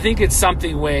I think it's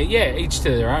something where, yeah, each to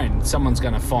their own. Someone's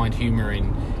going to find humour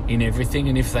in everything,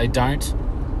 and if they don't,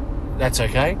 that's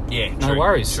okay. Yeah, no true,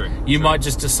 worries. true, you true. might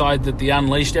just decide that the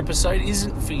Unleashed episode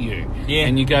isn't for you. Yeah,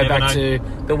 and you go never back know. to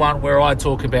the one where I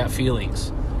talk about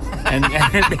feelings, and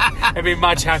be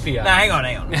much happier. No, hang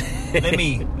on.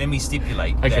 let me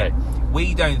stipulate. Okay. That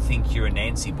we don't think you're a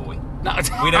Nancy boy. No,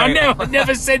 We I don't-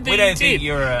 never said that We you don't think did.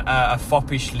 you're a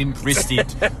foppish,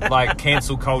 limp-wristed, like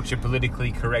cancel culture,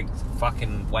 politically correct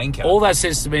fucking wanker. All that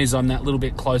says to me is I'm that little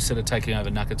bit closer to taking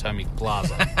over Nakatomi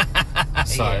Plaza.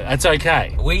 So that's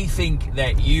okay. We think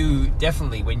that you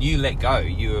definitely, when you let go,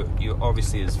 you're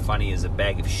obviously as funny as a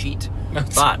bag of shit.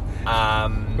 But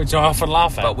Which I often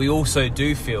laugh at. but we also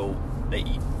do feel that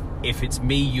if it's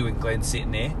me, you, and Glenn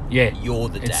sitting there, Yeah. you're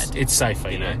the dad. It's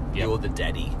safer, you know, Yep. you're the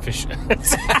daddy. For sure.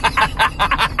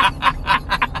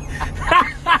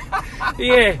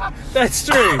 Yeah, that's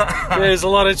true. There's a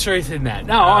lot of truth in that.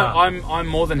 No, I'm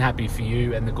more than happy for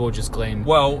you and the gorgeous Glenn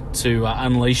Well, to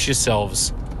unleash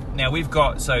yourselves. now we've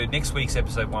got, so next week's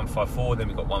episode 154, then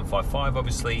we've got 155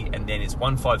 obviously, and then it's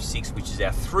 156, which is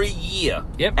our 3-year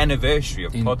Yep. anniversary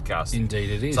of podcasting. Indeed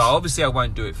it is. So obviously I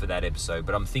won't do it for that episode,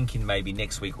 but I'm thinking maybe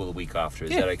next week or the week after.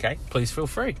 Is Yeah. that okay? Please feel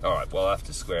free. All right, well, I'll have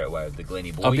to square it away with the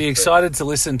Glenny boy. I'll be but- excited to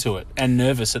listen to it and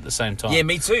nervous at the same time. Yeah,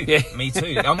 me too. Yeah. Me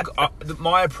too.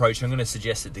 My approach, I'm going to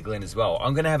suggest it to Glenn as well.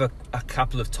 I'm going to have a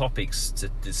couple of topics to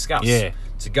discuss. Yeah.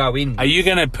 To go in. Are you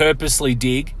going to purposely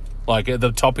dig? Like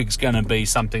the topic's going to be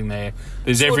something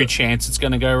there's every of. chance it's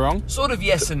going to go wrong? Sort of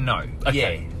yes and no.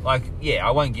 Okay. Yeah.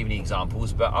 I won't give any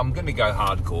examples, but I'm going to go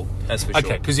hardcore. That's for Okay,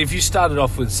 sure. because if you started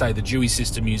off with, say, the Dewey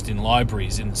system used in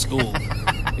libraries in the school, in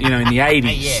the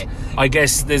 80s, Yeah. I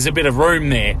guess there's a bit of room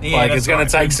there. Yeah, it's that's going right.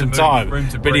 to take Room to some move, time. room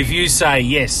to But if breathe. you say,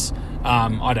 yes,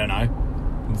 I don't know,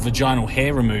 vaginal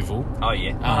hair removal. Oh,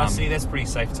 yeah. See, that's pretty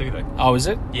safe too, though. Oh, is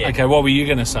it? Yeah. Okay, what were you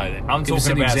going to say then? I'm Give us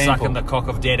talking an about example. sucking the cock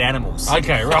of dead animals.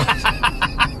 Okay, right.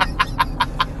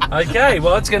 Okay,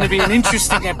 well, it's going to be an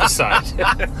interesting episode.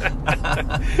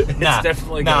 It's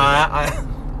definitely going to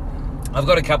I've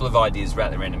got a couple of ideas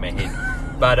rattling around in my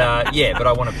head. But but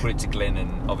I want to put it to Glenn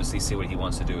and obviously see what he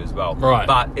wants to do as well. Right.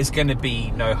 But it's going to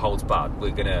be no holds barred.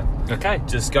 We're going to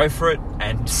just go for it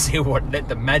and see let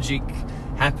the magic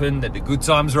happen, let the good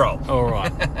times roll. All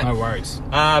right, no worries.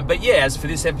 But yeah, as for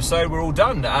this episode, we're all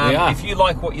done. We are. If you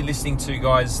like what you're listening to,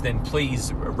 guys, then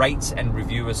please rate and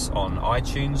review us on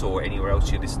iTunes or anywhere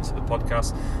else you listen to the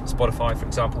podcast, Spotify, for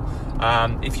example.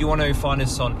 If you want to find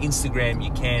us on Instagram,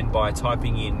 you can by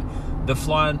typing in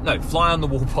Fly on the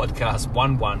Wall podcast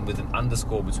 11 with an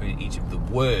underscore between each of the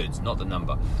words, not the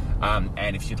number.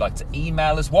 And if you'd like to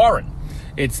email us, Warren,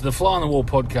 it's the Fly on the Wall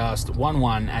podcast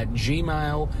 11 at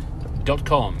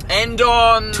gmail.com. And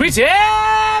on Twitter,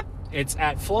 it's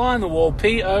at Fly on the Wall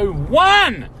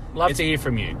PO1. Love to hear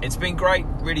from you. It's been great,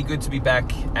 really good to be back,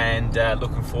 and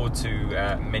looking forward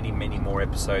to many, many more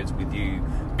episodes with you,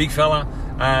 big fella.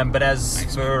 But as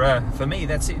for me,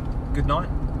 that's it. Good night.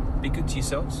 Be good to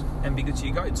yourselves and be good to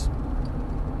your goats.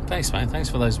 Thanks, mate. Thanks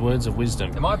for those words of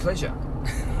wisdom. My pleasure.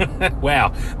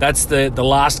 Wow, that's the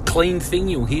last clean thing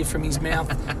you'll hear from his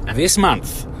mouth this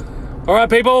month. All right,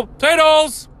 people,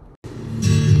 toodles!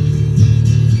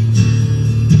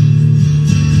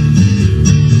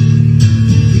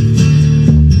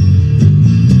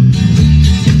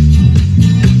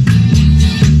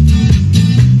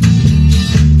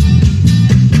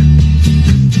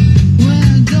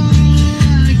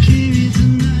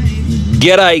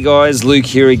 G'day guys, Luke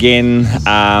here again.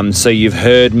 So you've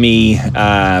heard me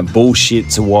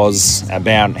bullshit to Woz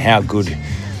about how good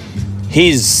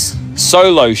his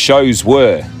solo shows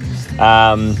were.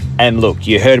 And look,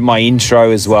 you heard my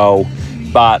intro as well,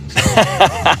 but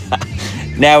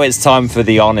now it's time for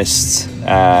the honest.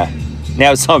 Now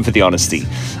it's time for the honesty.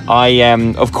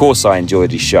 Of course I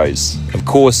enjoyed his shows. Of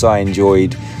course I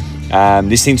enjoyed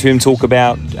listening to him talk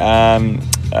about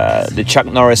the Chuck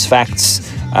Norris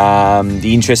facts,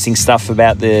 the interesting stuff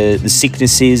about the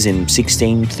sicknesses in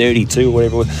 1632 or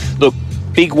whatever. Look,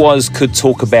 Big Woz could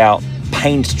talk about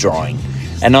paint drying,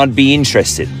 and I'd be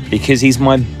interested because he's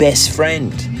my best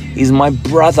friend. He's my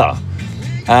brother.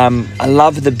 I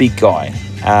love the big guy.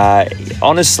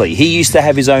 Honestly, he used to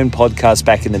have his own podcast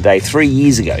back in the day, 3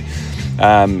 years ago,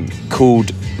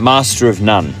 called Master of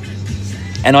None.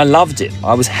 And I loved it.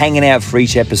 I was hanging out for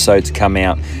each episode to come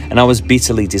out, and I was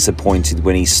bitterly disappointed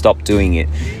when he stopped doing it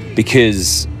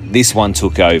because this one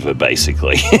took over,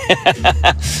 basically.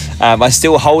 I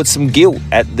still hold some guilt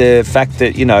at the fact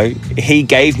that, he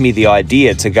gave me the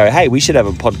idea to go, hey, we should have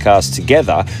a podcast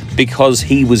together, because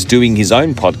he was doing his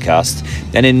own podcast,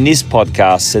 and in this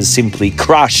podcast has simply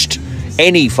crushed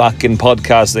any fucking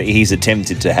podcast that he's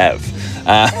attempted to have.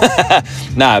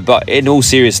 No, but in all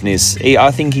seriousness,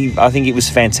 I think it was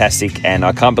fantastic, and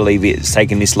I can't believe it's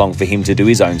taken this long for him to do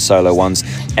his own solo ones.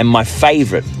 And my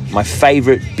favourite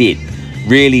bit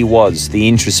really was the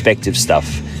introspective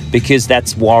stuff, because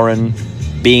that's Warren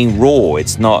being raw.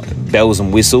 It's not bells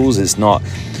and whistles. It's not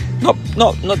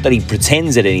that he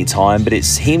pretends at any time, but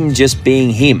it's him just being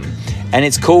him. And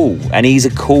it's cool, and he's a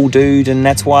cool dude, and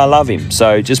that's why I love him.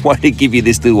 So just wanted to give you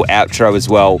this little outro as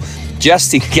well,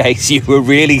 just in case you were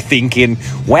really thinking,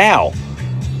 wow,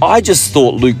 I just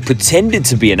thought Luke pretended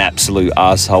to be an absolute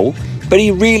asshole, but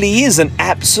he really is an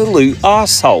absolute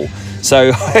asshole.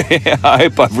 So I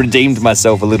hope I've redeemed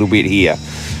myself a little bit here.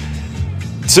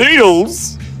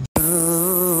 Toodles!